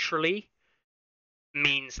naturally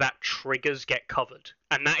means that triggers get covered.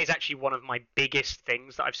 And that is actually one of my biggest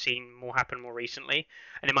things that I've seen happen more recently.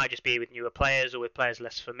 And it might just be with newer players or with players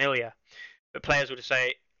less familiar. But players will just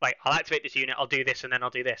say, like, I'll activate this unit, I'll do this, and then I'll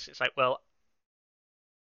do this. It's like, well,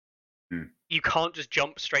 you can't just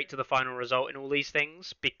jump straight to the final result in all these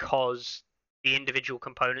things because the individual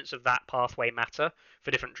components of that pathway matter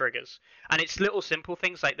for different triggers. And it's little simple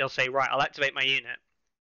things like they'll say, right, I'll activate my unit.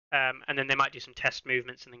 And then they might do some test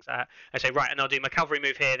movements and things like that. I say, right, and I'll do my cavalry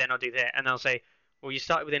move here, then I'll do that. And they'll say, well, you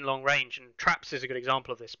started within long range, and traps is a good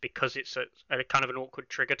example of this because it's a kind of an awkward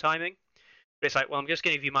trigger timing. But it's like, well, I'm just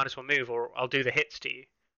going to give you -1 move, or I'll do the hits to you.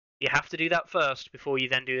 You have to do that first before you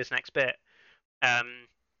then do this next bit. And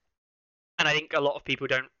I think a lot of people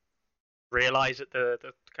don't realize that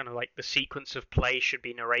the kind of like the sequence of play should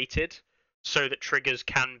be narrated so that triggers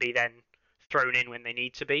can be then thrown in when they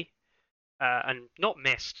need to be. And not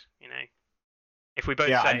missed, you know. If we both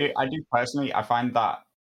say, I do personally. I find that,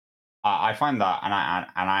 and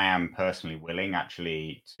I am personally willing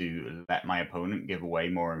actually to let my opponent give away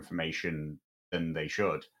more information than they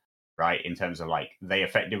should, right? In terms of like they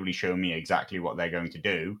effectively show me exactly what they're going to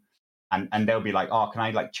do, and they'll be like, oh, can I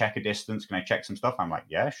like check a distance? Can I check some stuff? I'm like,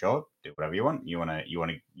 yeah, sure, do whatever you want. You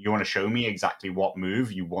wanna show me exactly what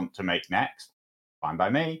move you want to make next? Fine by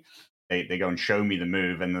me. They go and show me the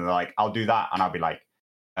move, and they're like, I'll do that. And I'll be like,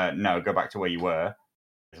 no, go back to where you were.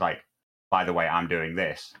 It's like, by the way, I'm doing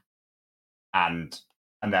this. And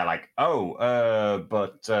they're like, oh,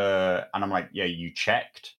 and I'm like, yeah, you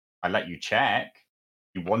checked. I let you check.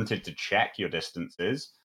 You wanted to check your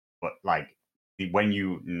distances. But like, when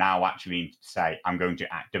you now actually say, I'm going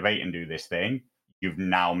to activate and do this thing, you've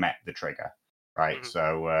now met the trigger, right? Mm-hmm.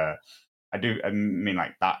 So, I mean,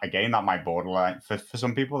 like that again. That might borderline for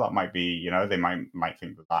some people. That might be, you know, they might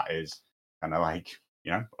think that is kind of like,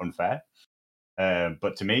 you know, unfair.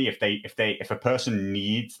 But to me, if a person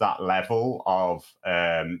needs that level of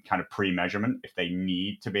kind of pre-measurement, if they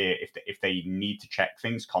need to check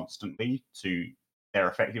things constantly to they're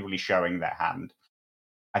effectively showing their hand.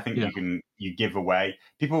 I think you give away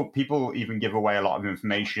people even give away a lot of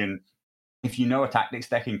information. If you know a tactics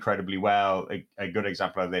deck incredibly well, a good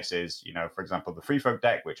example of this is, for example, the Free Folk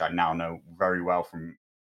deck, which I now know very well from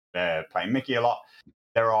playing Mickey a lot.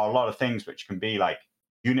 There are a lot of things which can be like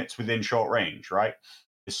units within short range, right?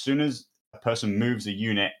 As soon as a person moves a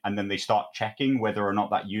unit and then they start checking whether or not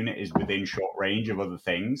that unit is within short range of other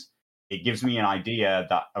things, it gives me an idea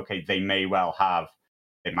that, okay, they might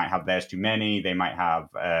have theirs too many, they might have,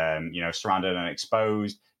 surrounded and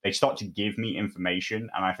exposed. They start to give me information,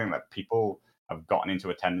 and I think that people have gotten into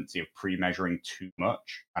a tendency of pre-measuring too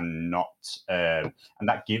much and not, and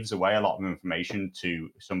that gives away a lot of information to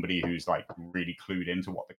somebody who's like really clued into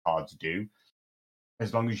what the cards do.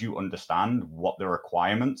 As long as you understand what the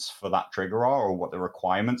requirements for that trigger are, or what the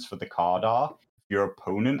requirements for the card are, if your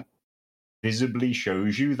opponent visibly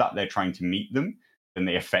shows you that they're trying to meet them, then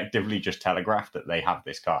they effectively just telegraph that they have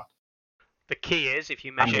this card. The key is if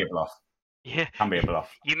you measure. Can be a bluff. Yeah. Can be a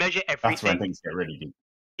bluff. You measure everything. That's when things get really deep.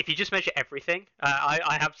 If you just measure everything,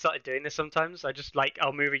 I have started doing this sometimes. I'll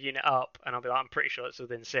move a unit up and I'll be like, I'm pretty sure it's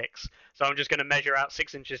within 6. So I'm just going to measure out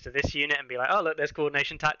 6 inches to this unit and be like, oh, look, there's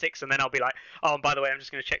coordination tactics. And then I'll be like, oh, and by the way, I'm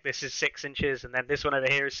just going to check this is 6 inches. And then this one over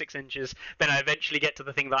here is 6 inches. Then I eventually get to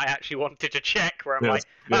the thing that I actually wanted to check where I'm there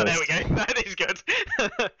we go. That is good.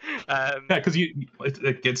 Because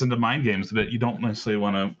it gets into mind games that you don't necessarily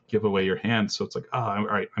want to give away your hand. So it's like, all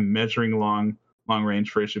right, I'm measuring long range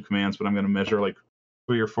for issue commands, but I'm going to measure like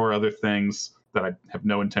 3 or 4 other things that I have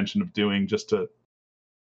no intention of doing just to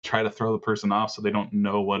try to throw the person off so they don't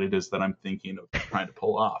know what it is that I'm thinking of trying to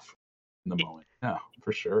pull off in the moment. Yeah,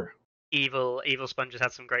 for sure. Evil Sponge has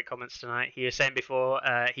had some great comments tonight. He was saying before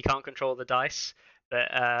he can't control the dice, but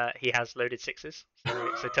he has loaded 6s.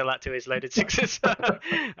 So tell that to his loaded 6s.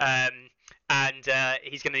 And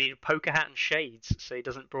he's going to need a poker hat and shades so he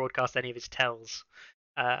doesn't broadcast any of his tells.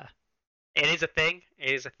 It is a thing.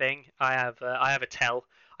 I have a tell.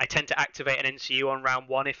 I tend to activate an NCU on round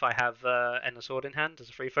 1 if I have Endless Sword in hand as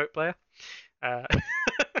a free folk player. It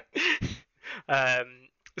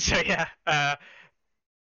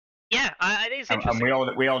is interesting.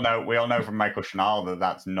 And we all know from Michael Schnall that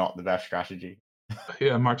that's not the best strategy.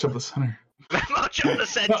 Yeah, march up the center. March up the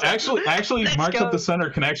center. No, actually, march up the center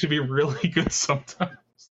can actually be really good sometimes.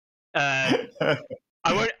 I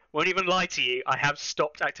won't even lie to you. I have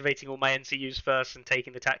stopped activating all my NCUs first and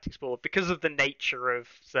taking the tactics board because of the nature of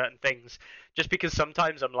certain things. Just because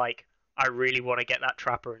sometimes I'm like, I really want to get that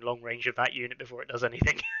trapper in long range of that unit before it does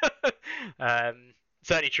anything.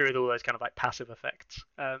 Certainly true with all those kind of like passive effects.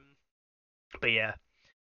 But yeah.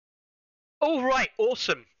 All right,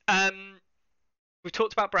 awesome. We've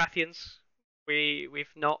talked about Baratheons. We've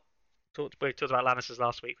talked about Lannisters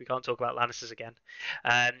last week. We can't talk about Lannisters again.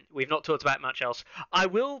 We've not talked about much else. I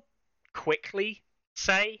will quickly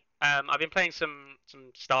say I've been playing some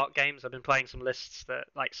Stark games. I've been playing some lists that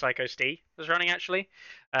like Psycho Stee was running actually.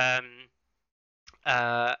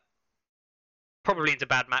 Probably into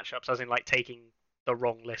bad matchups, as in like taking the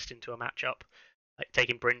wrong list into a matchup, like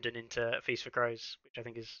taking Brynden into Feast for Crows, which I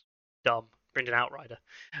think is dumb. Brynden Outrider.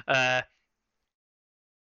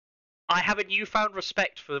 I have a newfound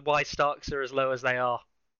respect for why Starks are as low as they are.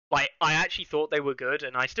 Like, I actually thought they were good,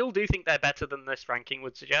 and I still do think they're better than this ranking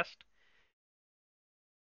would suggest.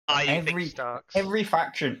 Think Starks. Every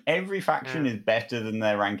faction is better than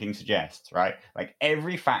their ranking suggests, right? Like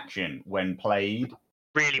every faction, when played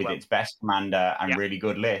really with its best commander and really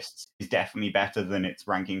good lists, is definitely better than its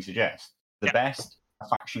ranking suggests. The best a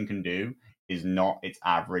faction can do is not its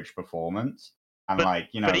average performance. And but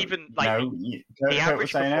even the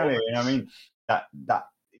average saying earlier, I mean that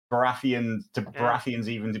Baratheons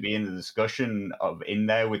even to be in the discussion of in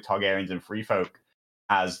there with Targaryens and Free Folk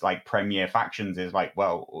as like premier factions is like,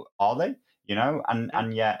 well, are they?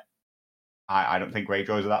 And yet I don't think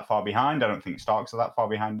Greyjoys are that far behind. I don't think Starks are that far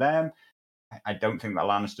behind them. I don't think the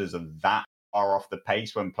Lannisters are that far off the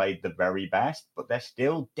pace when played the very best, but they're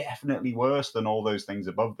still definitely worse than all those things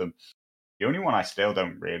above them. The only one I still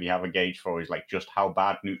don't really have a gauge for is like just how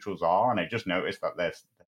bad neutrals are, and I just noticed that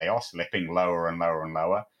they are slipping lower and lower and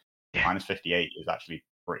lower. Minus 58 is actually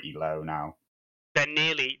pretty low now. They're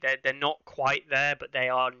not quite there, but they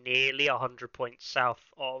are nearly 100 points south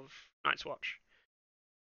of Night's Watch,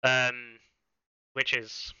 which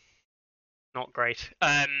is not great.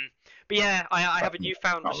 But yeah, I have a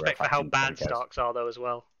newfound respect for how bad Starks are though as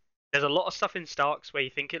well. There's a lot of stuff in Starks where you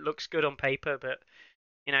think it looks good on paper, but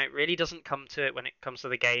it really doesn't come to it when it comes to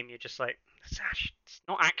the game. You're just like, it's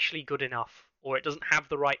not actually good enough, or it doesn't have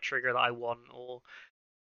the right trigger that I want, or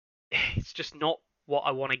it's just not what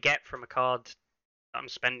I want to get from a card I'm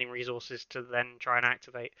spending resources to then try and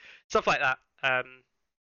activate stuff like that.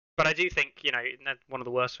 But I do think, one of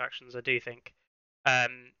the worst factions. I do think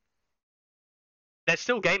there's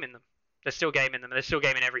still game in them. There's still game in them. There's still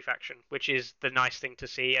game in every faction, which is the nice thing to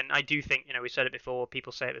see. And I do think, we said it before,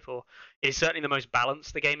 people say it before, it's certainly the most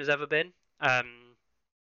balanced the game has ever been,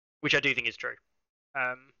 which I do think is true.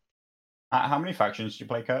 How many factions do you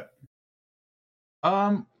play, Kurt?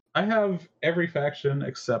 I have every faction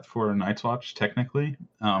except for Night's Watch, technically.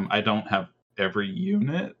 I don't have every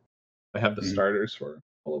unit. I have the starters for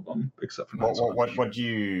all of them except for Night's Watch. What do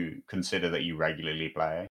you consider that you regularly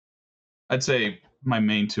play? I'd say my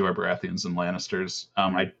main two are Baratheons and Lannisters.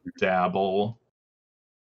 I dabble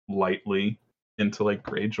lightly into like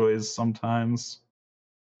Greyjoys sometimes.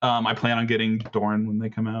 I plan on getting Dorne when they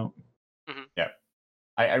come out. Mm-hmm. Yeah,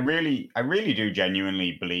 I really do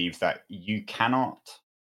genuinely believe that you cannot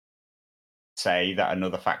say that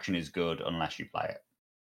another faction is good unless you play it.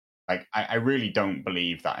 Like, I really don't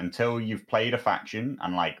believe that until you've played a faction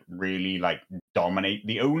and like really like dominate.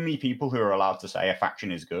 The only people who are allowed to say a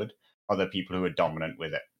faction is good are the people who are dominant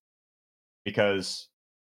with it. Because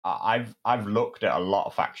I've looked at a lot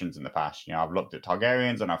of factions in the past. I've looked at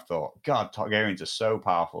Targaryens and I've thought, God, Targaryens are so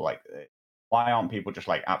powerful. Like, why aren't people just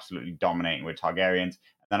like absolutely dominating with Targaryens?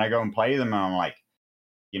 And then I go and play them and I'm like,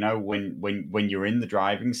 when you're in the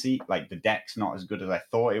driving seat, like the deck's not as good as I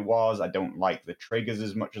thought it was. I don't like the triggers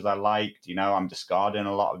as much as I liked. I'm discarding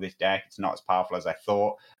a lot of this deck. It's not as powerful as I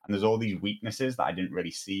thought. And there's all these weaknesses that I didn't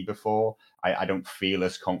really see before. I don't feel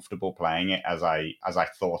as comfortable playing it as I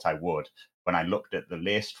thought I would. When I looked at the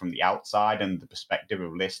list from the outside and the perspective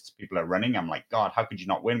of lists people are running, I'm like, God, how could you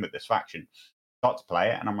not win with this faction? Start to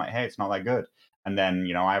play it, and I'm like, hey, it's not that good. And then,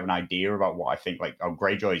 I have an idea about what I think, like, oh,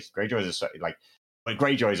 Greyjoys are so, like, but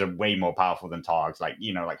Greyjoys are way more powerful than Targs. Like,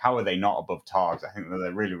 like, how are they not above Targs? I think that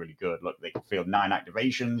they're really, really good. Look, they can field 9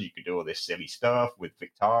 activations. You could do all this silly stuff with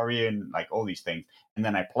Victarion, like all these things. And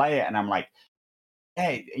then I play it and I'm like,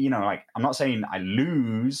 hey, like, I'm not saying I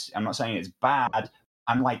lose. I'm not saying it's bad.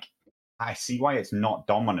 I'm like, I see why it's not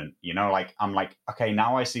dominant. Like, I'm like, okay,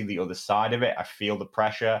 now I see the other side of it. I feel the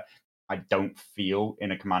pressure. I don't feel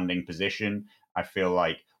in a commanding position. I feel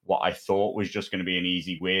like what I thought was just going to be an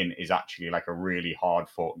easy win is actually like a really hard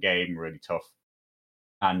fought game, really tough.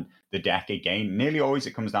 And the deck, again, nearly always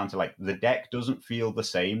it comes down to like the deck doesn't feel the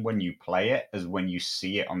same when you play it as when you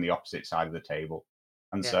see it on the opposite side of the table.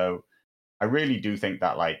 And so I really do think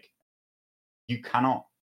that like you're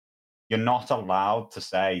not allowed to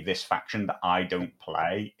say this faction that I don't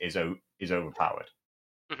play is overpowered.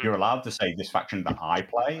 You're allowed to say this faction that I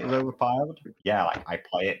play is overpowered. Yeah, like I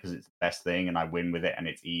play it because it's the best thing and I win with it and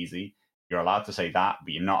it's easy. You're allowed to say that,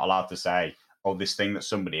 but you're not allowed to say, oh, this thing that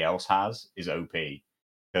somebody else has is OP.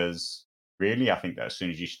 Because really, I think that as soon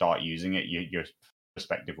as you start using it, your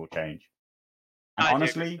perspective will change. And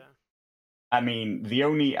honestly, I mean, the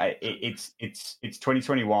only it's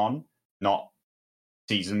 2021, not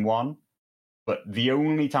season 1. But the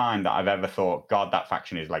only time that I've ever thought, God, that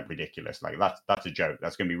faction is like ridiculous. Like that's a joke.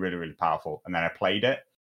 That's going to be really, really powerful. And then I played it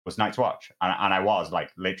was Night's Watch. And I was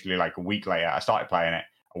like, literally like a week later, I started playing it.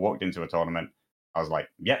 I walked into a tournament. I was like,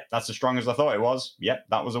 yep, that's as strong as I thought it was. Yep,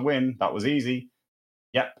 that was a win. That was easy.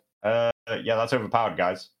 Yep. Yeah, that's overpowered,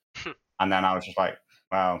 guys. And then I was just like,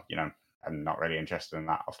 well, I'm not really interested in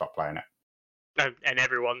that. I'll stop playing it. And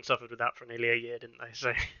everyone suffered with that for nearly a year, didn't they?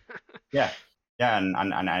 So yeah. Yeah,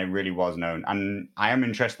 and I really was known. And I am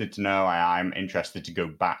interested to know, I'm interested to go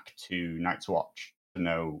back to Night's Watch to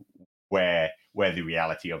know where the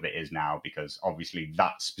reality of it is now, because obviously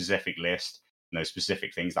that specific list and those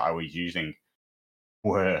specific things that I was using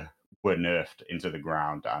were nerfed into the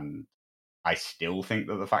ground. And I still think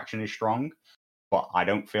that the faction is strong, but I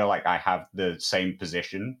don't feel like I have the same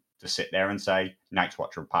position to sit there and say Night's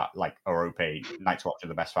Watch are OP, Night's Watch are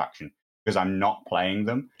the best faction. Because I'm not playing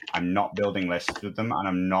them, I'm not building lists with them, and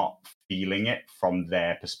I'm not feeling it from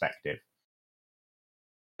their perspective.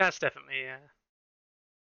 That's definitely,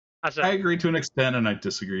 I agree to an extent, and I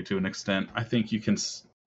disagree to an extent. I think you can...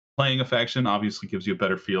 Playing a faction obviously gives you a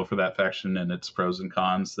better feel for that faction and its pros and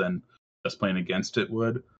cons than just playing against it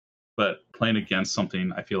would. But playing against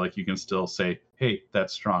something, I feel like you can still say, hey,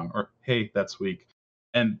 that's strong, or hey, that's weak.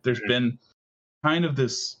 And there's been kind of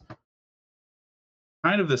this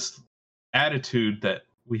attitude that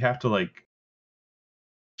we have to like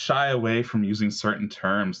shy away from using certain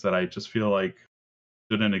terms that I just feel like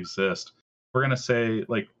shouldn't exist. We're gonna say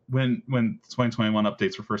like when 2021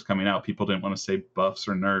 updates were first coming out, people didn't want to say buffs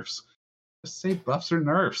or nerfs. Just say buffs or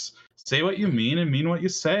nerfs. Say what you mean and mean what you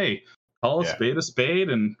say. Call a spade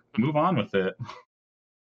and move on with it.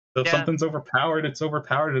 So if something's overpowered, it's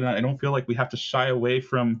overpowered, and I don't feel like we have to shy away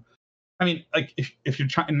from. I mean, like if you're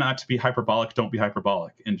trying not to be hyperbolic, don't be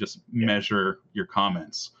hyperbolic and just measure your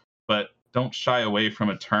comments. But don't shy away from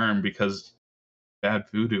a term because bad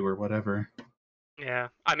voodoo or whatever. Yeah,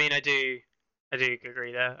 I mean, I do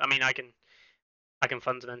agree there. I mean, I can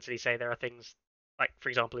fundamentally say there are things like, for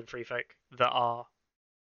example, in Free Folk that are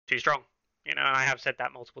too strong. You know, and I have said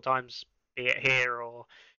that multiple times, be it here or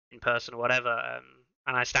in person or whatever,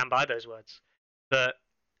 and I stand by those words. But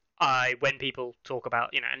when people talk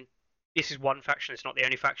about, you know, and this is one faction, it's not the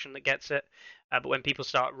only faction that gets it, but when people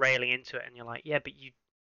start railing into it, and you're like, yeah, but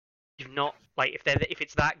you've not, like, if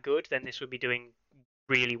it's that good, then this would be doing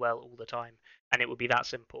really well all the time, and it would be that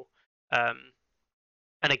simple. And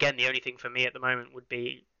again, the only thing for me at the moment would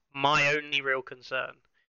be my only real concern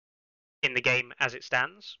in the game as it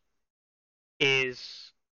stands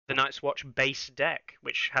is the Night's Watch base deck,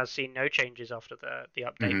 which has seen no changes after the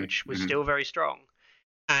update, which was still very strong.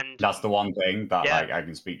 And that's the one thing that like I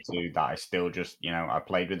can speak to, that I still just, you know, I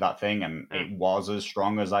played with that thing and it was as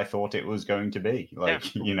strong as I thought it was going to be.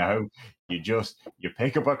 Like, you know, you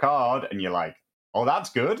pick up a card and you're like, oh,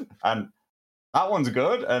 that's good, and that one's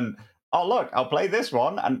good, and oh look, I'll play this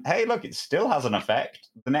one, and hey, look, it still has an effect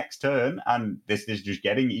the next turn, and this is just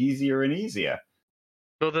getting easier and easier.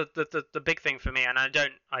 Well, the big thing for me, and I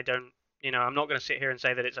don't, you know, I'm not going to sit here and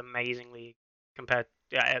say that it's amazingly compared,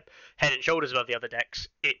 head and shoulders above the other decks.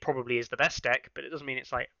 It probably is the best deck, but it doesn't mean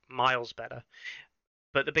it's like miles better.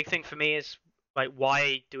 But the big thing for me is, like,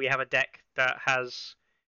 why do we have a deck that has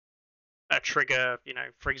a trigger? You know,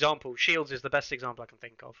 for example, Shields is the best example I can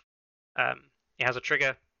think of. It has a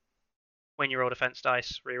trigger when you roll defense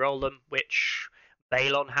dice, re-roll them, which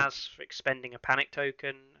Balon has for expending a panic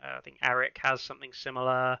token. I think Arik has something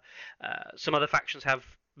similar. Some other factions have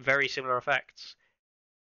very similar effects,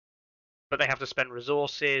 but they have to spend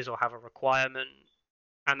resources or have a requirement,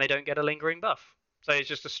 and they don't get a lingering buff. So it's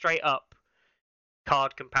just a straight up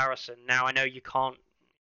card comparison. Now I know you can't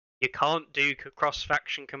do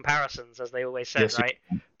cross-faction comparisons, as they always said, right?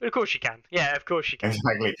 But of course you can. Yeah, of course you can.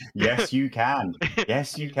 Exactly. Yes, you can.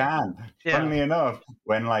 Yes, you can. Funnily enough,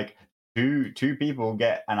 when like two people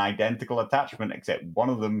get an identical attachment, except one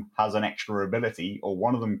of them has an extra ability, or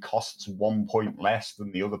one of them costs 1 point less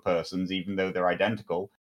than the other person's, even though they're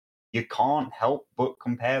identical, you can't help but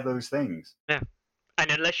compare those things. Yeah.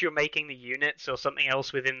 And unless you're making the units or something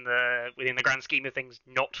else within the grand scheme of things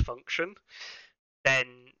not function, then,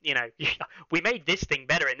 you know, we made this thing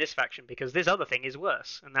better in this faction because this other thing is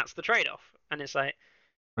worse, and that's the trade-off. And it's like,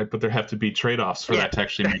 right, but there have to be trade-offs for that to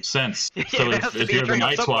actually make sense. So if you're the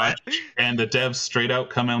Night's Watch and the devs straight out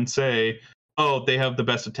come out and say, oh, they have the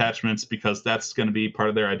best attachments because that's going to be part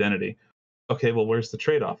of their identity. Okay, well, where's the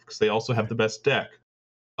trade-off? Because they also have the best deck.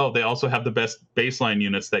 Oh, they also have the best baseline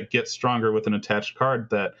units that get stronger with an attached card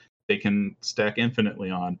that they can stack infinitely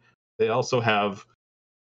on. They also have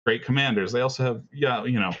great commanders. They also have,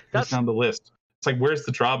 goes down the list. It's like, where's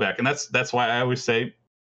the drawback? And that's why I always say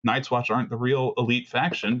Night's Watch aren't the real elite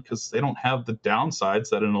faction, because they don't have the downsides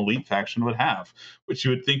that an elite faction would have, which you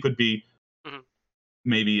would think would be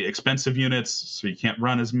maybe expensive units, so you can't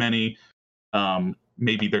run as many.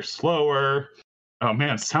 Maybe they're slower. Oh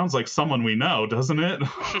man, sounds like someone we know, doesn't it?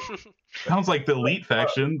 Sounds like the elite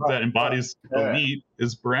faction that embodies elite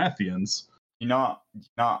is Baratheons. You're not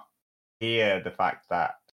hear the fact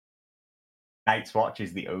that Night's Watch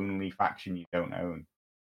is the only faction you don't own.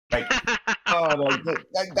 Like,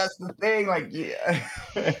 that's the thing. Like,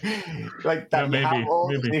 like that. Maybe, you have all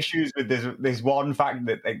maybe. these issues with this one faction,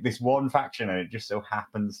 this one faction, and it just so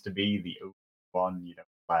happens to be the only one you don't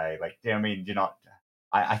play. Like, you know what I mean? You're not.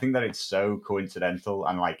 I think that it's so coincidental,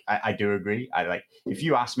 and like, I do agree. I like, if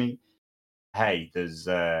you ask me, hey, there's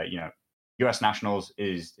US Nationals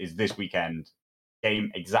is this weekend,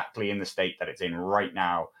 game exactly in the state that it's in right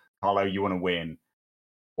now. Carlo, you want to win?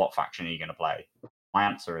 What faction are you going to play? My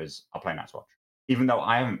answer is I'll play Night's Watch. Even though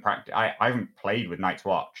I haven't played with Night's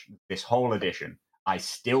Watch this whole edition, I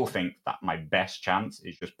still think that my best chance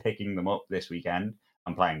is just picking them up this weekend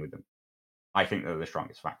and playing with them. I think they're the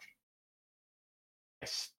strongest faction. I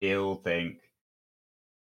still think,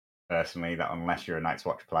 personally, that unless you're a Night's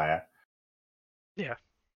Watch player, you're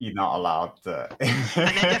not allowed to.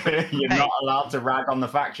 Not allowed to rag on the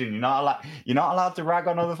faction. You're not allowed to rag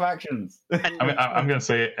on other factions. I'm going to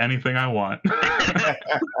say anything I want. The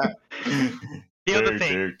other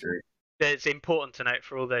thing that's important to note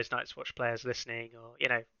for all those Night's Watch players listening, or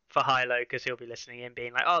for Hilo, because he'll be listening in,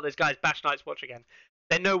 being like, "Oh, those guys bash Night's Watch again."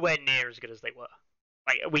 They're nowhere near as good as they were.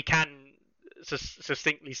 Like, we can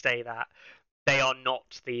succinctly say that they are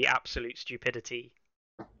not the absolute stupidity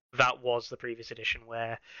that was the previous edition,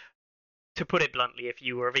 where, to put it bluntly, if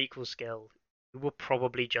you were of equal skill, you were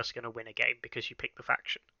probably just going to win a game because you picked the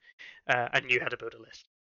faction and knew how to build a list.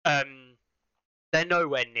 They're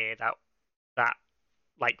nowhere near that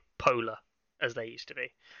like polar as they used to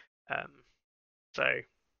be. So,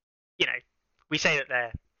 we say that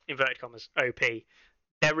they're inverted commas OP.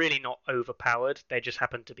 They're really not overpowered. They just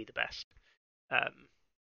happen to be the best. But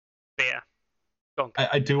yeah, go on.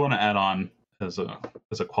 I do want to add on as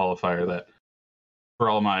a qualifier that for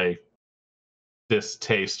all my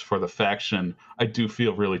distaste for the faction, I do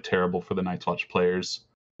feel really terrible for the Night's Watch players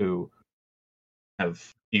who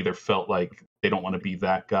have either felt like they don't want to be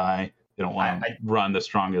that guy, they don't want to run the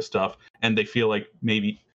strongest stuff, and they feel like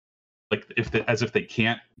maybe like as if they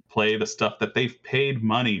can't play the stuff that they've paid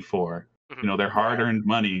money for, their hard-earned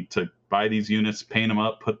money to buy these units, paint them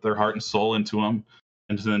up, put their heart and soul into them,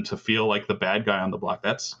 and then to feel like the bad guy on the block.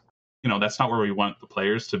 That's that's not where we want the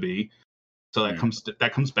players to be. So that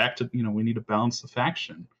comes back to we need to balance the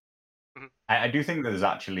faction. I do think there's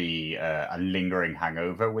actually a lingering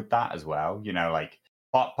hangover with that as well. Like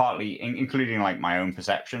partly including like my own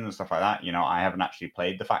perception and stuff like that. I haven't actually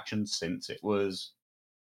played the faction since it was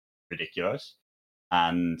ridiculous,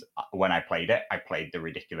 and when I played it, I played the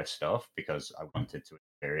ridiculous stuff because I wanted to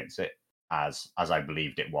experience it as I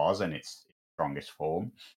believed it was in its strongest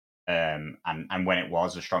form. And when it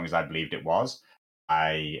was as strong as I believed it was,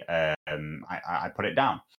 I put it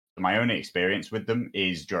down. So my only experience with them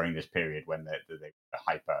is during this period when they were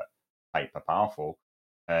hyper powerful,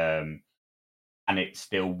 and it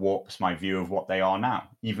still warps my view of what they are now,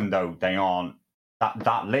 even though they aren't.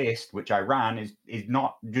 That list which I ran is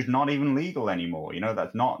not even legal anymore.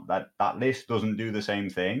 That's not that list doesn't do the same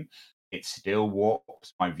thing. It still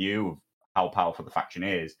warps my view of how powerful the faction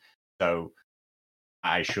is. So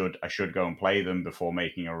I should go and play them before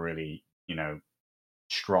making a really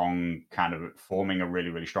strong kind of forming a really,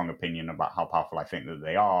 really strong opinion about how powerful I think that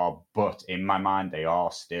they are. But in my mind, they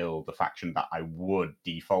are still the faction that I would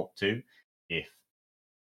default to if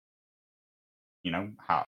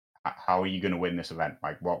how are you going to win this event?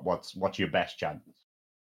 Like what's your best chance?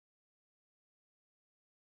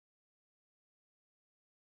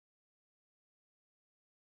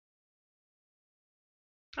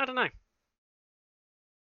 I don't know.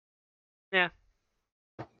 Yeah.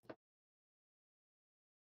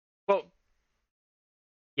 Well,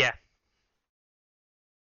 yeah.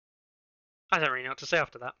 I don't really know what to say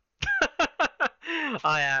after that.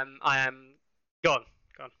 I am gone.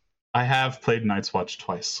 I have played Night's Watch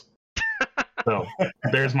twice. So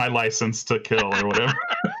there's my license to kill or whatever.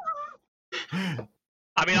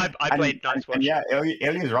 I mean, I played Night's Watch. And yeah,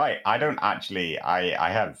 Ilya's right. I don't actually. I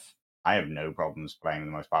have no problems playing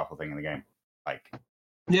the most powerful thing in the game. Like,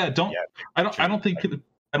 I don't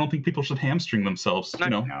think people should hamstring themselves.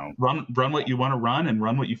 No. Run what you want to run and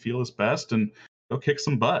run what you feel is best, and go kick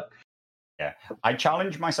some butt. Yeah, I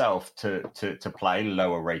challenge myself to play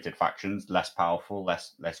lower rated factions, less powerful,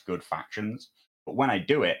 less good factions. But when I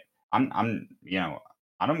do it, I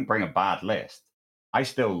don't bring a bad list. I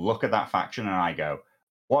still look at that faction and I go,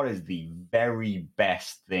 what is the very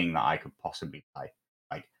best thing that I could possibly play?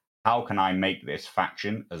 Like, how can I make this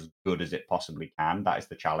faction as good as it possibly can? That is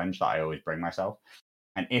the challenge that I always bring myself.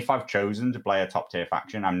 And if I've chosen to play a top tier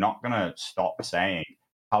faction, I'm not going to stop saying,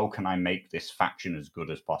 how can I make this faction as good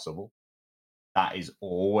as possible? That is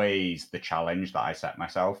always the challenge that I set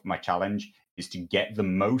myself. My challenge is to get the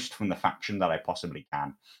most from the faction that I possibly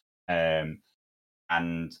can. And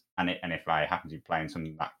if I happen to be playing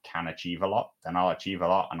something that can achieve a lot, then I'll achieve a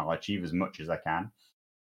lot, and I'll achieve as much as I can.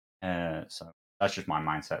 So that's just my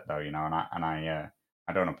mindset, though, and I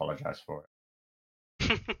don't apologize for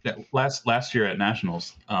it. Yeah, last year at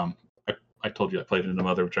Nationals, I told you I played into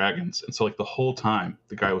Mother of Dragons, and so like the whole time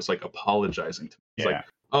the guy was like apologizing to me. He's like,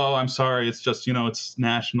 "Oh, I'm sorry. It's just it's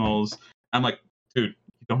Nationals." I'm like, dude,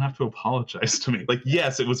 you don't have to apologize to me. Like,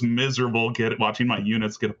 yes, it was miserable watching my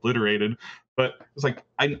units get obliterated, but it's like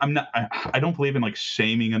I don't believe in like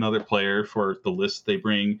shaming another player for the list they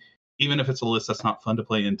bring, even if it's a list that's not fun to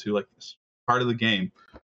play into. Like, it's part of the game,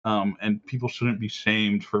 and people shouldn't be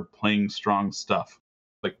shamed for playing strong stuff.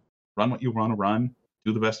 Like, run what you want to run,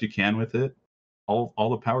 do the best you can with it. All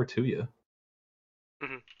the power to you.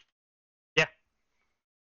 Mm-hmm.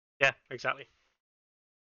 Yeah, exactly.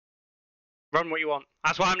 Run what you want.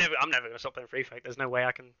 That's why I'm never going to stop playing Free Folk. There's no way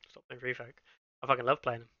I can stop playing Free Folk. I fucking love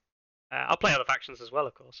playing them. I'll play other factions as well,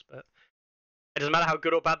 of course, but it doesn't matter how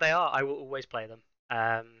good or bad they are. I will always play them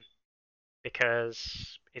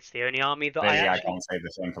because it's the only army that I can't say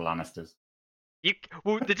the same for Lannisters.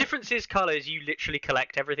 Well, the difference is, Carlo, is you literally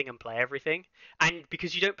collect everything and play everything, and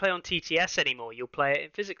because you don't play on TTS anymore, you'll play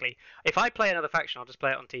it physically. If I play another faction, I'll just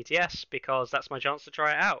play it on TTS because that's my chance to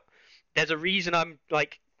try it out. There's a reason I'm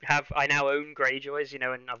like I now own Greyjoys,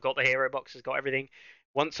 and I've got the hero boxes, got everything.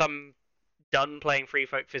 Once I'm done playing Free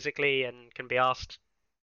Folk physically and can be asked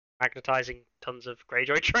magnetizing tons of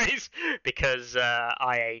Greyjoy trays because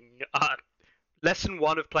lesson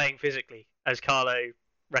 1 of playing physically, as Carlo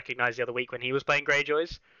recognized the other week when he was playing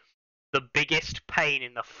Greyjoys, the biggest pain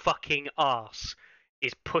in the fucking arse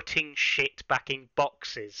is putting shit back in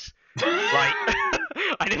boxes. Like,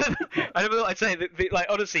 I never thought I'd say that. Like,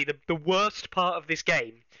 honestly, the worst part of this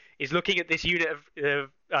game is looking at this unit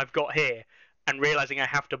I've got here and realizing I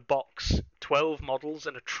have to box 12 models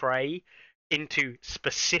and a tray into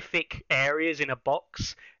specific areas in a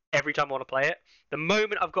box every time I want to play it. The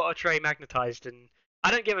moment I've got a tray magnetized, and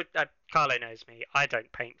I don't give a Carlo knows me. I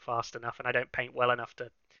don't paint fast enough, and I don't paint well enough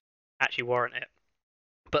to actually warrant it.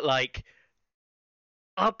 But like,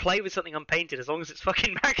 I'll play with something unpainted as long as it's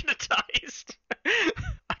fucking magnetized.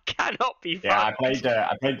 I cannot be fucked. Yeah,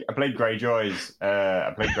 I played Greyjoys.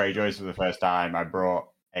 I played Greyjoys for the first time. I brought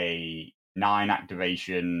a 9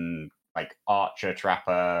 activation, like Archer,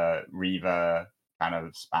 Trapper, Reaver kind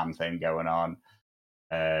of spam thing going on.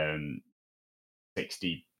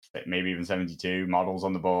 60, maybe even 72 models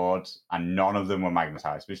on the board, and none of them were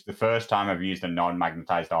magnetized. Which is the first time I've used a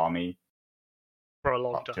non-magnetized army for a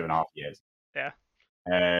long time. 2.5 years. Yeah.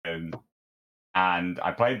 And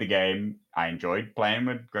I played the game. I enjoyed playing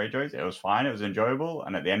with Greyjoys. It was fine. It was enjoyable.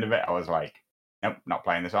 And at the end of it, I was like, nope, not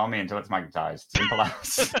playing this army until it's magnetized. Simple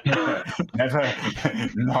as. Never,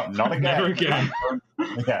 not again. Never again.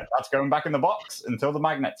 Yeah, that's going back in the box until the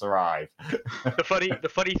magnets arrive. The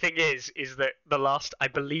funny thing is that I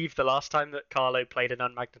believe the last time that Carlo played an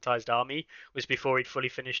unmagnetized army was before he'd fully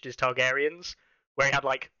finished his Targaryens, where he had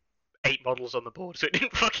like 8 models on the board, so it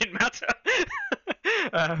didn't fucking matter.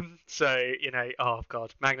 So, oh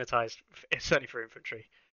god, magnetized, certainly for infantry.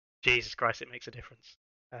 Jesus Christ, it makes a difference.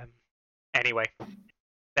 Anyway,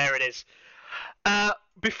 there it is.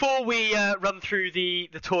 Before we run through the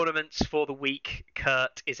tournaments for the week,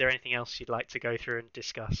 Kurt, is there anything else you'd like to go through and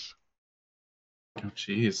discuss? Oh,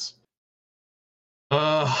 jeez.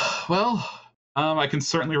 I can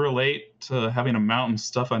certainly relate to having a mountain of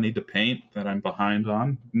stuff I need to paint that I'm behind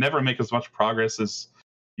on. Never make as much progress as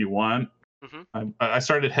you want. Mm-hmm. I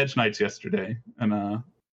started Hedge Knights yesterday, and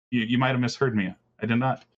you might have misheard me. I did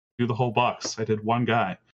not do the whole box. I did one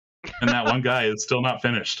guy, and that one guy is still not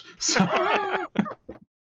finished. So.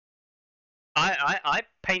 I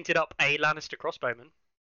painted up a Lannister crossbowman.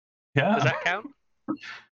 Yeah. Does that count?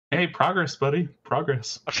 Hey, progress, buddy.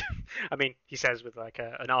 Progress. I mean, he says with like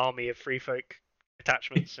an army of free folk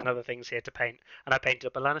attachments and other things here to paint, and I painted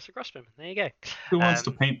up a Lannister crossbowman. There you go. Who wants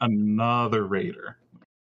to paint another raider?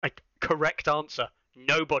 Correct answer.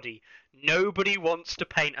 Nobody. Nobody wants to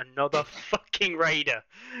paint another fucking raider.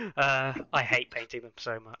 I hate painting them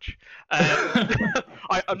so much.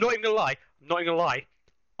 I'm not even gonna lie.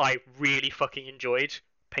 I really fucking enjoyed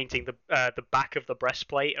painting the back of the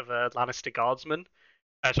breastplate of a Lannister guardsman.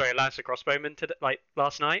 A Lannister crossbowman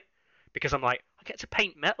last night, because I'm like, I get to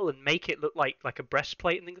paint metal and make it look like a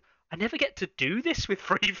breastplate, and things. I never get to do this with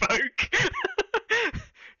free folk.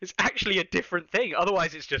 It's actually a different thing.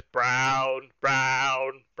 Otherwise, it's just brown.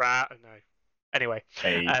 No. Anyway.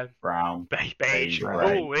 Beige, brown. Beige.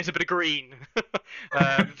 Oh, there's a bit of green.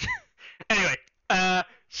 Anyway,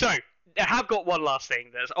 so I have got one last thing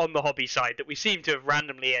that's on the hobby side that we seem to have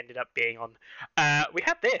randomly ended up being on. We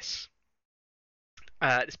have this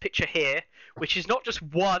picture here, which is not just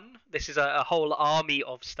one. This is a whole army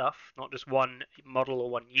of stuff, not just one model or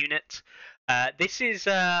one unit. This is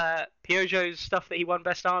Peugeot's stuff that he won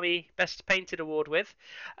Best Painted Award with.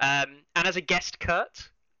 And as a guest, Kurt,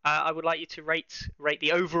 I would like you to rate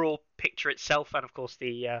the overall picture itself, and of course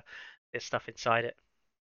the stuff inside it.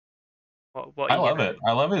 What I love it.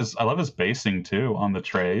 I love his basing too on the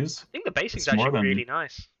trays. I think the basing's actually really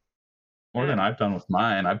nice. More than I've done with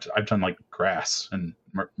mine. I've done like grass and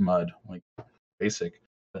mud, like basic.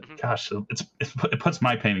 But gosh, it puts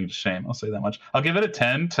my painting to shame. I'll say that much. I'll give it a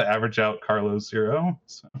 10 to average out Carlo's 0.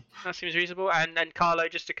 So. That seems reasonable. And Carlo,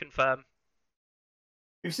 just to confirm,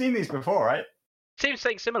 you've seen these before, right? Seems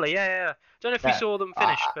something similar. Yeah. Don't know if we saw them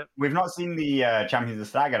finished, but we've not seen the Champions of the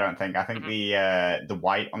Stag. I don't think. I think the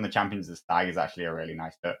white on the Champions of the Stag is actually a really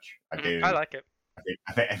nice touch. I like it.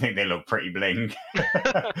 I think they look pretty bling.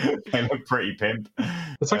 They look pretty pimp.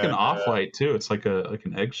 It's like an off-white too. It's like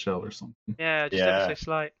an eggshell or something. Yeah, just ever so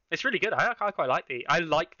slight. It's really good. I quite like I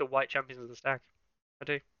like the white Champions of the Stag. I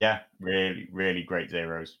do. Yeah, really, really great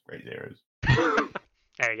zeros. Great zeros.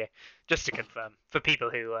 There you go. Just to confirm for people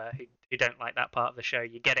who don't like that part of the show,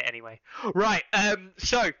 you get it anyway. Right.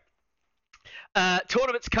 So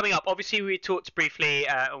tournaments coming up. Obviously, we talked briefly,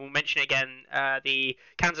 and we'll mention it again. The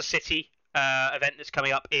Kansas City event that's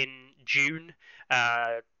coming up in June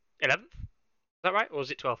 11th. Is that right, or was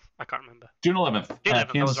it 12th? I can't remember. June 11th. June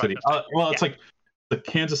 11th. Kansas City. It's like the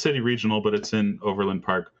Kansas City Regional, but it's in Overland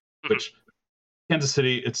Park, which Kansas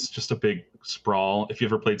City, it's just a big sprawl. If you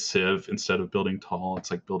ever played Civ, instead of building tall, it's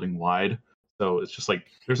like building wide. So it's just like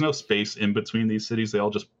there's no space in between these cities. They all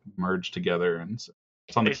just merge together, and it's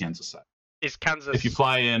on the Kansas side. Is Kansas? If you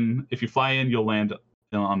fly in, you'll land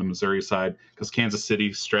on the Missouri side because Kansas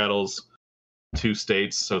City straddles 2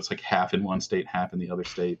 states, so it's like half in one state, half in the other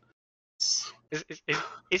state.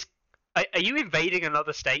 Are you invading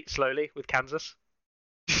another state slowly with Kansas?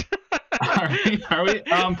 Are we?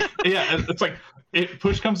 Yeah, it's like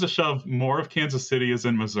push comes to shove, more of Kansas City is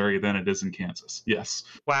in Missouri than it is in Kansas. Yes.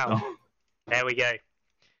 Wow. So, there we go.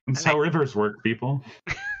 That's how rivers work, people.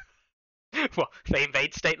 Well, they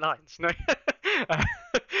invade state lines. No.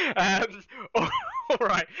 All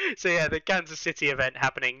right. So yeah, the Kansas City event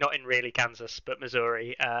happening not in really Kansas, but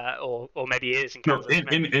Missouri, or maybe it is in Kansas.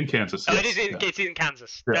 No, in Kansas. Oh, yes. It's in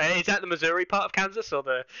Kansas. Yeah. Is that the Missouri part of Kansas or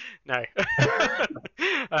the no?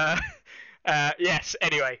 Yes.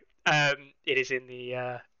 Anyway, it is in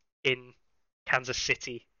the in Kansas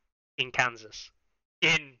City, in Kansas,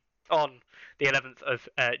 on the 11th of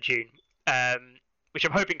June. Which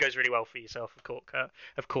I'm hoping goes really well for yourself, of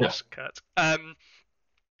course, Kurt.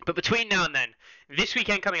 But between now and then, this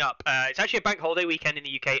weekend coming up, it's actually a bank holiday weekend in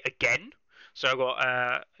the UK again. So I've got,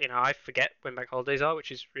 I forget when bank holidays are, which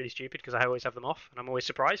is really stupid because I always have them off, and I'm always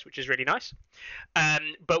surprised, which is really nice.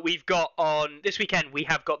 But we've got this weekend, we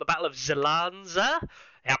have got the Battle of Zelanza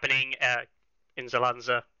happening in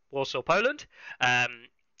Zelanza, Warsaw, Poland.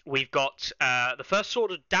 We've got the first Sword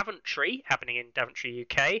of Daventry happening in Daventry,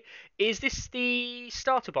 UK. Is this the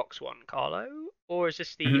starter box one, Carlo? Or is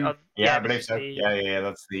this the other? Yeah, I believe so. Yeah.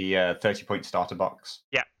 That's the 30-point starter box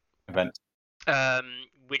event.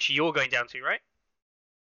 Which you're going down to, right?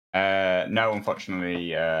 No, unfortunately,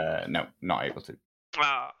 no, not able to.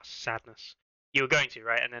 Ah, sadness. You were going to,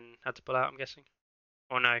 right? And then had to pull out, I'm guessing?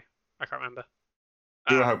 Or no? I can't remember.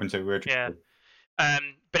 We were hoping to. We were yeah.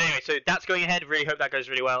 But anyway, so that's going ahead. Really hope that goes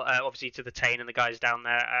really well. Obviously to the Tane and the guys down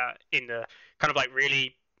there in the kind of like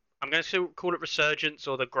really, I'm going to call it resurgence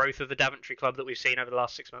or the growth of the Daventry club that we've seen over the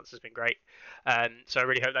last 6 months has been great. So I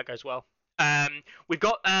really hope that goes well. We've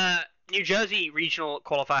got New Jersey regional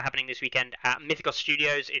qualifier happening this weekend at Mythicos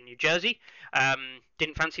Studios in New Jersey.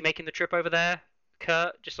 Didn't fancy making the trip over there,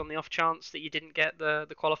 Kurt, just on the off chance that you didn't get the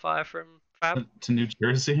qualifier from Fab? To New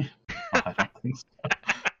Jersey? Oh, I don't think so.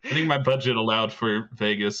 I think my budget allowed for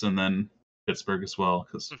Vegas and then Pittsburgh as well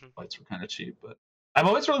because flights were kind of cheap. But I've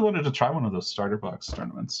always really wanted to try one of those starter box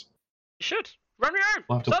tournaments. You should run your own.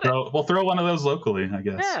 We'll throw one of those locally, I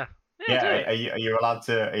guess. Yeah. Are you allowed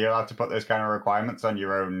to put those kind of requirements on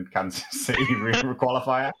your own Kansas City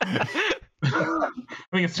qualifier? I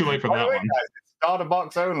think it's too late for that one. Guys, it's starter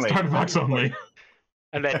box only. Starter box only.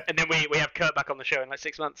 And then we have Kurt back on the show in like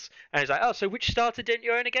 6 months, and he's like, "Oh, so which starter didn't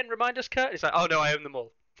you own again? Remind us, Kurt." He's like, "Oh no, I own them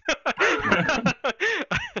all."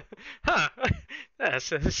 Huh.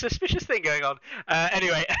 There's a suspicious thing going on.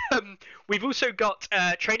 Anyway, we've also got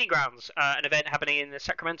Training Grounds, an event happening in the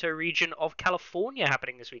Sacramento region of California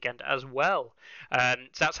happening this weekend as well. So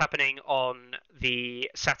that's happening on the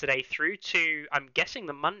Saturday through to, I'm guessing,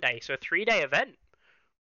 the Monday. So a 3-day event.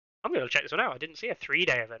 I'm going to check this one out. I didn't see a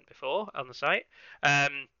 3-day event before on the site.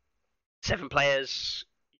 7 players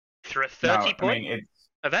through a 30-point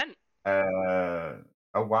event.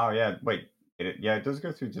 Oh, wow, yeah. Wait, it does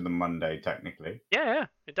go through to the Monday, technically. Yeah,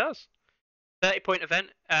 it does. 30-point event,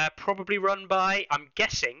 probably run by, I'm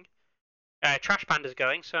guessing, Trash Panda's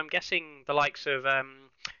going, so I'm guessing the likes of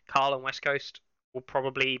Carl and West Coast will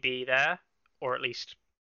probably be there, or at least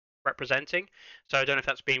representing. So I don't know if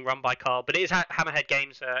that's being run by Carl, but it is Hammerhead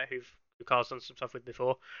Games, who Carl's done some stuff with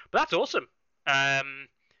before. But that's awesome. A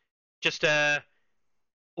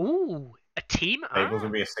team. Tables will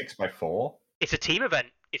be a 6x4. It's a team event.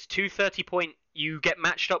 It's 2 30-point. You get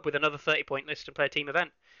matched up with another 30-point list and play a team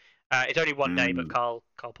event. It's only 1 day, but Carl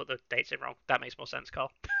put the dates in wrong. That makes more sense,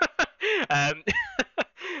 Carl.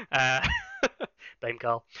 Blame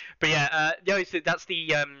Carl. But yeah, that's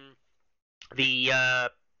the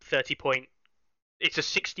 30-point. It's a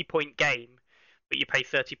 60-point game, but you pay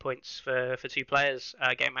 30 points for 2 players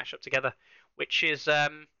getting matched up together, which is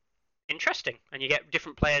interesting. And you get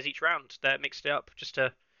different players each round that mixed it up just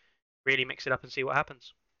to really mix it up and see what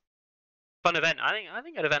happens. Fun event. I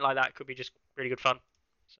think an event like that could be just really good fun.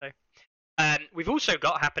 So, We've also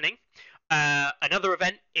got happening another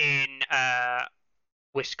event in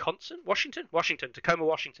Washington, Tacoma,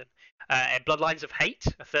 Washington. Bloodlines of Hate,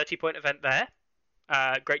 a 30-point event there.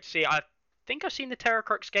 Great to see. I think I've seen the Terror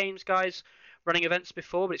Crux Games guys running events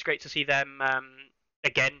before, but it's great to see them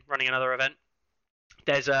again running another event.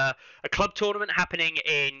 There's a club tournament happening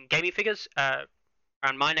in Gaming Figures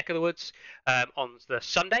around my neck of the woods on the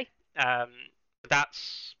Sunday.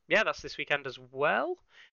 That's this weekend as well.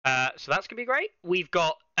 So that's gonna be great. We've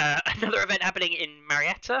got another event happening in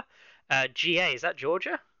Marietta, GA. Is that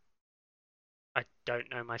Georgia? I don't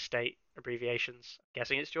know my state abbreviations. I'm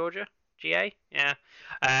guessing it's Georgia. GA, yeah.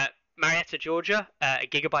 Marietta, Georgia. A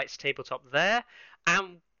Gigabytes tabletop there,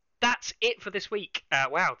 and that's it for this week.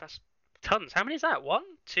 Wow, that's tons. How many is that? 1,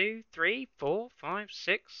 2, 3, 4, 5,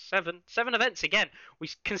 6, 7. 7 events again. We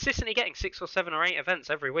consistently getting 6 or 7 or 8 events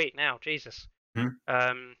every week now. Jesus.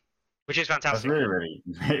 Which is fantastic.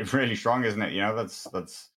 That's really strong, isn't it? You know, that's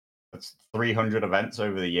 300 events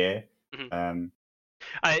over the year. Mm-hmm.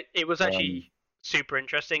 It was actually super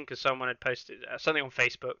interesting because someone had posted something on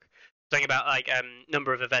Facebook talking about like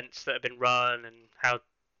number of events that have been run and how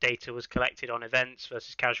data was collected on events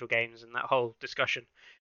versus casual games and that whole discussion.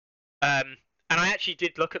 And I actually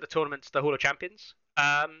did look at the tournaments, the Hall of Champions.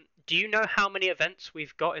 Do you know how many events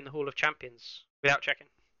we've got in the Hall of Champions without checking?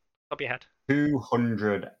 Top of your head.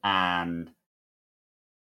 210.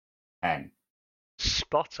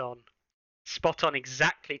 Spot on,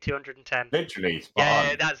 exactly 210. Literally,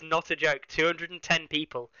 spot on. That's not a joke. 210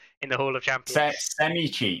 people in the Hall of Champions.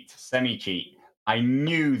 Semi-cheat. I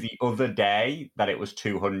knew the other day that it was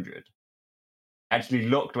 200. I actually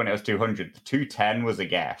looked when it was 200. 210 was a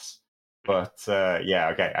guess. But,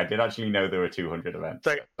 okay. I did actually know there were 200 events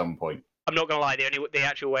at some point. I'm not gonna lie. The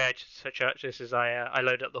actual way I searched this is I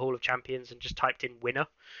loaded up the Hall of Champions and just typed in winner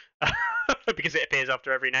because it appears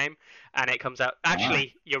after every name and it comes out.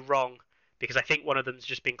 Actually, You're wrong because I think one of them's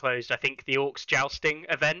just been closed. I think the Orcs Jousting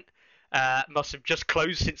event must have just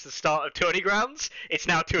closed since the start of Tourney Grounds. It's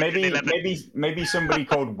now 211. Maybe somebody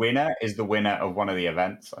called winner is the winner of one of the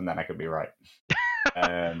events, and then I could be right.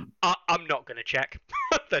 I'm not going to check.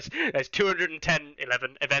 there's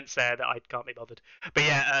 211 events there that I can't be bothered. But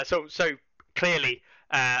yeah, so clearly,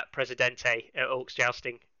 Presidente at Orcs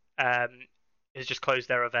Jousting has just closed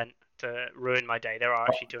their event to ruin my day. There are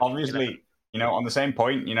actually 211. Obviously, you know, on the same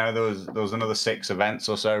point, you know, there was another 6 events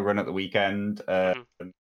or so run at the weekend. There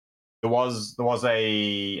was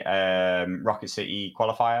a Rocket City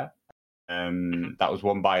qualifier that was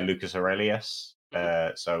won by Lucas Aurelius.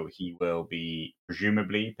 So he will be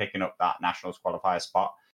presumably picking up that Nationals qualifier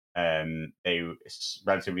spot. It's a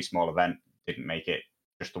relatively small event, didn't make it,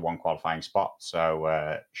 just the one qualifying spot. So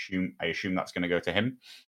I assume that's going to go to him.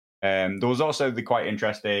 There was also the quite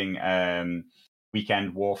interesting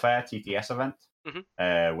Weekend Warfare TTS event,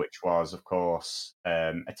 which was, of course,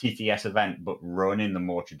 a TTS event, but run in the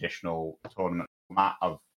more traditional tournament format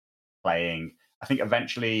of playing, I think,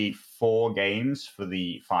 eventually 4 games for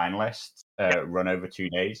the finalists, run over 2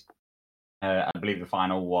 days. I believe the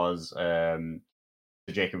final was the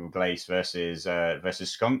Jacob of Glace versus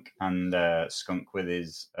Skunk, and Skunk with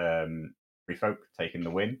his free folk taking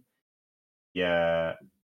the win. Yeah,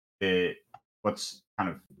 what's kind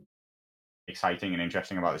of exciting and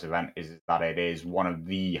interesting about this event is that it is one of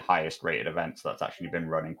the highest rated events that's actually been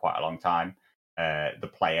run in quite a long time. The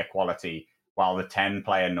player quality, while the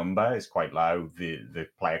 10-player number is quite low, the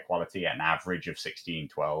player quality at an average of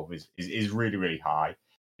 16-12 is really, really high.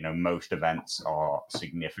 You know, most events are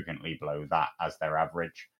significantly below that as their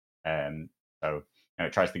average. So, you know,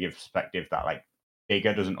 it tries to give perspective that, like,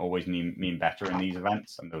 bigger doesn't always mean better in these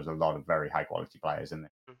events, and there was a lot of very high-quality players in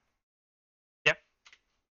there. Yeah.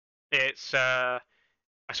 It's, I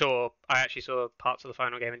actually saw parts of the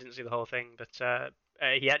final game. I didn't see the whole thing, but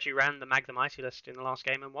he actually ran the Mag the Mighty list in the last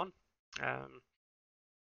game and won.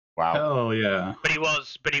 Wow! Oh yeah! But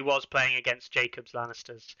he was playing against Jacob's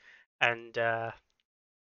Lannisters, and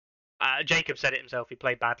Jacob said it himself. He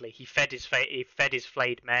played badly. He fed his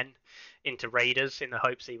flayed men into raiders in the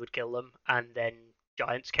hopes he would kill them, and then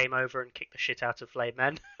giants came over and kicked the shit out of flayed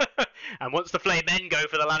men. And once the flayed men go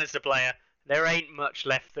for the Lannister player, there ain't much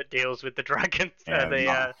left that deals with the dragons,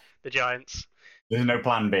 the giants. There's no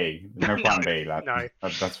plan B. There's no plan B. No,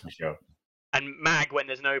 that's for sure. And Mag, when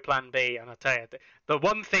there's no plan B, and I tell you, the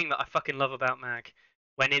one thing that I fucking love about Mag,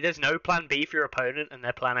 when there's no plan B for your opponent and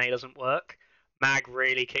their plan A doesn't work, Mag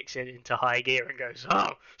really kicks it into high gear and goes,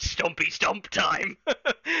 "Oh, stompy stomp time!"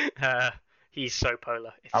 He's so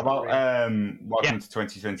polar. How about welcome to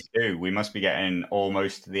 2022? We must be getting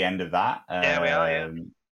almost to the end of that. Yeah, we are. Yeah.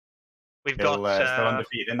 We've still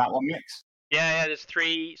undefeated in that one mix. Yeah, there's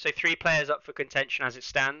three players up for contention as it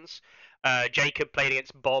stands. Jacob played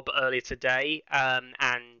against Bob earlier today, and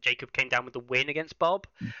Jacob came down with the win against Bob.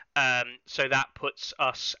 So that puts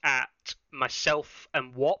us at myself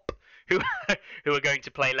and Wop, who who are going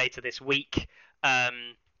to play later this week,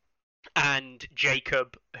 and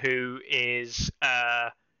Jacob, who is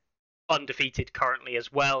undefeated currently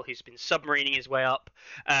as well, who's been submarining his way up.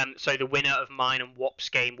 So the winner of mine and Wop's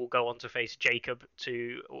game will go on to face Jacob.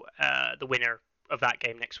 To the winner of that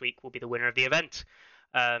game next week will be the winner of the event.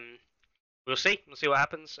 We'll see what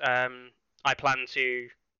happens. I plan to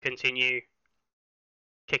continue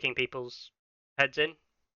kicking people's heads in,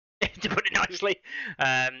 to put it nicely,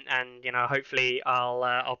 and hopefully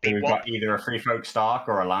I'll beat We've Wop. got either a Free Folk Stark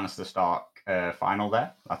or a Lannister Stark final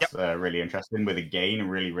there. That's really interesting, with again a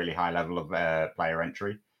really, really high level of player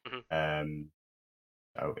entry.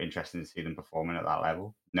 So interesting to see them performing at that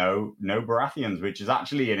level. No Baratheons, which is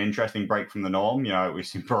actually an interesting break from the norm. We've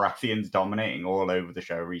seen Baratheons dominating all over the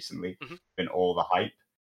show recently. Been all the hype.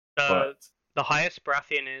 The highest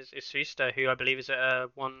Baratheon is Suster, who I believe is at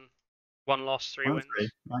one loss, 3 wins.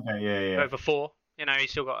 Okay, yeah. Over 4.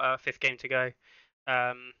 He's still got a 5th game to go.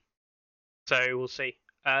 So we'll see.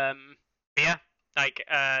 But yeah,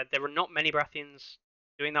 there are not many Baratheons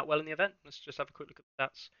doing that well in the event. Let's just have a quick look at the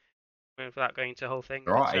stats without going into the whole thing.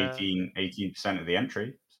 There are 18% of the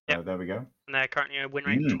entry. So there we go. And they're currently a win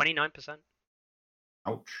rate of 29%.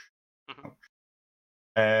 Ouch.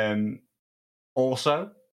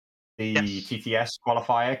 Also, the TTS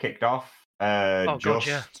qualifier kicked off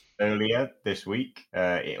earlier this week.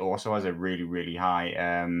 It also has a really, really high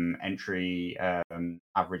entry,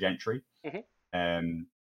 average entry.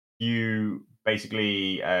 You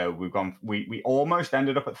basically we almost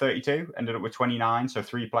ended up at 32, ended up with 29. So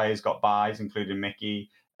 3 players got buys, including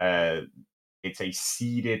Mickey. It's a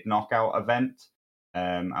seeded knockout event,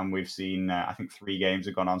 and we've seen I think 3 games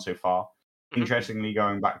have gone on so far. Interestingly,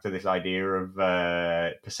 going back to this idea of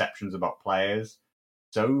perceptions about players,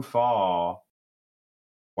 so far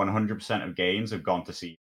 100% of games have gone to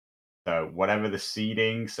seed. So whatever the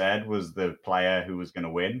seeding said was the player who was going to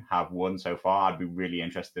win have won so far. I'd be really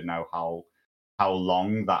interested to know how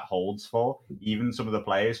long that holds for. Even some of the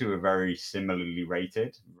players who are very similarly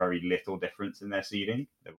rated, very little difference in their seeding,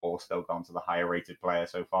 they've all still gone to the higher rated player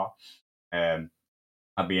so far.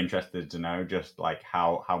 I'd be interested to know just like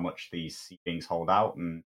how much these seedings hold out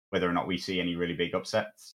and whether or not we see any really big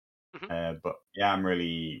upsets. But yeah, I'm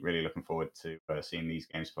really, really looking forward to seeing these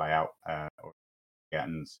games play out.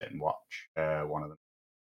 And sit and watch one of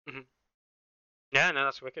them. Yeah, no,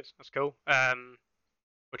 that's wicked. That's cool.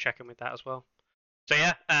 We'll check in with that as well. So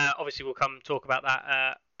yeah, obviously we'll come talk about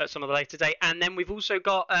that at some of the later date. And then we've also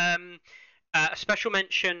got a special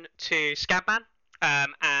mention to Scabman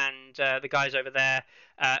and the guys over there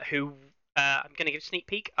who I'm going to give a sneak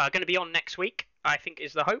peek are going to be on next week, I think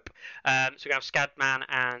is the hope. So we have Scadman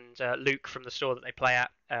and Luke from the store that they play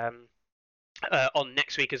at on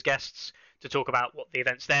next week as guests to talk about what the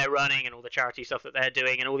events they're running and all the charity stuff that they're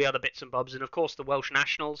doing and all the other bits and bobs, and of course the Welsh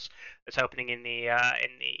Nationals that's happening in the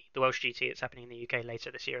Welsh GT that's happening in the UK later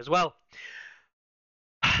this year as well.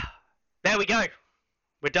 There we go.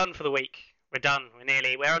 We're done for the week. We're done.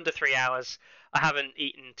 We're under 3 hours. I haven't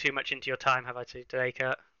eaten too much into your time, have I today,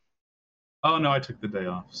 Kurt? Oh no, I took the day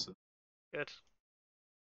off. So. Good.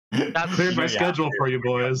 That's cleared my schedule for you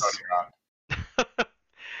boys.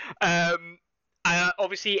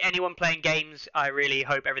 Obviously, anyone playing games, I really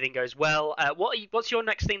hope everything goes well. What's your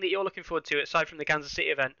next thing that you're looking forward to aside from the Kansas City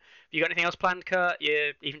event? Have you got anything else planned, Kurt?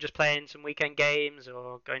 You even just playing some weekend games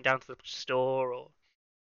or going down to the store? Or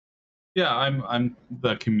yeah, I'm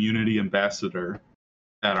the community ambassador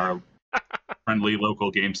at our friendly local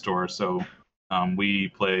game store. So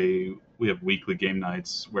we have weekly game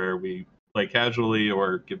nights where we play casually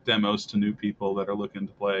or give demos to new people that are looking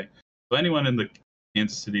to play. So anyone in the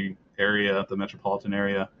Kansas City area, the metropolitan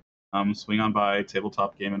area, swing on by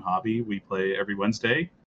Tabletop Game and Hobby. We play every Wednesday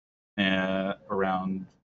around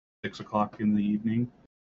 6 o'clock in the evening.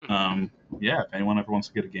 Yeah, if anyone ever wants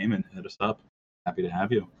to get a game in, hit us up. Happy to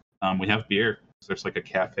have you. We have beer. There's like a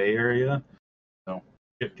cafe area, so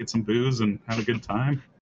get some booze and have a good time.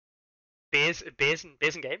 Beers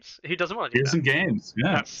and games. Who doesn't want to do beers that? And games?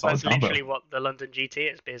 Yeah, that's literally what the London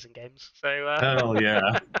GT is. Beers and games. So hell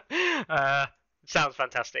yeah. Sounds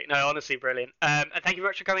fantastic. No, honestly, brilliant. And thank you very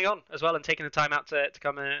much for coming on as well and taking the time out to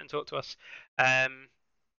come and talk to us.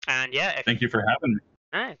 And yeah, thank you for having me.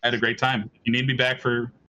 I had a great time. If you need me back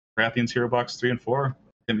for Baratheons Hero Box 3 and 4,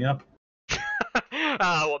 hit me up.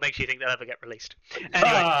 What makes you think they'll ever get released?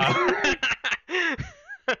 Anyway.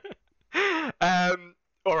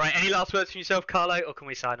 All right. Any last words from yourself, Carlo, or can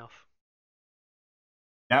we sign off?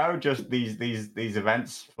 No, just these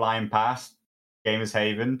events flying past. Gamers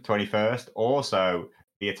Haven, 21st. Also,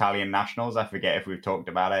 the Italian Nationals. I forget if we've talked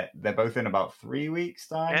about it. They're both in about 3 weeks'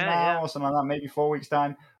 time now, or something like that. Maybe 4 weeks'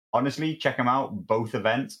 time. Honestly, check them out. Both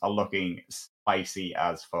events are looking spicy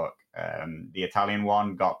as fuck. The Italian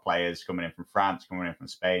one got players coming in from France, coming in from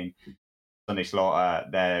Spain. Sunday Slaughter,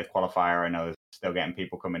 their qualifier, I know they're still getting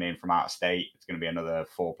people coming in from out of state. It's going to be another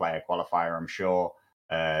 4-player qualifier, I'm sure.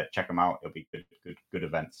 Check them out. It'll be good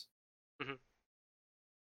events. Mm-hmm.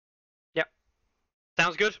 Yep.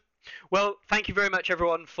 Sounds good. Well, thank you very much,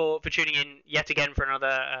 everyone, for tuning in yet again for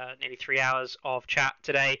another nearly 3 hours of chat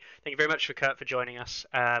today. Thank you very much for Kurt for joining us,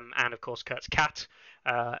 and of course Kurt's cat.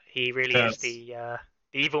 He really is the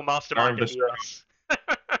evil mastermind of the US.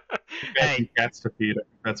 Hey, cats to feed.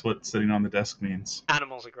 That's what sitting on the desk means.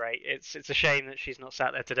 Animals are great. It's a shame that she's not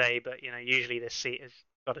sat there today, but usually this seat has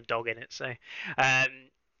got a dog in it. So,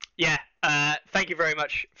 thank you very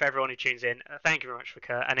much for everyone who tunes in. Thank you very much for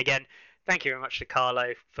Kurt, and again, thank you very much to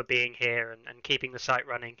Carlo for being here and keeping the site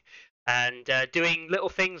running, and doing little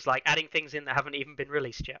things like adding things in that haven't even been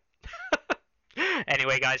released yet.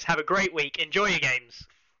 Anyway, guys, have a great week. Enjoy your games,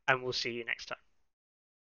 and we'll see you next time.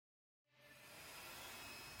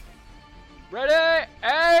 Ready,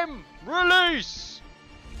 aim, release!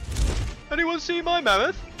 Anyone see my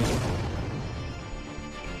mammoth?